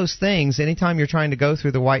all those things. Anytime you're trying to go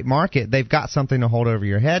through the white market, they've got something to hold over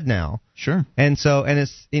your head now. Sure. And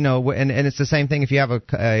it's and it's the same thing if you have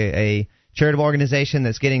a charitable organization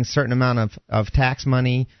that's getting a certain amount of tax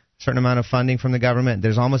money, a certain amount of funding from the government.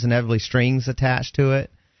 There's almost inevitably strings attached to it,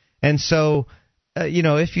 and so.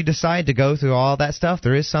 If you decide to go through all that stuff,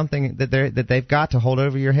 there is something that they've got to hold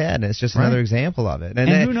over your head, and it's just another example of it. And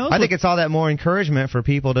who knows? I think it's all that more encouragement for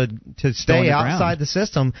people to stay outside the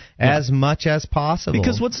system as much as possible.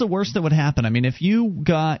 Because what's the worst that would happen? I mean, if you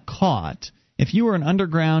got caught, if you were an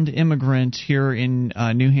underground immigrant here in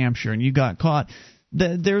New Hampshire and you got caught,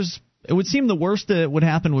 it would seem the worst that would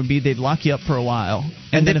happen would be they'd lock you up for a while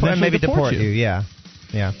and then eventually maybe deport you. Yeah.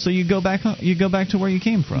 So you go back to where you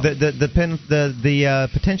came from. The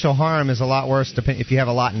potential harm is a lot worse if you have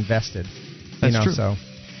a lot invested. That's true.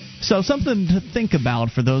 So something to think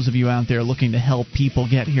about for those of you out there looking to help people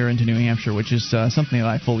get here into New Hampshire, which is something that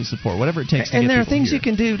I fully support. Whatever it takes to get people here. And there are things you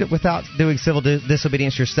can do without doing civil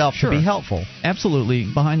disobedience yourself to be helpful.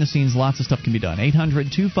 Absolutely. Behind the scenes, lots of stuff can be done.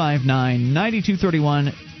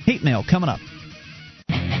 800-259-9231. Hate mail coming up.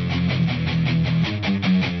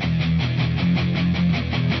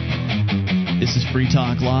 This is Free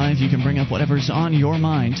Talk Live. You can bring up whatever's on your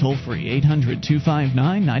mind. Toll free,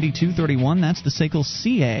 800-259-9231. That's the SACL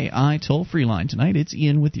CAI toll-free line. Tonight, it's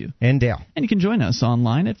Ian with you. And Dale. And you can join us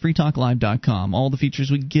online at freetalklive.com. All the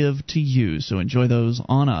features we give to you, so enjoy those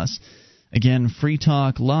on us. Again,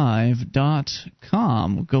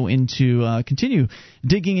 freetalklive.com. We'll go into, continue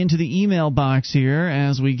digging into the email box here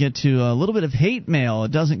as we get to a little bit of hate mail.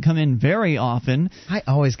 It doesn't come in very often. I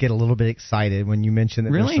always get a little bit excited when you mention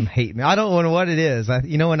that there's some hate mail. I don't know what it is. I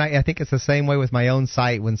think it's the same way with my own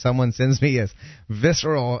site when someone sends me a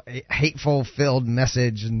visceral, hateful-filled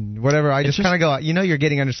message and whatever. I just kind of go, you're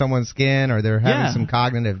getting under someone's skin or they're having some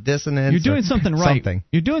cognitive dissonance. You're doing something right.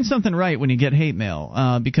 You're doing something right when you get hate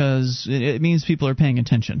mail because it means people are paying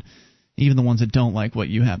attention, even the ones that don't like what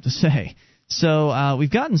you have to say. So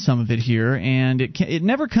we've gotten some of it here, and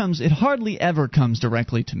it hardly ever comes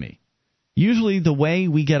directly to me. Usually the way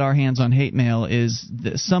we get our hands on hate mail is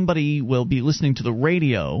that somebody will be listening to the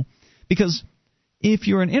radio, because if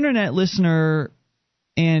you're an internet listener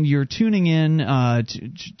and you're tuning in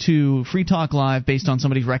to Free Talk Live based on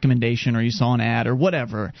somebody's recommendation or you saw an ad or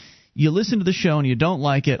whatever, you listen to the show and you don't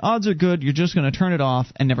like it, odds are good you're just going to turn it off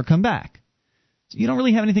and never come back. So you don't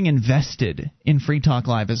really have anything invested in Free Talk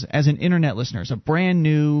Live as an internet listener, as a brand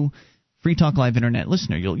new Free Talk Live internet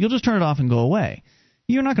listener. You'll just turn it off and go away.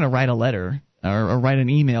 You're not going to write a letter or write an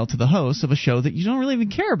email to the host of a show that you don't really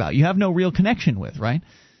even care about. You have no real connection with, right?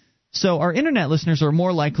 So our internet listeners are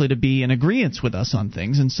more likely to be in agreement with us on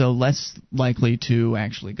things, and so less likely to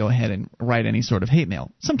actually go ahead and write any sort of hate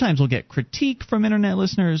mail. Sometimes we'll get critique from internet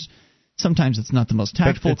listeners. Sometimes it's not the most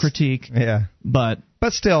tactful critique. Yeah. But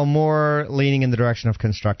still more leaning in the direction of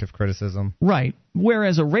constructive criticism. Right.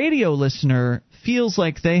 Whereas a radio listener feels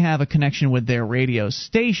like they have a connection with their radio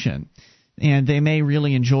station, and they may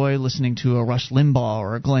really enjoy listening to a Rush Limbaugh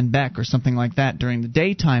or a Glenn Beck or something like that during the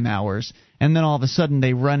daytime hours, and then all of a sudden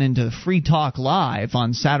they run into Free Talk Live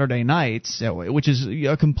on Saturday nights, which is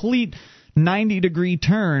a complete 90-degree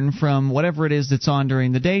turn from whatever it is that's on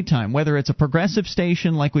during the daytime, whether it's a progressive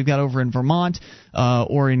station like we've got over in Vermont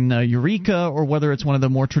or in Eureka, or whether it's one of the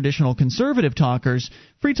more traditional conservative talkers.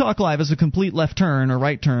 Free Talk Live is a complete left turn or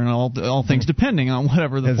right turn, all things depending on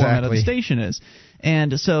whatever the format of the station is.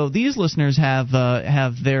 And so these listeners have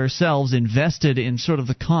themselves invested in sort of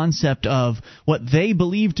the concept of what they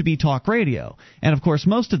believe to be talk radio. And, of course,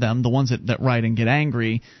 most of them, the ones that write and get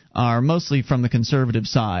angry, are mostly from the conservative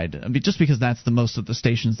side, just because that's the most of the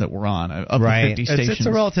stations that we're on, of the 50 stations. It's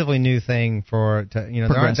a relatively new thing there aren't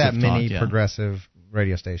that many progressive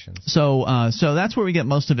radio stations. So that's where we get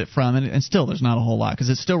most of it from, and still there's not a whole lot, because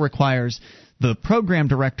it still requires the program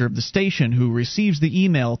director of the station who receives the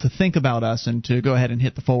email to think about us and to go ahead and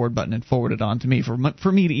hit the forward button and forward it on to me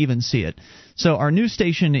for me to even see it. So our new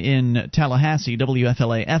station in Tallahassee,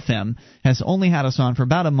 WFLA-FM, has only had us on for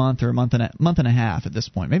about a month or a month and a half at this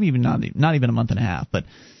point, maybe even not even a month and a half, but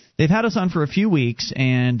they've had us on for a few weeks,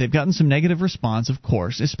 and they've gotten some negative response, of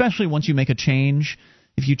course, especially once you make a change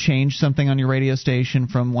If you change something on your radio station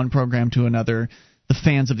from one program to another, the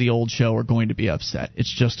fans of the old show are going to be upset.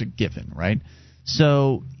 It's just a given, right?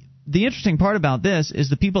 So the interesting part about this is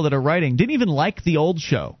the people that are writing didn't even like the old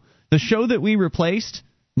show. The show that we replaced,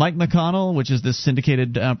 Mike McConnell, which is this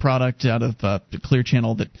syndicated product out of the Clear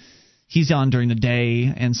Channel that he's on during the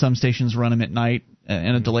day, and some stations run him at night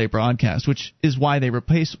in a delay broadcast, which is why they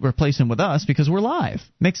replace him with us, because we're live.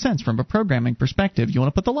 Makes sense from a programming perspective. You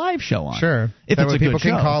want to put the live show on. Sure. If that it's way a people good show.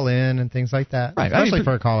 can call in and things like that. Right. Especially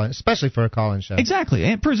for a call-in show. Exactly.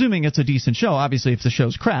 And presuming it's a decent show. Obviously, if the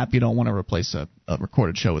show's crap, you don't want to replace a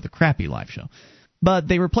recorded show with a crappy live show. But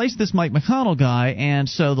they replaced this Mike McConnell guy, and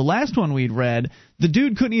so the last one we'd read, the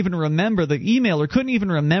dude couldn't even remember, the emailer couldn't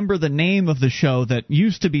even remember the name of the show that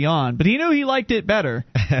used to be on, but he knew he liked it better.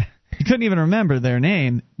 He couldn't even remember their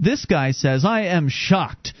name. This guy says, I am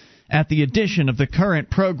shocked at the addition of the current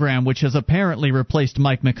program, which has apparently replaced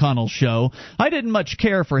Mike McConnell's show. I didn't much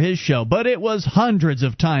care for his show, but it was hundreds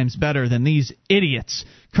of times better than these idiots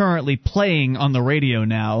currently playing on the radio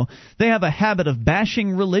now. They have a habit of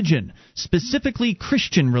bashing religion, specifically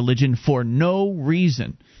Christian religion, for no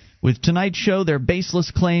reason. With tonight's show, their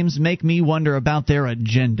baseless claims make me wonder about their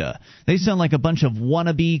agenda. They sound like a bunch of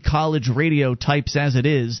wannabe college radio types as it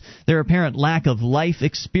is. Their apparent lack of life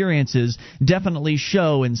experiences definitely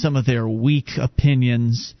show in some of their weak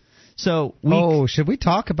opinions. So, should we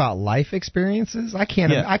talk about life experiences? I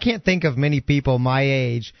can't think of many people my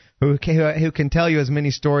age who can tell you as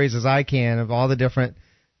many stories as I can of all the different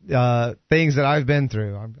things that I've been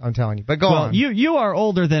through. I'm telling you. But go on. You are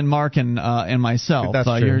older than Mark and myself. That's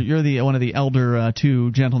true. You're one of the elder two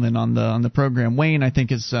gentlemen on the program. Wayne, I think,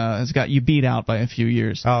 has got you beat out by a few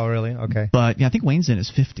years. Oh, really? Okay. But yeah, I think Wayne's in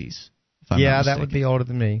his 50s. Yeah, that would be older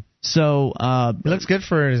than me. So he looks good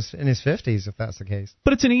for in his 50s, if that's the case.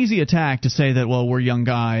 But it's an easy attack to say that, well, we're young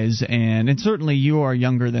guys, and certainly you are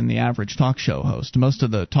younger than the average talk show host. Most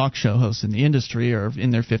of the talk show hosts in the industry are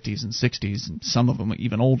in their 50s and 60s, and some of them are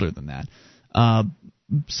even older than that.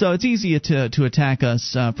 So it's easy to attack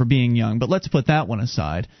us for being young, but let's put that one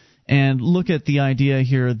aside and look at the idea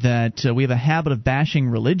here that we have a habit of bashing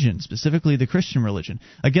religion, specifically the Christian religion.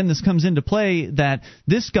 Again, this comes into play that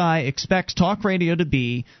this guy expects talk radio to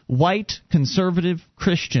be white, conservative,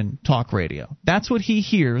 Christian talk radio. That's what he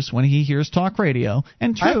hears when he hears talk radio.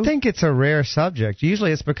 And true. I think it's a rare subject.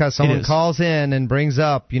 Usually it's because someone calls in and brings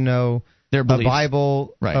up, their beliefs.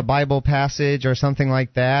 A Bible passage or something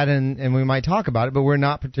like that, and we might talk about it, but we're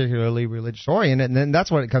not particularly religious oriented, and then that's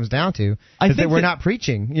what it comes down to. We're not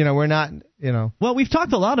preaching. We're not. Well, we've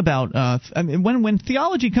talked a lot about. When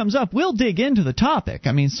theology comes up, we'll dig into the topic.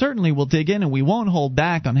 Certainly we'll dig in, and we won't hold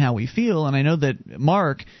back on how we feel. And I know that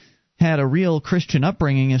Mark had a real Christian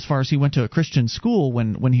upbringing as far as he went to a Christian school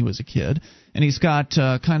when he was a kid, and he's got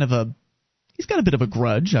He's got a bit of a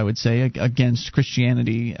grudge, I would say, against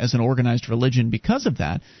Christianity as an organized religion because of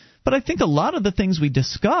that. But I think a lot of the things we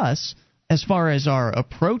discuss as far as our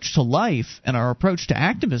approach to life and our approach to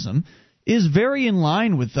activism is very in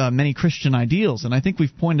line with many Christian ideals, and I think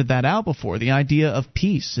we've pointed that out before. The idea of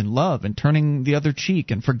peace and love and turning the other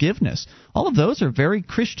cheek and forgiveness, all of those are very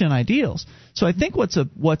Christian ideals. So I think what's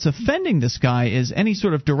offending this guy is any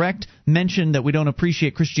sort of direct mention that we don't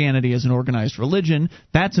appreciate Christianity as an organized religion.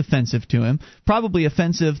 That's offensive to him. Probably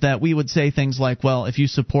offensive that we would say things like, well, if you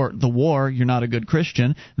support the war, you're not a good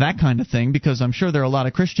Christian, that kind of thing, because I'm sure there are a lot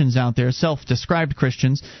of Christians out there, self-described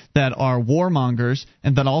Christians, that are warmongers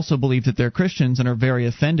and that also believe that they're Christians and are very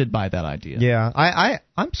offended by that idea. Yeah,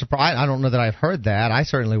 I'm surprised. I don't know that I've heard that. I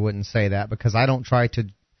certainly wouldn't say that because I don't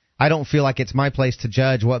feel like it's my place to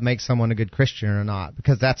judge what makes someone a good Christian or not,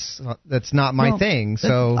 because that's not my thing.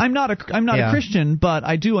 So I'm not a Christian, but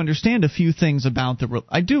I do understand a few things about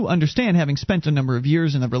I do understand, having spent a number of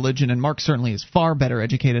years in the religion, and Mark certainly is far better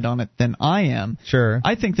educated on it than I am. Sure.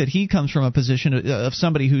 I think that he comes from a position of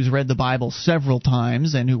somebody who's read the Bible several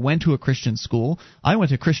times and who went to a Christian school. I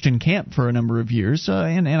went to Christian camp for a number of years,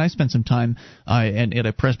 and I spent some time at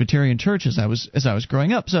a Presbyterian church as I was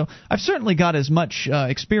growing up. So I've certainly got as much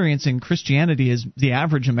experience in Christianity as the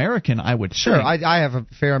average American, I would say. Sure, I have a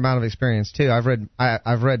fair amount of experience too. I've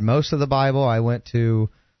read most of the Bible. I went to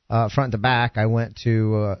front to back. I went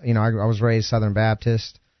to I was raised Southern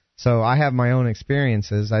Baptist, so I have my own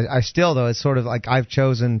experiences. I still, though, it's sort of like I've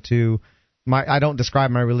chosen to. I don't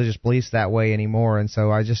describe my religious beliefs that way anymore, and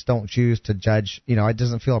so I just don't choose to judge. It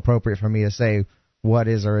doesn't feel appropriate for me to say what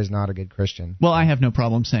is or is not a good Christian. Well, I have no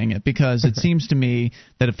problem saying it, because it seems to me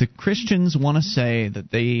that if the Christians want to say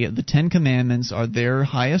that the Ten Commandments are their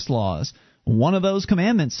highest laws, one of those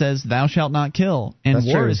commandments says, thou shalt not kill, and That's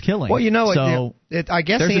war true. is killing. Well, so I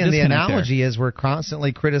guess the analogy is we're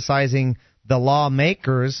constantly criticizing the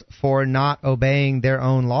lawmakers for not obeying their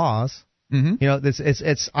own laws. Mm-hmm. You know,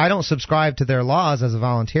 it's I don't subscribe to their laws as a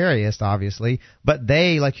voluntarist, obviously, but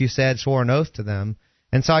they, like you said, swore an oath to them.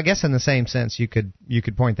 And so I guess in the same sense you could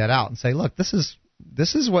point that out and say, look, this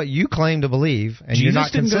is what you claim to believe, and you're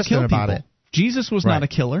not consistent about it. Jesus was not a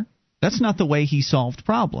killer. That's not the way he solved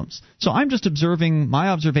problems. So I'm just observing my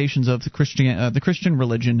observations of the Christian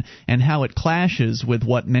religion and how it clashes with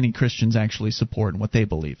what many Christians actually support and what they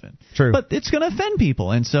believe in. True. But it's going to offend people.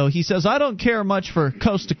 And so he says, I don't care much for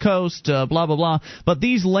coast to coast, blah, blah, blah, but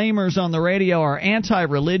these lamers on the radio are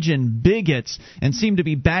anti-religion bigots and seem to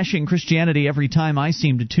be bashing Christianity every time I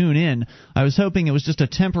seem to tune in. I was hoping it was just a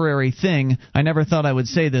temporary thing. I never thought I would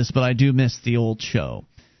say this, but I do miss the old show.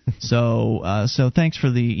 So thanks for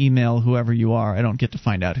the email, whoever you are. I don't get to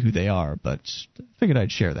find out who they are, but figured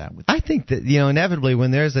I'd share that with you. I think that, inevitably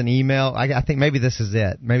when there's an email, I think maybe this is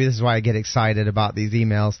it. Maybe this is why I get excited about these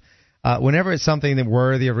emails. Whenever it's something that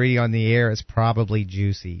worthy of reading on the air, it's probably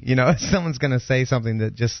juicy. Someone's going to say something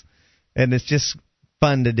that and it's just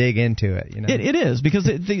fun to dig into it. It is, because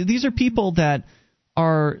these are people that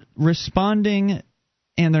are responding,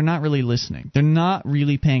 and they're not really listening. They're not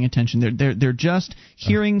really paying attention. They're just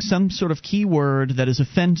hearing some sort of keyword that is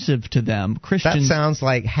offensive to them. Christians. That sounds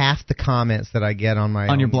like half the comments that I get on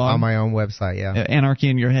my your blog, on my own website. Yeah,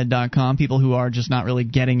 anarchyinyourhead.com. People who are just not really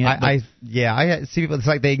getting it. I see people. It's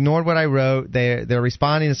like they ignored what I wrote. They're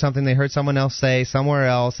responding to something they heard someone else say somewhere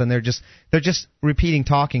else, and they're just repeating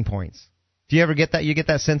talking points. Do you ever get that? You get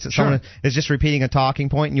that sense that someone is just repeating a talking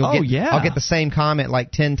point, and I'll get the same comment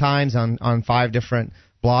like 10 times on 5 different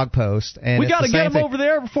blog posts. And we got to get them over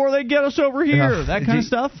there before they get us over here. That kind of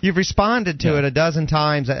stuff. You've responded to it a dozen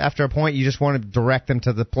times. After a point, you just want to direct them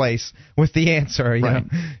to the place with the answer. You know?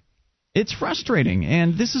 It's frustrating,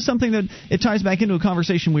 and this is something that it ties back into a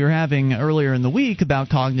conversation we were having earlier in the week about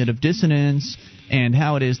cognitive dissonance and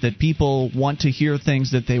how it is that people want to hear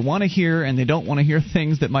things that they want to hear, and they don't want to hear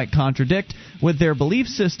things that might contradict with their belief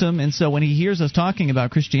system. And so when he hears us talking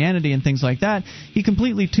about Christianity and things like that, he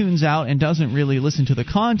completely tunes out and doesn't really listen to the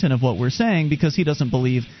content of what we're saying because he doesn't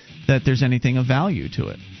believe that there's anything of value to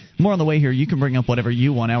it. More on the way here. You can bring up whatever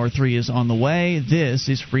you want. Hour 3 is on the way. This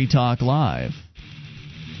is Free Talk Live.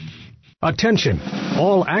 Attention,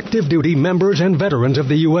 all active duty members and veterans of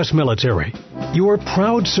the U.S. military. Your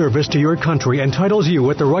proud service to your country entitles you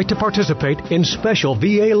with the right to participate in special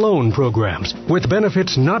VA loan programs with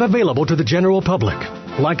benefits not available to the general public,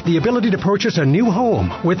 like the ability to purchase a new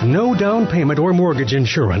home with no down payment or mortgage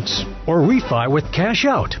insurance, or refi with cash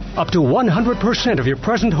out, up to 100% of your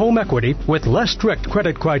present home equity with less strict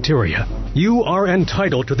credit criteria. You are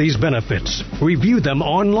entitled to these benefits. Review them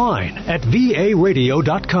online at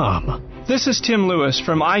varadio.com. This is Tim Lewis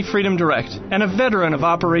from iFreedom Direct and a veteran of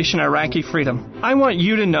Operation Iraqi Freedom. I want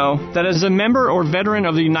you to know that as a member or veteran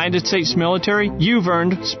of the United States military, you've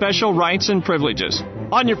earned special rights and privileges.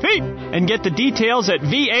 On your feet! And get the details at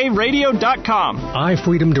varadio.com.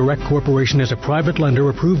 iFreedom Direct Corporation is a private lender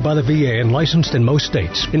approved by the VA and licensed in most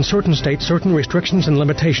states. In certain states, certain restrictions and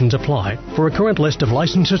limitations apply. For a current list of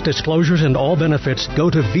licenses, disclosures, and all benefits,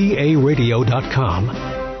 go to varadio.com.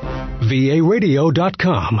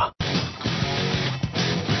 varadio.com.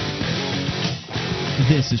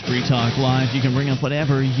 This is Free Talk Live. You can bring up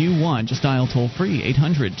whatever you want. Just dial toll-free,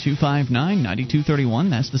 800-259-9231.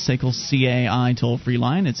 That's the SACL CAI toll-free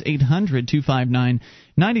line. It's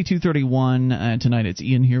 800-259-9231. Tonight it's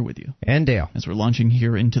Ian here with you. And Dale. As we're launching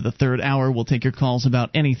here into the third hour, we'll take your calls about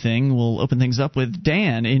anything. We'll open things up with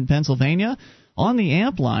Dan in Pennsylvania on the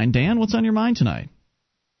AMP line. Dan, what's on your mind tonight?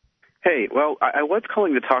 Hey, well, I was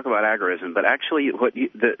calling to talk about agorism, but actually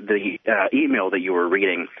the email that you were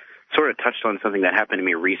reading sort of touched on something that happened to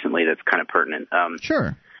me recently that's kind of pertinent.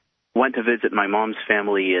 Sure. Went to visit my mom's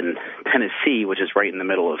family in Tennessee, which is right in the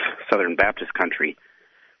middle of Southern Baptist country.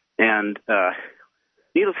 And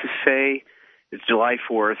needless to say, it's July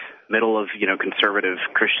 4th, middle of, conservative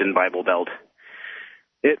Christian Bible Belt.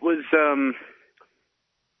 It was,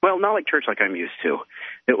 not like church like I'm used to.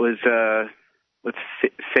 It was, let's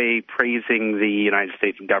say, praising the United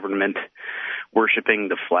States government, worshiping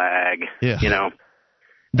the flag,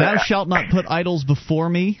 Thou shalt not put idols before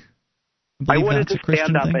me. I wanted to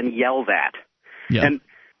stand up and yell that. Yeah. And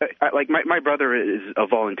my brother is a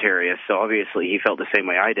voluntarist, so obviously he felt the same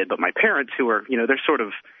way I did. But my parents, who are, they're sort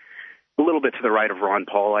of a little bit to the right of Ron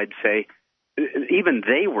Paul, I'd say, even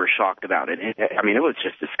they were shocked about it. I mean, it was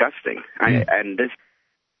just disgusting. Yeah.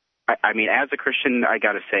 I mean, as a Christian, I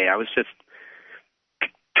got to say, I was just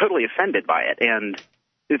totally offended by it. And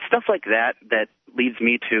it's stuff like that that leads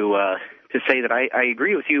me to to say that I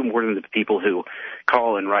agree with you more than the people who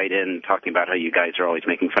call and write in talking about how you guys are always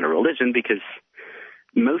making fun of religion, because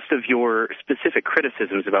most of your specific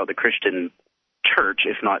criticisms about the Christian church,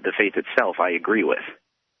 if not the faith itself, I agree with.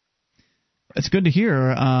 It's good to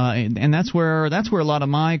hear, and that's where a lot of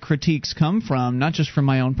my critiques come from, not just from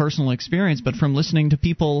my own personal experience, but from listening to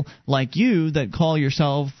people like you that call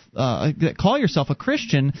yourself a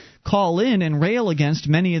Christian, call in and rail against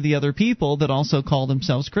many of the other people that also call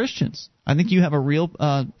themselves Christians. I think you have a real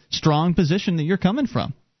strong position that you're coming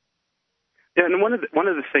from. Yeah, and one of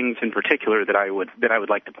the things in particular that I would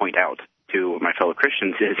like to point out to my fellow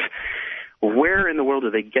Christians is, where in the world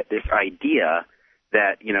do they get this idea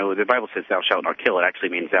that, the Bible says thou shalt not kill? It actually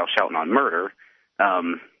means thou shalt not murder.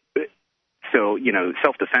 So,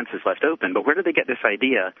 self-defense is left open. But where do they get this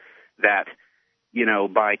idea that,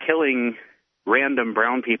 by killing random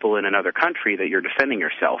brown people in another country that you're defending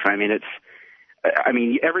yourself? I mean,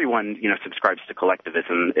 everyone, subscribes to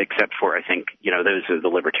collectivism except for, I think, those of the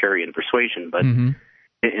libertarian persuasion. But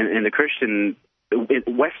in the Christian,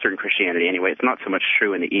 Western Christianity anyway, it's not so much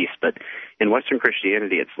true in the East, but in Western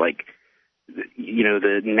Christianity, it's like,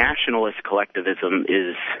 the nationalist collectivism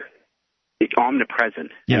is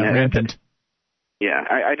omnipresent. Yeah, rampant. Yeah,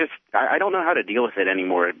 I don't know how to deal with it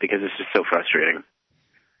anymore because it's just so frustrating.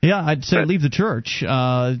 Yeah, I'd say leave the church.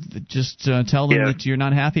 Just tell them that you're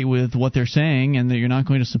not happy with what they're saying and that you're not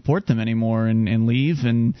going to support them anymore, and leave.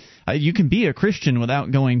 And you can be a Christian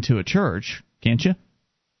without going to a church, can't you?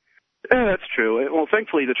 Yeah, that's true. Well,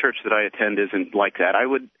 thankfully, the church that I attend isn't like that.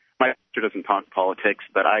 My pastor doesn't talk politics,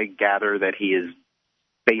 but I gather that he is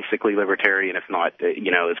basically libertarian, if not,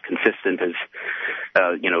 as consistent as,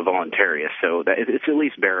 voluntarian. So that it's at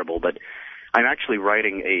least bearable. But I'm actually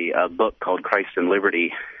writing a book called Christ and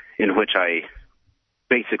Liberty, in which I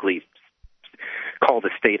basically call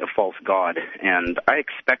the state a false god. And I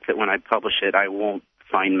expect that when I publish it, I won't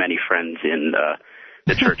find many friends in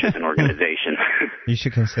the church as an organization. You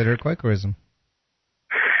should consider Quakerism.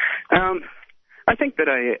 I think that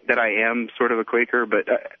I am sort of a Quaker, but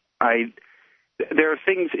there are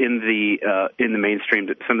things in the mainstream,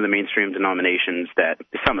 some of the mainstream denominations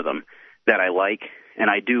some of them that I like, and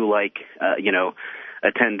I do like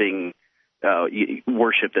attending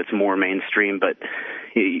worship that's more mainstream. But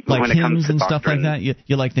like when it comes hymns to and doctrine, stuff like that,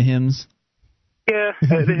 you like the hymns? Yeah,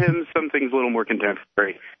 the hymns, some things a little more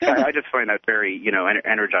contemporary. I just find that very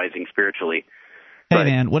energizing spiritually. Hey,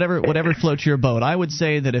 man, whatever floats your boat. I would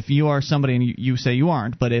say that if you are somebody, and you say you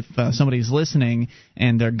aren't, but if somebody's listening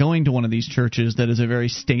and they're going to one of these churches that is a very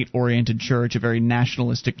state-oriented church, a very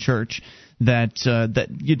nationalistic church, that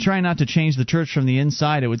you try not to change the church from the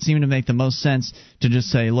inside, it would seem to make the most sense to just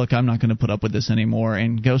say, look, I'm not going to put up with this anymore,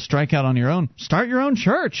 and go strike out on your own. Start your own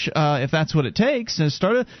church, if that's what it takes. And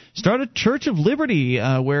start a Church of Liberty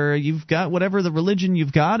where you've got whatever the religion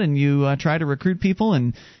you've got, and you try to recruit people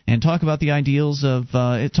and talk about the ideals of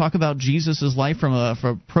talk about Jesus' life from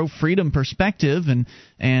a pro-freedom perspective, and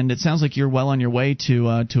it sounds like you're well on your way to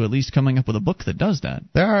at least coming up with a book that does that.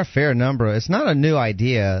 There are a fair number. It's not a new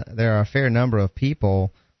idea. There are a fair number of people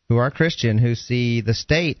who are Christian who see the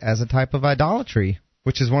state as a type of idolatry,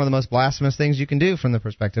 which is one of the most blasphemous things you can do from the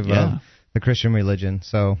perspective of the Christian religion.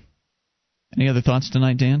 So, any other thoughts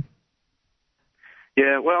tonight, Dan?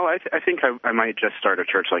 Yeah, well, I think I might just start a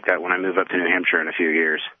church like that when I move up to New Hampshire in a few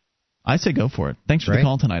years. I say go for it. Thanks for the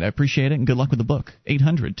call tonight. I appreciate it, and good luck with the book.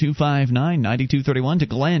 800-259-9231 to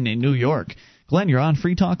Glenn in New York. Glenn, you're on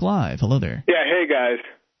Free Talk Live. Hello there. Yeah, hey, guys.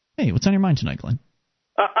 Hey, what's on your mind tonight, Glenn?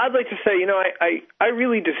 I'd like to say, I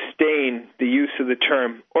really disdain the use of the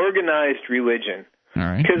term organized religion. All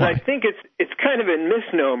right. Because I think it's kind of a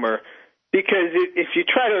misnomer, because if you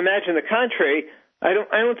try to imagine the contrary, I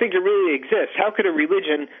don't think it really exists. How could a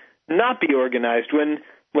religion not be organized when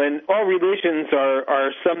all religions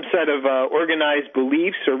are some set of organized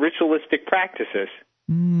beliefs or ritualistic practices?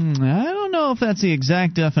 I don't know if that's the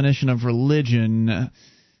exact definition of religion.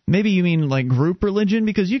 Maybe you mean like group religion,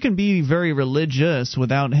 because you can be very religious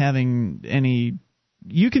without having any.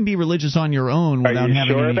 You can be religious on your own without having any. Are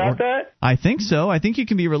you sure about that? I think so. I think you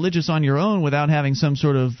can be religious on your own without having some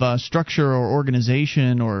sort of structure or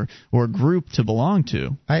organization or group to belong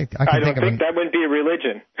to. I don't think that wouldn't be a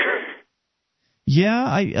religion.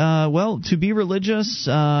 Yeah, well, to be religious,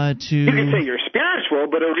 you can say you're spiritual,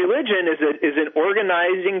 but a religion is an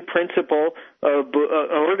organizing principle of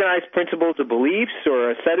organized principles of beliefs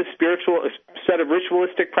or a set of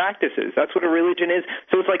ritualistic practices. That's what a religion is.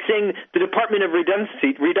 So it's like saying the Department of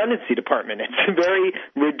Redundancy Department. It's very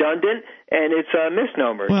redundant, and it's a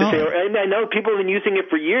misnomer. Well, and I know people have been using it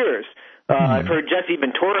for years. I've heard Jesse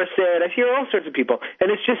Ventura say it. I hear all sorts of people. And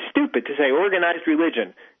it's just stupid to say organized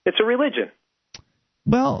religion. It's a religion.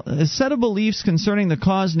 Well, a set of beliefs concerning the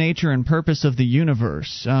cause, nature, and purpose of the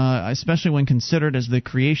universe, especially when considered as the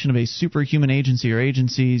creation of a superhuman agency or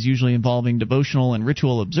agencies, usually involving devotional and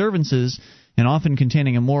ritual observances, and often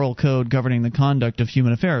containing a moral code governing the conduct of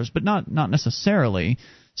human affairs, but not necessarily.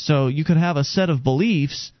 So you could have a set of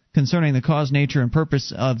beliefs concerning the cause, nature, and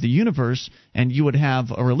purpose of the universe, and you would have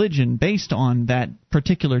a religion based on that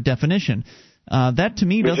particular definition. That, to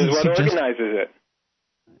me, doesn't suggest... Which is what organizes it.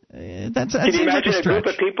 That's Can you imagine like a group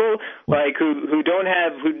of people like who don't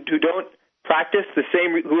practice the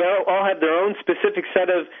same, who all have their own specific set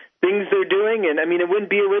of things they're doing? And I mean, it wouldn't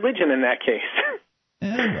be a religion in that case.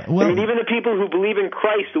 Well, I mean, even the people who believe in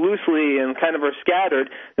Christ loosely and kind of are scattered,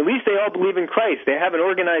 at least they all believe in Christ. They have an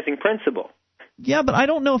organizing principle. Yeah, but I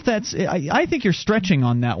don't know if that's... I think you're stretching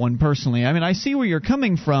on that one, personally. I mean, I see where you're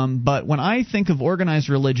coming from, but when I think of organized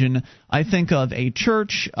religion, I think of a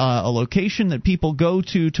church, a location that people go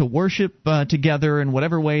to worship together in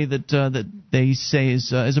whatever way that they say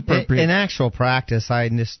is appropriate. In actual practice, I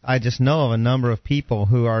just know of a number of people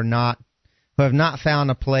who have not found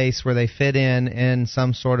a place where they fit in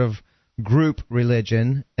some sort of group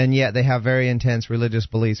religion, and yet they have very intense religious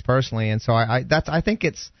beliefs personally. And so I think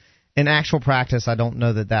it's... In actual practice, I don't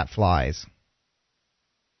know that flies.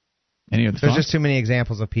 Any other There's thoughts? just too many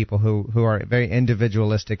examples of people who are very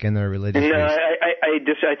individualistic in their religious views.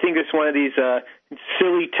 I think it's one of these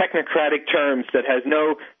silly technocratic terms that has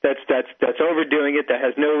that's overdoing it, that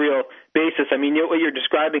has no real basis. I mean, what you're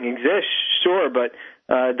describing exists, sure, but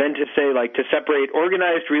then to say, like, to separate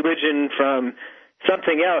organized religion from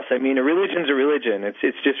something else. I mean, a religion's a religion. It's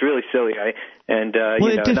just really silly.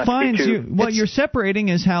 It defines you. What you're separating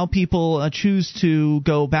is how people choose to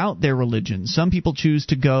go about their religion. Some people choose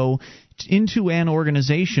to go into an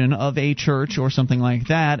organization of a church or something like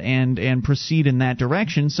that and proceed in that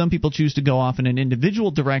direction. Some people choose to go off in an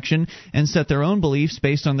individual direction and set their own beliefs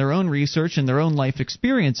based on their own research and their own life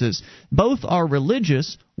experiences. Both are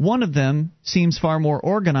religious. One of them seems far more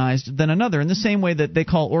organized than another, in the same way that they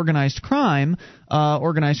call organized crime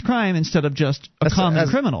instead of just a common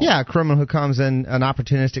criminal. Yeah, a criminal who comes in, an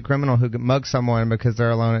opportunistic criminal who mugs someone because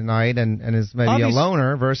they're alone at night and is maybe a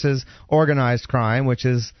loner, versus organized crime, which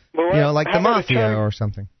is like the mafia or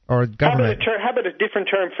something, or government. How about a different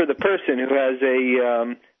term for the person who has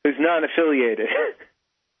who's non-affiliated?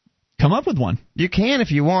 Come up with one. You can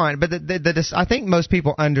if you want, but I think most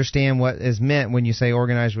people understand what is meant when you say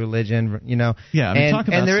organized religion. Yeah, I mean, talk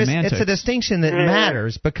about semantics. It's a distinction that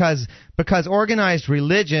matters because organized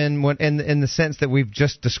religion, in the sense that we've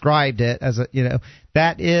just described it as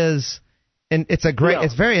that is. And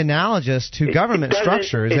it's very analogous to government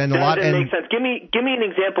structures, and a lot. It doesn't make sense. Give me an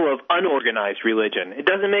example of unorganized religion. It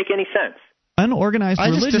doesn't make any sense. Unorganized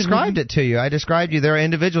religion. I just described it to you. I described you. There are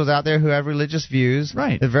individuals out there who have religious views,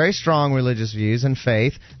 right? Very strong religious views and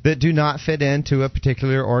faith that do not fit into a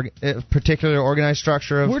particular organized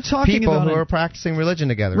structure of people who are practicing religion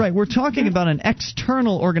together. Right. We're talking about an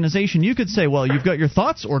external organization. You could say, well, you've got your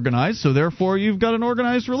thoughts organized, so therefore you've got an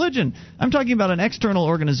organized religion. I'm talking about an external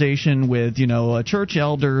organization with church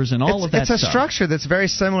elders and all of that stuff. It's a structure that's very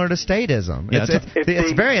similar to statism. Yeah,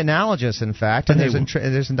 it's very analogous, in fact, and there's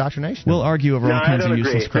indoctrination. We'll argue over all kinds of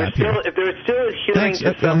useless crap here. If there's still adhering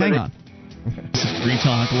to hang on. Free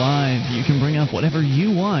Talk Live. You can bring up whatever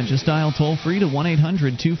you want. Just dial toll-free to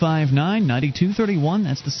 1-800-259-9231.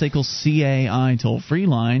 That's the SACL CAI toll-free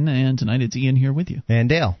line. And tonight it's Ian here with you. And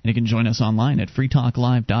Dale. And you can join us online at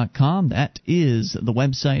freetalklive.com. That is the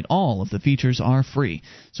website. All of the features are free.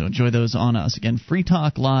 So enjoy those on us. Again,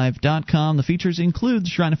 freetalklive.com. The features include the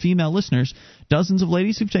Shrine of Female Listeners. Dozens of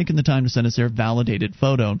ladies who've taken the time to send us their validated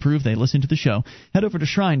photo and prove they listen to the show. Head over to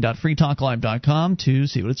shrine.freetalklive.com to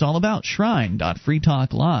see what it's all about.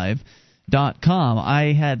 Shrine.freetalklive.com.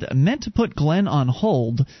 I had meant to put Glenn on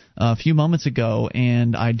hold a few moments ago,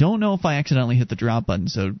 and I don't know if I accidentally hit the drop button.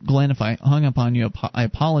 So, Glenn, if I hung up on you, I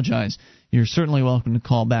apologize. You're certainly welcome to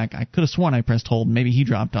call back. I could have sworn I pressed hold. Maybe he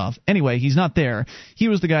dropped off. Anyway, he's not there. He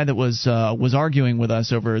was the guy that was arguing with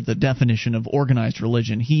us over the definition of organized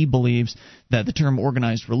religion. He believes that the term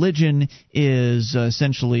organized religion is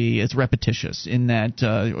essentially it's repetitious in that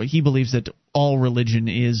he believes that all religion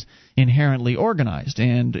is inherently organized.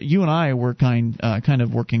 And you and I were kind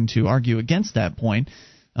of working to argue against that point.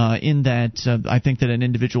 In that I think that an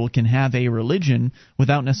individual can have a religion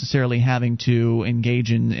without necessarily having to engage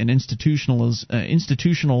in an institutional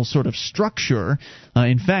sort of structure.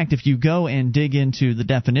 In fact, if you go and dig into the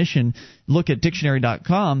definition, look at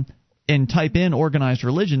dictionary.com, and type in organized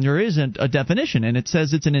religion, there isn't a definition, and it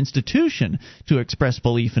says it's an institution to express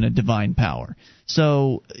belief in a divine power.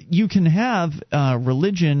 So you can have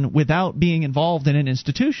religion without being involved in an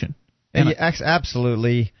institution.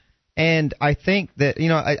 Absolutely. And I think that,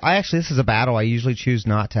 I actually, this is a battle I usually choose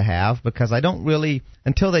not to have, because I don't really,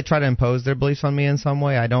 until they try to impose their beliefs on me in some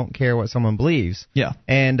way, I don't care what someone believes. Yeah.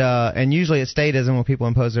 And usually it's statism when people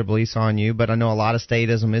impose their beliefs on you, but I know a lot of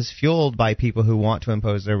statism is fueled by people who want to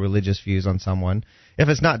impose their religious views on someone. If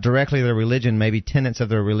it's not directly their religion, maybe tenets of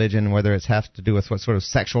their religion, whether it has to do with what sort of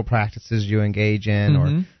sexual practices you engage in,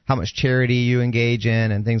 or how much charity you engage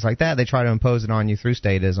in, and things like that. They try to impose it on you through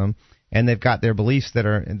statism. And they've got their beliefs that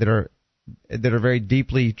are very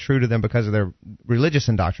deeply true to them because of their religious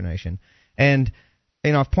indoctrination. And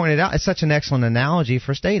I've pointed out it's such an excellent analogy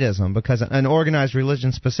for statism, because an organized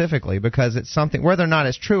religion specifically, because it's something, whether or not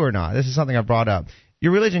it's true or not. This is something I brought up.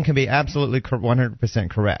 Your religion can be absolutely 100%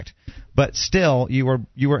 correct, but still you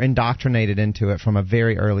were indoctrinated into it from a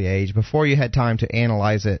very early age before you had time to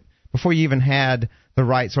analyze it, before you even had the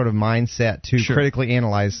right sort of mindset to critically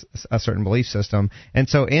analyze a certain belief system. And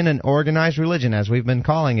so in an organized religion, as we've been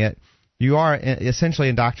calling it, you are essentially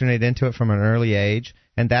indoctrinated into it from an early age,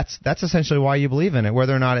 and that's essentially why you believe in it,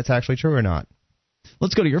 whether or not it's actually true or not.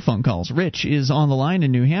 Let's go to your phone calls. Rich is on the line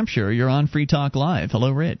in New Hampshire. You're on Free Talk Live.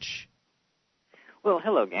 Hello, Rich. Well,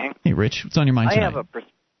 hello, gang. Hey, Rich. What's on your mind tonight?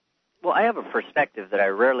 I have a perspective that I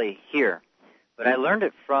rarely hear, but I learned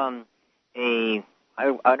it from I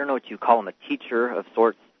don't know what you call him, a teacher of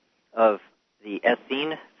sorts of the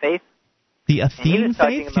Essene faith. The Essene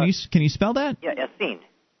faith? Can you spell that? Yeah, Essene.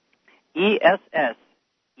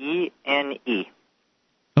 Essene.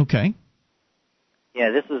 Okay.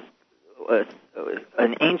 Yeah, this is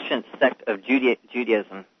an ancient sect of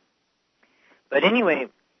Judaism. But anyway,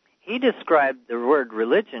 he described the word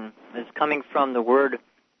religion as coming from the word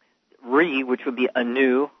which would be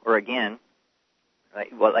anew or again,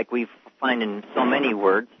 right? Well, like we find in so many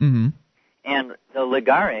words. Mm-hmm. And the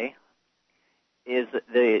ligare is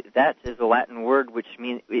a Latin word which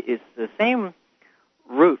means it's the same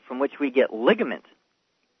root from which we get ligament.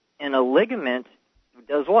 And a ligament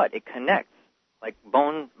does what? It connects, like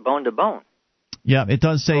bone to bone. Yeah, it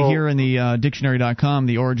does say here in the dictionary.com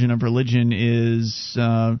the origin of religion is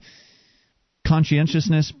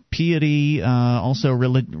conscientiousness, piety, also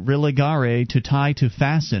religare, to tie, to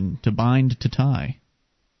fasten, to bind, to tie.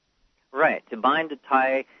 Right, to bind, to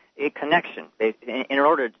tie, a connection. In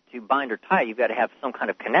order to bind or tie, you've got to have some kind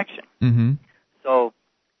of connection. Mm-hmm. So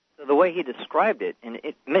the way he described it, and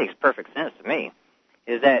it makes perfect sense to me,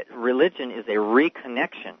 is that religion is a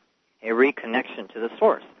reconnection to the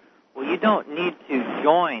source. Well, you don't need to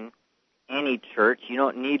join any church. You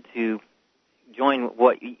don't need to join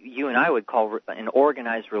what you and I would call an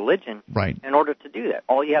organized religion in order to do that.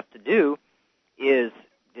 All you have to do is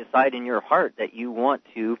decide in your heart that you want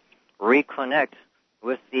to reconnect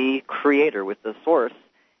with the Creator, with the source,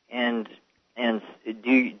 and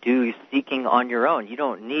do seeking on your own. You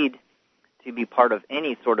don't need to be part of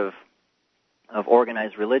any sort of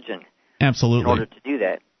organized religion. Absolutely. In order to do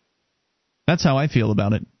that. That's how I feel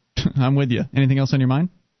about it. I'm with you. Anything else on your mind?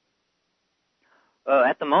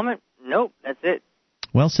 At the moment, nope. That's it.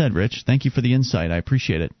 Well said, Rich. Thank you for the insight. I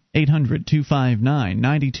appreciate it.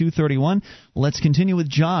 800-259-9231. Let's continue with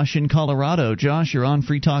Josh in Colorado. Josh, you're on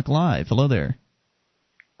Free Talk Live. Hello there.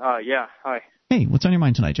 Yeah, hi. Hey, what's on your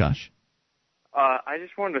mind tonight, Josh? I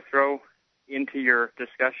just wanted to throw into your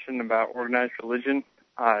discussion about organized religion,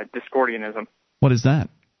 Discordianism. What is that?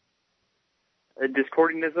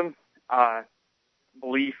 Discordianism,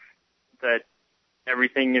 belief that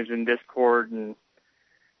everything is in discord, and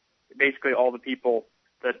basically all the people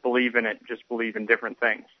that believe in it just believe in different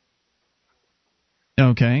things.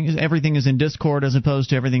 Okay. Everything is in discord as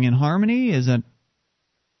opposed to everything in harmony? Is that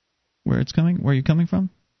where you're coming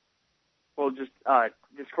from? Well, just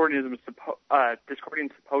Discordianism,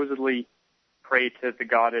 Discordians supposedly pray to the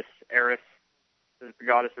goddess Eris, the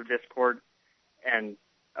goddess of discord, and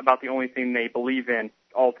about the only thing they believe in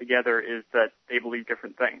altogether is that they believe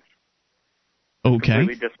different things. Okay.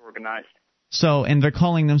 Completely disorganized. So, and they're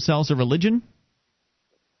calling themselves a religion?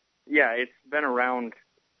 Yeah, it's been around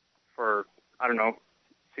for,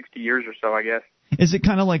 60 years or so, I guess. Is it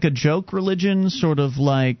kind of like a joke religion, sort of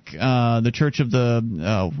like the Church of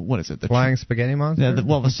the, what is it? The Flying Spaghetti Monster? Yeah,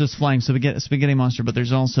 well, it's just Flying Spaghetti Monster, but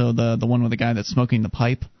there's also the one with the guy that's smoking the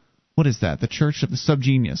pipe. What is that? The Church of the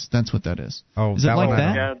Subgenius. That's what that is. Oh, is it like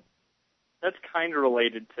that? Yeah, that's kind of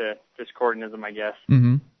related to Discordianism, I guess.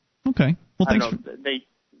 Mm-hmm. Okay. Well, thanks.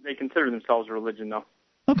 They consider themselves a religion, though.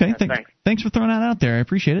 Okay, Thanks. Thanks for throwing that out there. I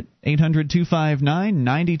appreciate it.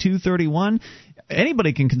 800-259-9231.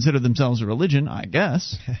 Anybody can consider themselves a religion, I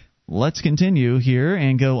guess. Let's continue here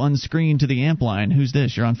and go unscreened to the amp line. Who's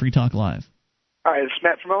this? You're on Free Talk Live. Hi, it's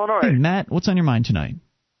Matt from Illinois. Hey, Matt, what's on your mind tonight?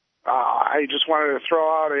 I just wanted to throw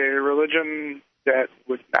out a religion that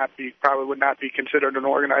probably would not be considered an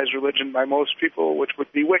organized religion by most people, which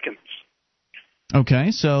would be Wiccans.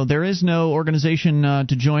 Okay, so there is no organization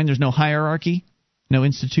to join. There's no hierarchy, no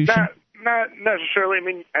institution. Not necessarily. I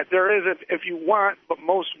mean, there is if you want, but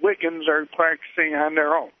most Wiccans are practicing on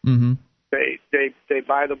their own. Mm-hmm. They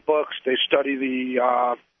buy the books. They study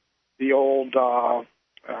the old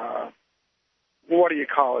what do you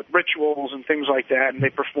call it, rituals and things like that, and they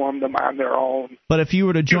perform them on their own. But if you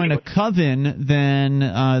were to join a coven, then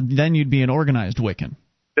you'd be an organized Wiccan.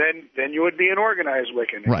 Then you would be an organized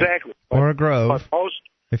Wiccan, right. Exactly. Or a grove. But most,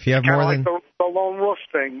 if you have more than like the lone wolf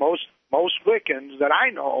thing, most Wiccans that I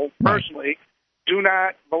know personally do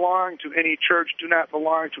not belong to any church, do not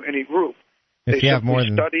belong to any group. If they you have more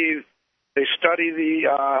than they study the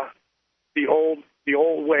old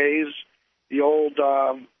ways, the old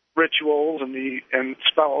rituals and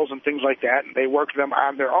spells and things like that, and they work them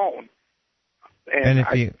on their own. And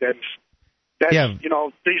that's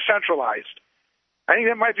decentralized. I think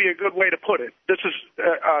that might be a good way to put it. This is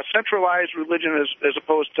centralized religion as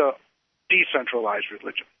opposed to decentralized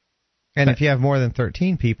religion. And if you have more than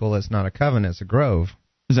 13 people, it's not a coven, it's a grove.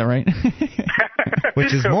 Is that right?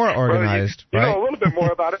 Which is more organized, you right? know a little bit more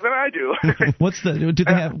about it than I do.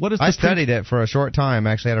 I studied it for a short time.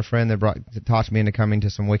 I actually had a friend that talked me into coming to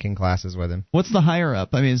some Wiccan classes with him. What's the higher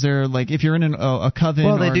up? I mean, is there, like, if you're in a coven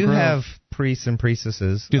Well, they or do a grove, have priests and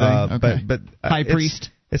priestesses. Do they? Okay. But high priest?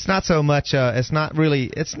 It's not so much. It's not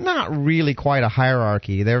really quite a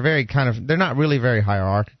hierarchy. They're not really very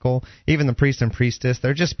hierarchical. Even the priest and priestess,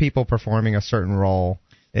 they're just people performing a certain role.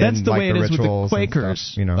 That's the way it is with the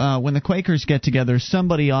Quakers. Stuff, when the Quakers get together,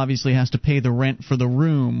 somebody obviously has to pay the rent for the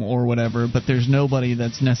room or whatever, but there's nobody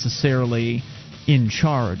that's necessarily in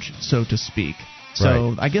charge, so to speak.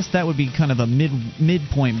 So right. I guess that would be kind of a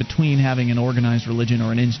midpoint between having an organized religion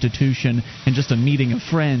or an institution and just a meeting of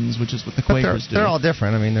friends, which is what the Quakers do. They're all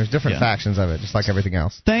different. I mean, there's different factions of it, just like everything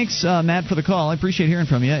else. Thanks, Matt, for the call. I appreciate hearing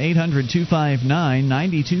from you.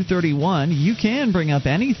 800-259-9231. You can bring up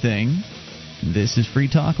anything. This is Free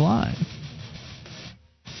Talk Live.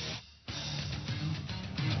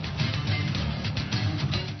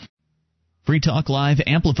 Free Talk Live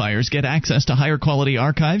amplifiers get access to higher quality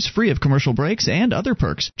archives, free of commercial breaks, and other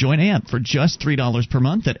perks. Join AMP for just $3 per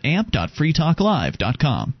month at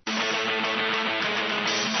amp.freetalklive.com.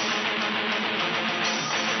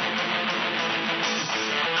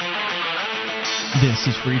 This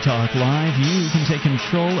is Free Talk Live. You can take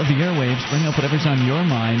control of the airwaves, bring up whatever's on your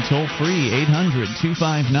mind, toll free,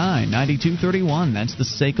 800-259-9231. That's the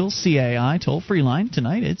SACL CAI toll-free line.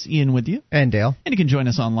 Tonight, it's Ian with you. And Dale. And you can join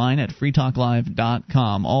us online at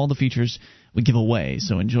freetalklive.com. All the features we give away,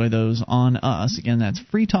 so enjoy those on us. Again, that's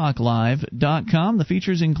freetalklive.com. The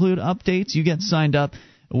features include updates. You get signed up.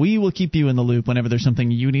 We will keep you in the loop whenever there's something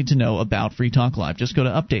you need to know about Free Talk Live. Just go to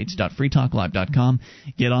updates.freetalklive.com.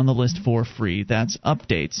 Get on the list for free. That's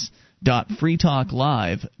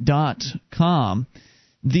updates.freetalklive.com.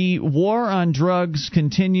 The war on drugs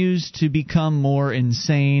continues to become more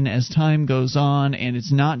insane as time goes on, and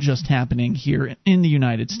it's not just happening here in the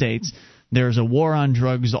United States. There's a war on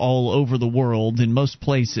drugs all over the world in most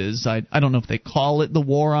places. I don't know if they call it the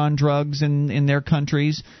war on drugs in their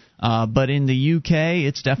countries. But in the UK,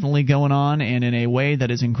 it's definitely going on, and in a way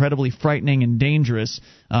that is incredibly frightening and dangerous.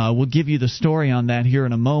 We'll give you the story on that here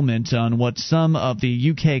in a moment, on what some of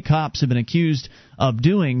the UK cops have been accused of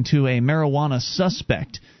doing to a marijuana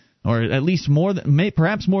suspect, or at least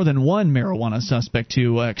perhaps more than one marijuana suspect,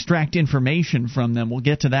 to extract information from them. We'll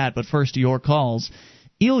get to that, but first, your calls.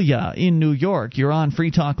 Ilya in New York, you're on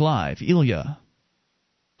Free Talk Live. Ilya.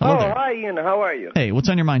 Hello there. Hi, Ian. How are you? Hey, what's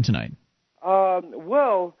on your mind tonight?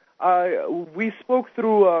 We spoke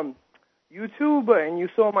through YouTube, and you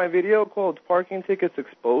saw my video called "Parking Tickets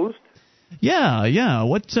Exposed." Yeah.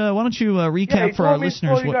 Why don't you recap for our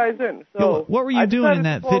listeners? You guys in. So what were you doing in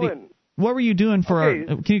that video? What were you doing for? Okay.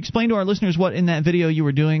 Can you explain to our listeners what in that video you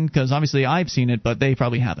were doing? Because obviously I've seen it, but they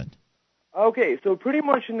probably haven't. Okay, so pretty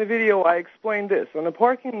much in the video I explained this. On the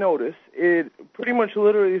parking notice, it pretty much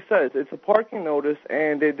literally says it's a parking notice,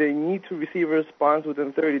 and they need to receive a response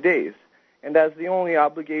within 30 days. And that's the only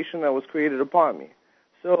obligation that was created upon me.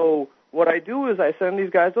 So what I do is I send these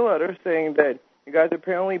guys a letter saying that you guys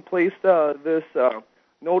apparently placed this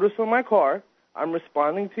notice on my car. I'm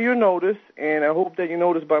responding to your notice, and I hope that you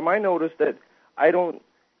notice by my notice that I don't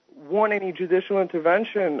want any judicial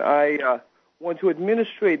intervention. I want to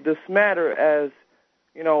administrate this matter as,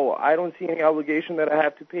 I don't see any obligation that I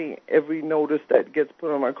have to pay every notice that gets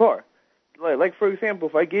put on my car. Like for example,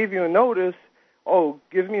 if I gave you a notice,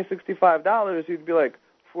 give me $65, you'd be like,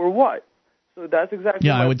 for what? So that's exactly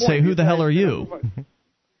my point. Yeah, I would say, who the hell are you?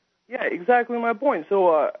 Yeah, exactly my point.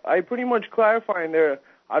 So I pretty much clarify in there,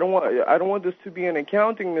 I don't want this to be an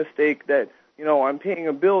accounting mistake that, I'm paying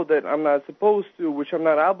a bill that I'm not supposed to, which I'm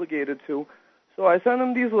not obligated to. So I send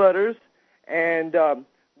them these letters, and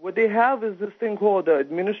what they have is this thing called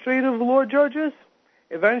administrative law judges.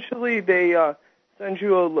 Eventually, they send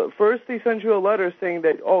you a letter saying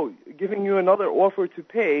that, giving you another offer to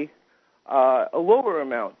pay a lower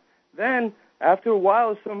amount. Then, after a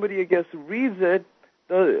while, somebody, I guess, reads it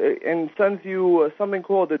and sends you something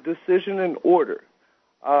called a decision in order.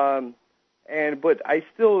 But I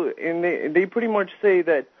still, and they pretty much say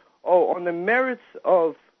that, on the merits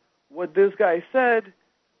of what this guy said,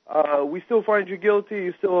 we still find you guilty,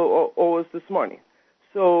 you still owe us this money.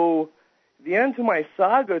 So the end to my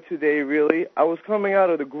saga today, really, I was coming out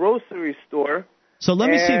of the grocery store. So let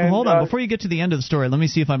me see. Hold on. Before you get to the end of the story, let me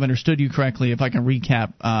see if I've understood you correctly, if I can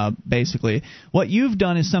recap, basically. What you've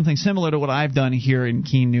done is something similar to what I've done here in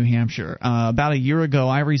Keene, New Hampshire. About a year ago,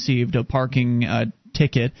 I received a parking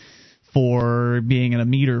ticket for being at a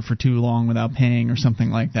meter for too long without paying or something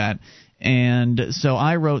like that. And so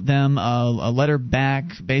I wrote them a letter back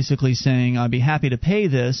basically saying I'd be happy to pay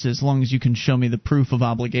this as long as you can show me the proof of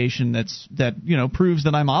obligation that proves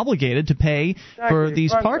that I'm obligated to pay for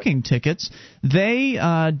these parking tickets. What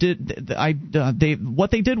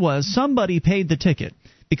they did was somebody paid the ticket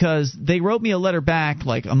because they wrote me a letter back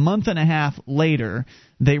like a month and a half later.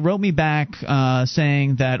 They wrote me back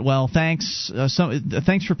saying that, well, thanks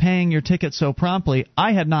for paying your ticket so promptly.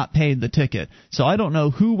 I had not paid the ticket, so I don't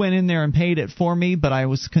know who went in there and paid it for me. But I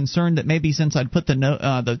was concerned that maybe since I'd put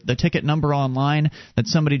the ticket number online, that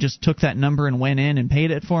somebody just took that number and went in and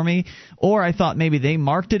paid it for me. Or I thought maybe they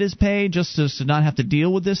marked it as paid just to not have to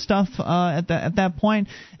deal with this stuff at that point.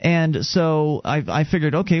 And so I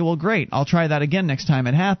figured, okay, well, great, I'll try that again next time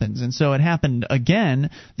it happens. And so it happened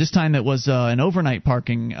again. This time it was an overnight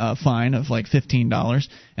parking fine of like $15,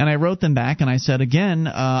 and I wrote them back and I said again,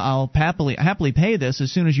 I'll happily pay this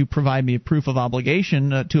as soon as you provide me a proof of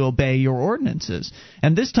obligation to obey your ordinances.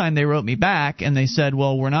 And this time they wrote me back and they said,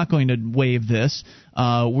 well, we're not going to waive this.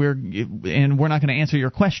 We're not going to answer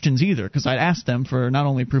your questions either, because I asked them for not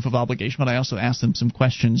only proof of obligation, but I also asked them some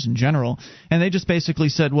questions in general, and they just basically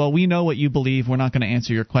said, well, we know what you believe, we're not going to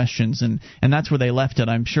answer your questions, and that's where they left it.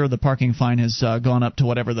 I'm sure the parking fine has gone up to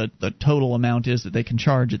whatever the total amount is that they can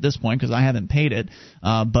charge at this point, because I haven't paid it,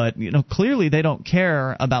 but clearly they don't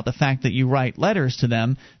care about the fact that you write letters to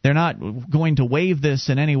them. They're not going to waive this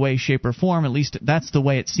in any way, shape, or form. At least that's the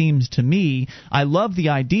way it seems to me. I love the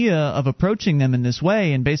idea of approaching them in this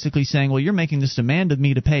way and basically saying, well, you're making this demand of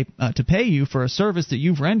me to pay you for a service that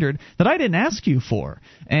you've rendered that I didn't ask you for.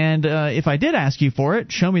 And if I did ask you for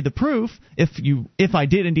it, show me the proof. If I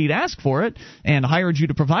did indeed ask for it and hired you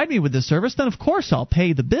to provide me with this service, then of course I'll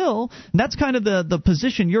pay the bill. And that's kind of the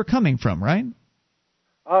position you're coming from, right?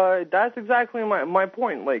 That's exactly my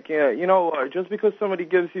point. Like, just because somebody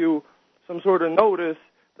gives you some sort of notice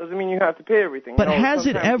doesn't mean you have to pay everything. But has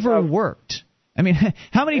it ever worked? I mean,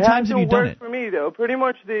 how many times have you done it? For me, though, pretty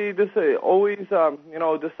much they always,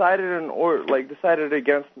 decided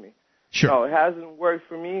against me. Sure. No, it hasn't worked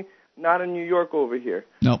for me. Not in New York over here.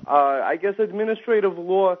 No. I guess administrative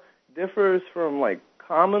law differs from like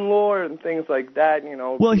common law and things like that.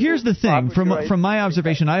 Well, here's the thing. From my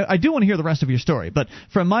observation, I do want to hear the rest of your story, but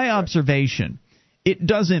from my observation, it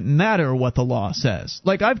doesn't matter what the law says.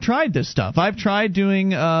 Like, I've tried this stuff. I've tried doing,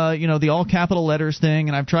 the all capital letters thing,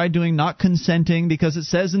 and I've tried doing not consenting because it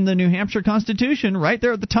says in the New Hampshire Constitution right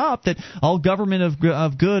there at the top that all government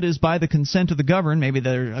of good is by the consent of the governed. Maybe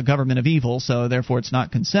they're a government of evil, so therefore it's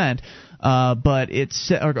not consent. But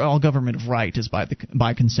all government of right is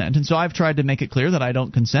by consent. And so I've tried to make it clear that I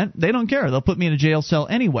don't consent. They don't care. They'll put me in a jail cell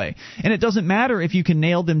anyway. And it doesn't matter if you can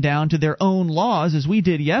nail them down to their own laws, as we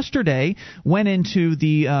did yesterday, some of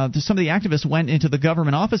the activists went into the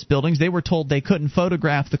government office buildings. They were told they couldn't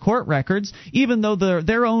photograph the court records, even though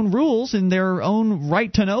their own rules and their own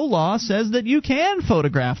right-to-know law says that you can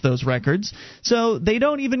photograph those records. So they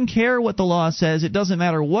don't even care what the law says. It doesn't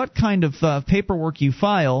matter what kind of paperwork you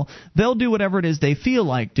file. They'll do whatever it is they feel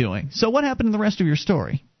like doing. So what happened in the rest of your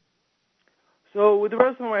story? So with the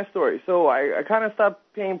rest of my story, so I kind of stopped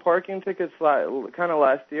paying parking tickets kind of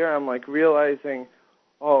last year. I'm like realizing,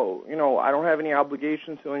 I don't have any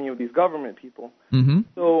obligations to any of these government people. Mm-hmm.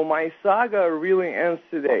 So my saga really ends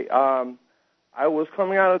today. I was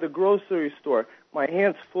coming out of the grocery store, my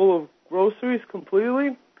hands full of groceries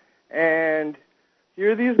completely, and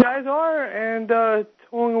here these guys are, and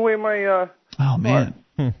towing away my oh, man.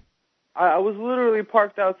 car. I was literally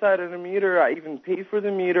parked outside of the meter. I even paid for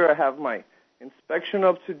the meter. I have my inspection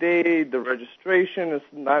up to date. The registration is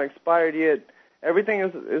not expired yet. Everything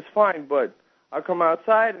is fine, but I come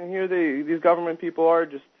outside, and here these government people are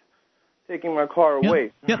just taking my car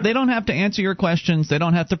away. Yep, they don't have to answer your questions. They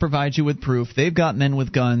don't have to provide you with proof. They've got men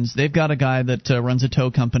with guns. They've got a guy that runs a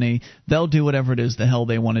tow company. They'll do whatever it is the hell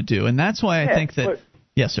they want to do. And that's why I think that...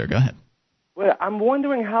 Yes, sir, go ahead. Well, I'm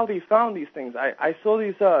wondering how they found these things. I saw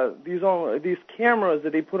these cameras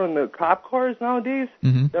that they put on the cop cars nowadays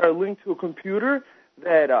that are linked to a computer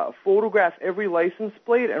that photograph every license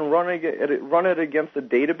plate and run it against a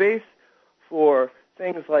database for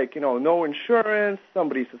things like, no insurance,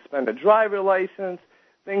 somebody suspended driver license,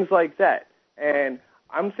 things like that. And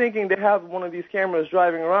I'm thinking they have one of these cameras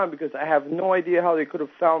driving around because I have no idea how they could have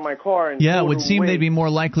found my car. And it would seem they'd be more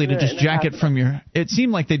likely to just jack it from your... It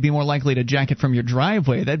seemed like they'd be more likely to jack it from your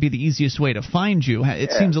driveway. That'd be the easiest way to find you.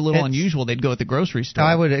 It seems a little unusual they'd go at the grocery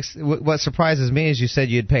store. What surprises me is you said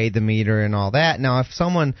you'd paid the meter and all that. Now,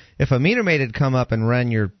 if a meter maid had come up and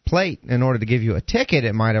run your plate in order to give you a ticket,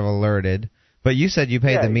 it might have alerted. But you said you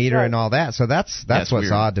paid the meter and all that, so that's what's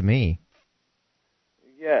weird. Odd to me.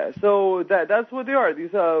 Yeah, so that's what they are.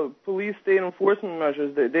 These police state enforcement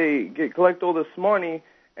measures. They collect all this money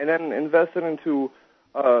and then invest it into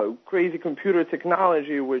crazy computer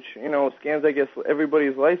technology, which scans, I guess,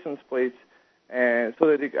 everybody's license plates, and so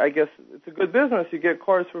that I guess it's a good business. You get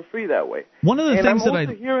cars for free that way. One of the things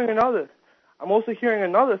I'm also hearing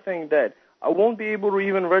another thing that I won't be able to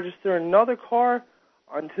even register another car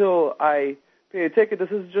until I pay a ticket.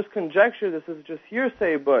 This is just conjecture. This is just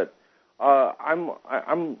hearsay, but I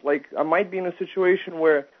might be in a situation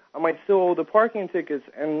where I might still owe the parking tickets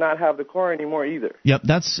and not have the car anymore either. Yep,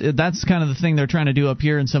 that's kind of the thing they're trying to do up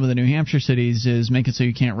here in some of the New Hampshire cities is make it so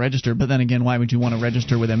you can't register. But then again, why would you want to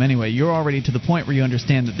register with them anyway? You're already to the point where you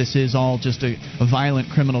understand that this is all just a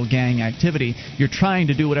violent criminal gang activity. You're trying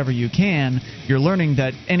to do whatever you can. You're learning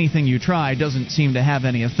that anything you try doesn't seem to have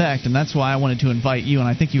any effect, and that's why I wanted to invite you, and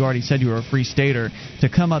I think you already said you were a free stater, to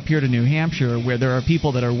come up here to New Hampshire where there are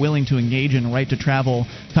people that are willing to engage in right-to-travel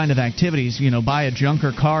kind of activities. Buy a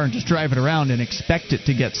junker car and just drive it around and expect it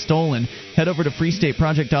to get stolen. Head over to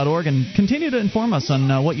freestateproject.org and continue to inform us on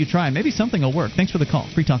what you try. Maybe something will work. Thanks for the call.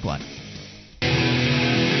 Free Talk Live.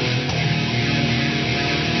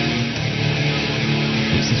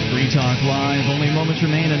 This is Free Talk Live. Only moments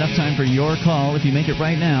remain. Enough time for your call. If you make it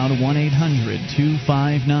right now to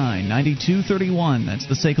 1-800-259-9231. That's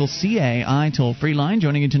the SACL CAI toll-free line.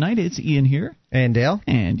 Joining you tonight, it's Ian here. And Dale.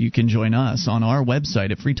 And you can join us on our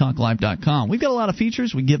website at freetalklive.com. We've got a lot of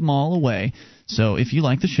features. We give them all away. So if you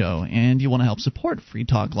like the show and you want to help support Free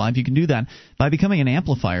Talk Live, you can do that by becoming an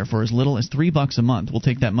amplifier for as little as $3 a month. We'll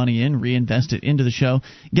take that money in, reinvest it into the show,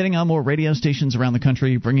 getting on more radio stations around the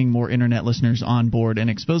country, bringing more Internet listeners on board, and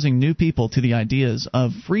exposing new people to the ideas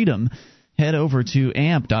of freedom. Head over to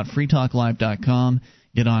amp.freetalklive.com.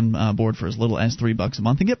 Get on board for as little as $3 a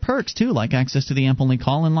month and get perks, too, like access to the AMP-only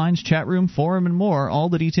call-in lines, chat room, forum, and more. All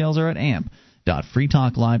the details are at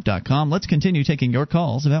amp.freetalklive.com. Let's continue taking your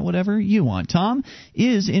calls about whatever you want. Tom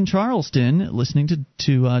is in Charleston listening to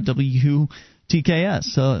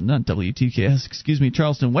WTKS. Not WTKS, excuse me.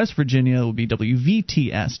 Charleston, West Virginia will be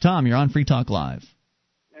WVTS. Tom, you're on Free Talk Live.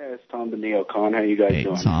 Hey, it's Tom the Neocon. How you guys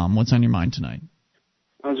doing? Hey, Tom, what's on your mind tonight?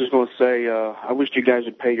 I was just going to say, I wish you guys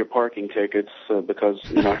would pay your parking tickets because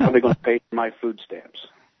how are they going to pay for my food stamps?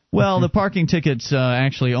 Well, the parking tickets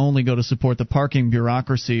actually only go to support the parking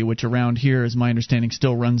bureaucracy, which around here, as my understanding,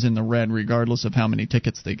 still runs in the red regardless of how many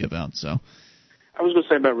tickets they give out. So, I was going to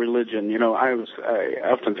say about religion. I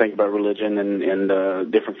often think about religion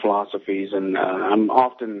and different philosophies, and I'm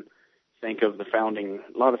often think of a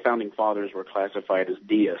lot of founding fathers were classified as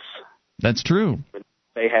deists. That's true.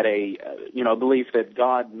 They had a belief that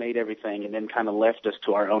God made everything and then kind of left us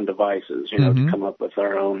to our own devices, to come up with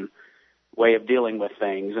our own way of dealing with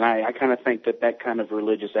things. And I kind of think that kind of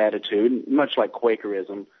religious attitude, much like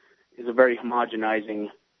Quakerism, is a very homogenizing.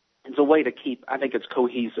 It's a way to keep. I think it's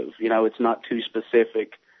cohesive. It's not too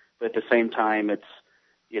specific, but at the same time, it's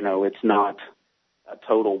not a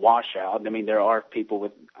total washout. I mean, there are people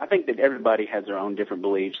with. I think that everybody has their own different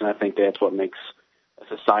beliefs, and I think that's what makes a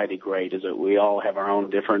society great, is that we all have our own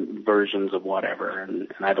different versions of whatever,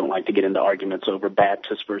 and I don't like to get into arguments over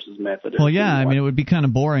Baptist versus Methodist. Well, yeah, I mean, it would be kind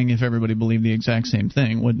of boring if everybody believed the exact same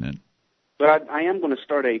thing, wouldn't it? But I am going to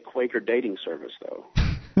start a Quaker dating service, though.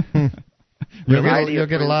 You'll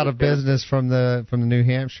get a lot of business from the New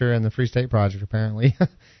Hampshire and the Free State Project, apparently. A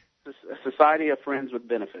society of friends with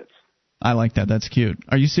benefits. I like that. That's cute.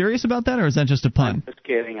 Are you serious about that, or is that just a pun?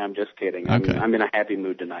 I'm just kidding. Okay. I'm in a happy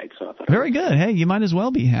mood tonight, so I thought. Very good. Hey, you might as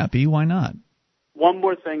well be happy. Why not? One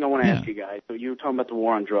more thing I want to ask you guys. So you were talking about the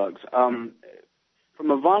war on drugs. From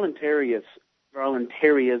a voluntarism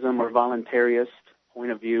or voluntarist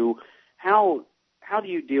point of view, how do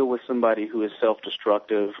you deal with somebody who is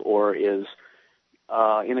self-destructive or is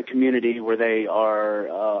in a community where they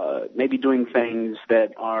are maybe doing things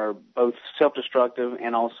that are both self-destructive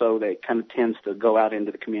and also that kind of tends to go out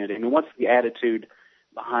into the community? I mean, what's the attitude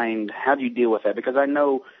behind how do you deal with that? Because I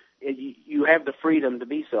know you have the freedom to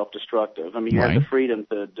be self-destructive. I mean, you have the freedom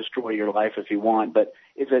to destroy your life if you want, but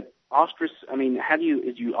is it how do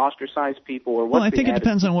you ostracize people, or what's Well, I think it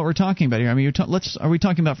depends on what we're talking about here. I mean, are we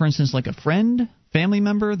talking about, for instance, like a friend, family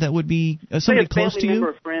member that would be somebody close to you? A family member,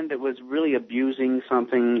 a friend that was really abusing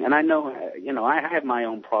something, and I know, I have my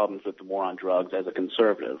own problems with the war on drugs as a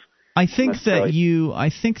conservative. I think that you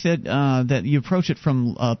approach it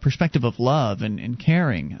from a perspective of love and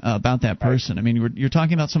caring about that person. I mean, you're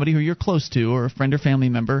talking about somebody who you're close to, or a friend or family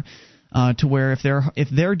member, to where if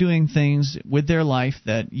they're doing things with their life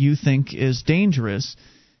that you think is dangerous,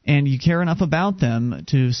 and you care enough about them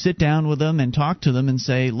to sit down with them and talk to them and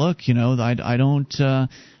say, look, I don't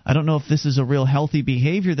know if this is a real healthy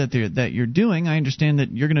behavior that you're doing. I understand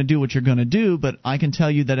that you're going to do what you're going to do, but I can tell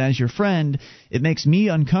you that as your friend, it makes me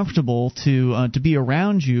uncomfortable to be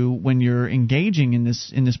around you when you're engaging in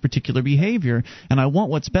this particular behavior. And I want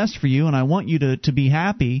what's best for you, and I want you to be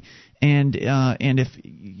happy. And if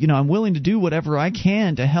I'm willing to do whatever I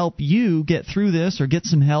can to help you get through this or get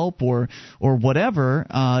some help or whatever,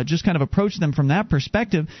 just kind of approach them from that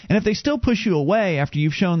perspective. And if they still push you away after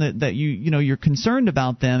you've shown that you're concerned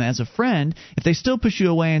about them as a friend, if they still push you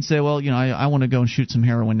away and say, well, I want to go and shoot some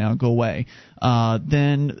heroin now, go away,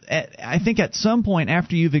 then I think at some point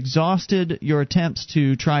after you've exhausted your attempts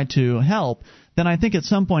to try to help, then I think at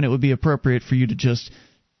some point it would be appropriate for you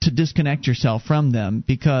to disconnect yourself from them,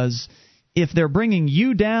 because if they're bringing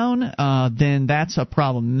you down, then that's a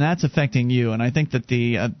problem, and that's affecting you. And I think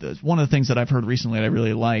that one of the things that I've heard recently that I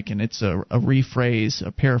really like, and it's a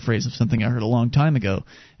paraphrase of something I heard a long time ago,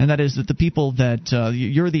 and that is that the people that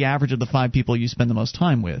you're the average of the 5 people you spend the most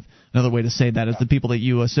time with. Another way to say that is the people that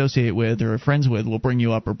you associate with or are friends with will bring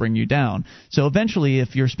you up or bring you down. So eventually,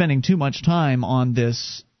 if you're spending too much time on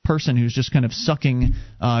this person who's just kind of sucking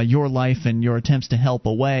your life and your attempts to help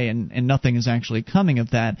away, and nothing is actually coming of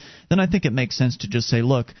that, then I think it makes sense to just say,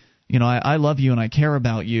 look, I love you and I care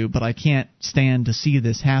about you, but I can't stand to see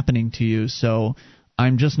this happening to you, so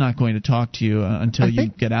I'm just not going to talk to you until you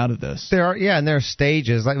get out of this. There are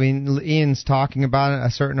stages. I mean, Ian's talking about a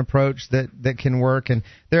certain approach that can work, and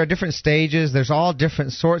there are different stages. There's all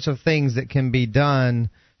different sorts of things that can be done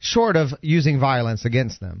short of using violence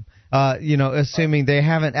against them. Assuming they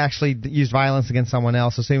haven't actually used violence against someone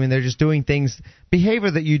else, assuming they're just doing behavior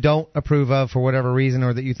that you don't approve of for whatever reason,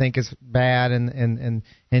 or that you think is bad and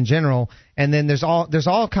in general. And then there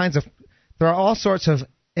are all sorts of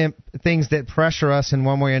things that pressure us in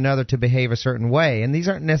one way or another to behave a certain way, and these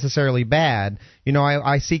aren't necessarily bad.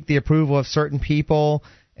 I seek the approval of certain people,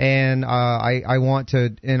 and I want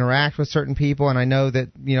to interact with certain people, and I know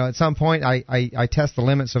that at some point I test the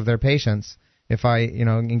limits of their patience if I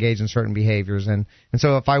engage in certain behaviors, and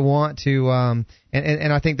so if I want to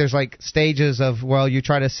and I think there's like stages of, well, you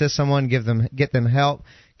try to assist someone, get them help,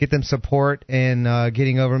 get them support in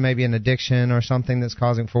getting over maybe an addiction or something that's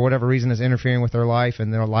causing, for whatever reason, is interfering with their life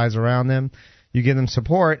and their lives around them. You give them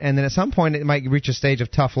support, and then at some point it might reach a stage of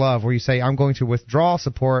tough love where you say, I'm going to withdraw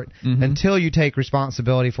support until you take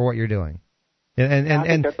responsibility for what you're doing. And I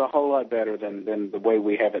think that's a whole lot better than the way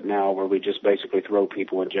we have it now, where we just basically throw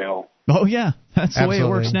people in jail. Oh, yeah. That's the way it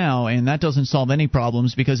works now, and that doesn't solve any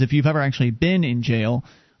problems, because if you've ever actually been in jail,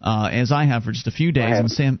 as I have for just a few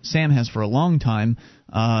days, and Sam has for a long time,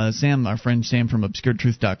 our friend Sam from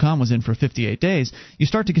ObscureTruth.com was in for 58 days. You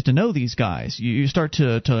start to get to know these guys. You start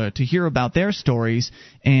to hear about their stories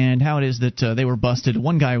and how it is that they were busted.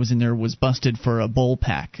 One guy was busted for a bull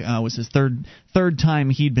pack. It was his third time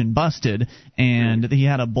he'd been busted, and he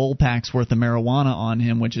had a bull pack's worth of marijuana on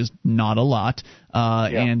him, which is not a lot.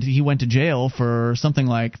 And he went to jail for something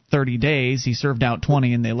like 30 days. He served out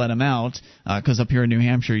 20, and they let him out, because up here in New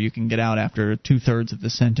Hampshire you can get out after 2/3 of the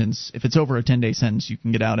sentence. If it's over a 10-day sentence, you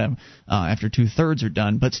can get out after 2/3 are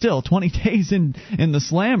done. But still, 20 days in the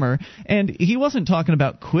slammer, and he wasn't talking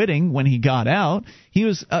about quitting when he got out. He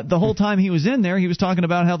was the whole time he was in there, he was talking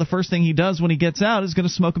about how the first thing he does when he gets out is going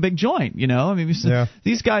to smoke a big joint. I mean,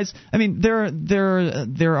 these guys. I mean,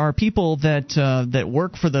 there are people that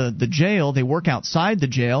work for the jail. They work outside the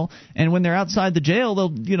jail, and when they're outside the jail,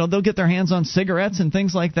 they'll get their hands on cigarettes and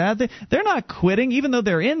things like that. They're not quitting, even though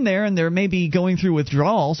they're in there and they're maybe going through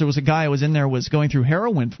withdrawals. There was a guy who was in there was going through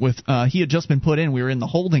heroin he had just been put in. We were in the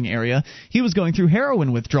holding area. He was going through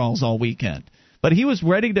heroin withdrawals all weekend. But he was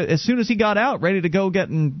ready to, as soon as he got out, ready to go get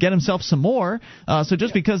himself some more. So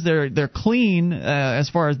just because they're clean, as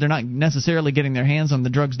far as they're not necessarily getting their hands on the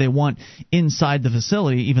drugs they want inside the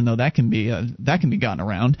facility, even though that can be gotten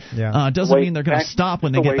around, doesn't mean they're going to stop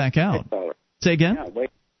when they get back out. Say again? Yeah,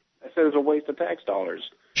 I said it's a waste of tax dollars.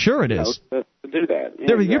 Sure it is. To do that. Yeah,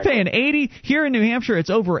 You're exactly. paying $80 here in New Hampshire. It's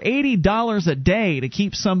over $80 a day to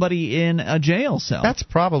keep somebody in a jail cell. That's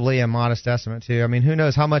probably a modest estimate too. I mean, who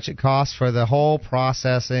knows how much it costs for the whole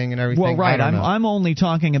processing and everything. Well, right. I'm only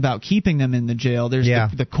talking about keeping them in the jail. There's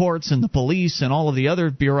the courts and the police and all of the other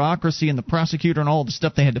bureaucracy and the prosecutor and all the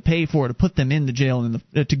stuff they had to pay for to put them in the jail and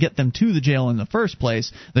to get them to the jail in the first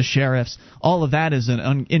place. The sheriffs, all of that is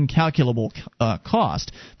an incalculable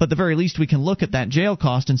cost. But at the very least, we can look at that jail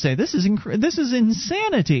cost and say this is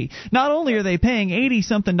insanity. Not only are they paying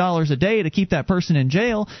 $80-something a day to keep that person in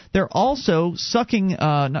jail, they're also sucking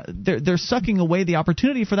away the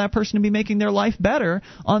opportunity for that person to be making their life better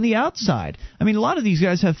on the outside. I mean, a lot of these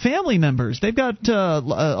guys have family members. They've got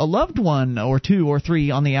a loved one or two or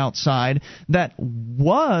three on the outside that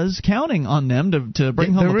was counting on them to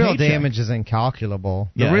bring home a paycheck. The real damage is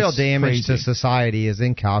incalculable. The real damage to society is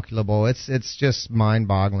incalculable. It's just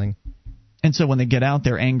mind-boggling. And so when they get out,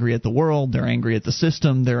 they're angry at the world, they're angry at the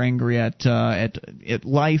system, they're angry at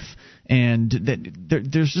life, and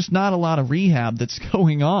there's just not a lot of rehab that's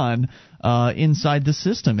going on inside the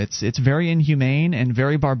system. It's very inhumane and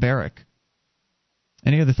very barbaric.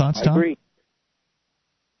 Any other thoughts, Tom? I agree.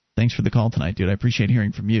 Thanks for the call tonight, dude. I appreciate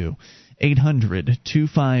hearing from you.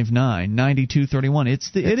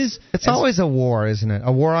 800-259-9231. It's always a war, isn't it?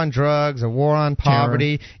 A war on drugs, a war on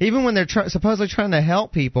poverty. Terror. Even when they're supposedly trying to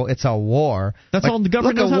help people, it's a war. That's all the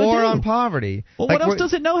government knows how to do. A war on poverty. Well, what else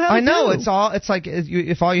does it know how to do? I know. It's like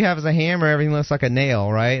if all you have is a hammer, everything looks like a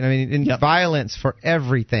nail, right? I mean, violence for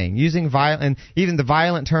everything. Using and even the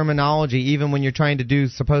violent terminology, even when you're trying to do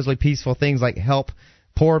supposedly peaceful things like help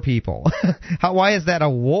poor people. Why is that a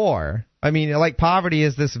war? I mean, like poverty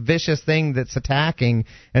is this vicious thing that's attacking,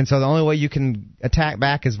 and so the only way you can attack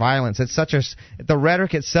back is violence. The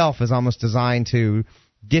rhetoric itself is almost designed to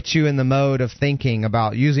get you in the mode of thinking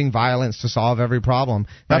about using violence to solve every problem.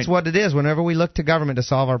 That's what it is. Whenever we look to government to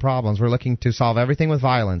solve our problems, we're looking to solve everything with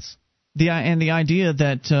violence. The idea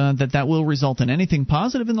that will result in anything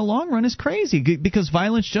positive in the long run is crazy, because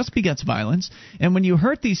violence just begets violence. And when you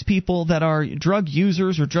hurt these people that are drug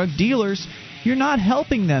users or drug dealers, you're not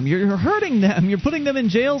helping them. You're hurting them. You're putting them in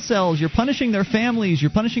jail cells. You're punishing their families.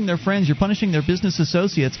 You're punishing their friends. You're punishing their business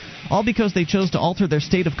associates, all because they chose to alter their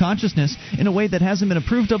state of consciousness in a way that hasn't been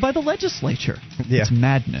approved of by the legislature. Yeah. It's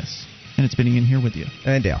madness. And it's been Ian here with you.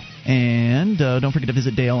 And Dale. And don't forget to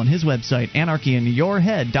visit Dale on his website,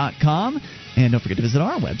 anarchyinyourhead.com. And don't forget to visit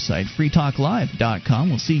our website, freetalklive.com.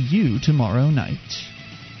 We'll see you tomorrow night.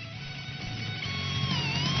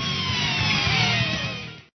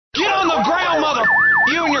 Get on the ground, mother!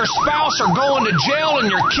 You and your spouse are going to jail and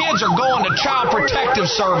your kids are going to Child Protective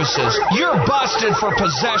Services. You're busted for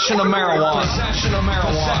possession of marijuana.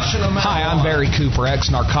 Hi, I'm Barry Cooper,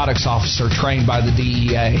 ex-narcotics officer trained by the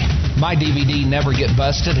DEA. My DVD, Never Get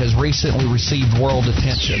Busted, has recently received world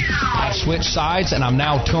attention. I switched sides and I'm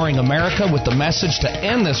now touring America with the message to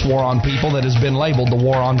end this war on people that has been labeled the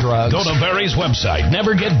war on drugs. Go to Barry's website,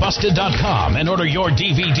 nevergetbusted.com, and order your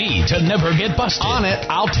DVD to Never Get Busted. On it,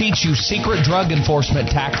 I'll teach you secret drug enforcement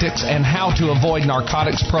tactics and how to avoid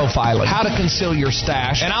narcotics profiling, how to conceal your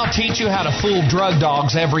stash, and I'll teach you how to fool drug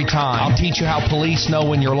dogs every time. I'll teach you how police know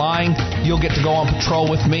when you're lying. You'll get to go on patrol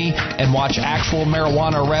with me and watch actual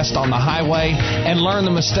marijuana arrests on the highway and learn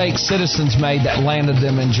the mistakes citizens made that landed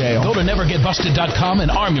them in jail. Go to nevergetbusted.com and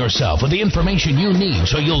arm yourself with the information you need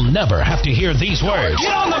so you'll never have to hear these words. Get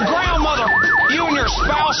on the ground, mother! You and your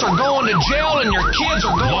spouse are going to jail and your kids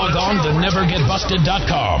are going to jail. Log on to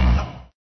nevergetbusted.com.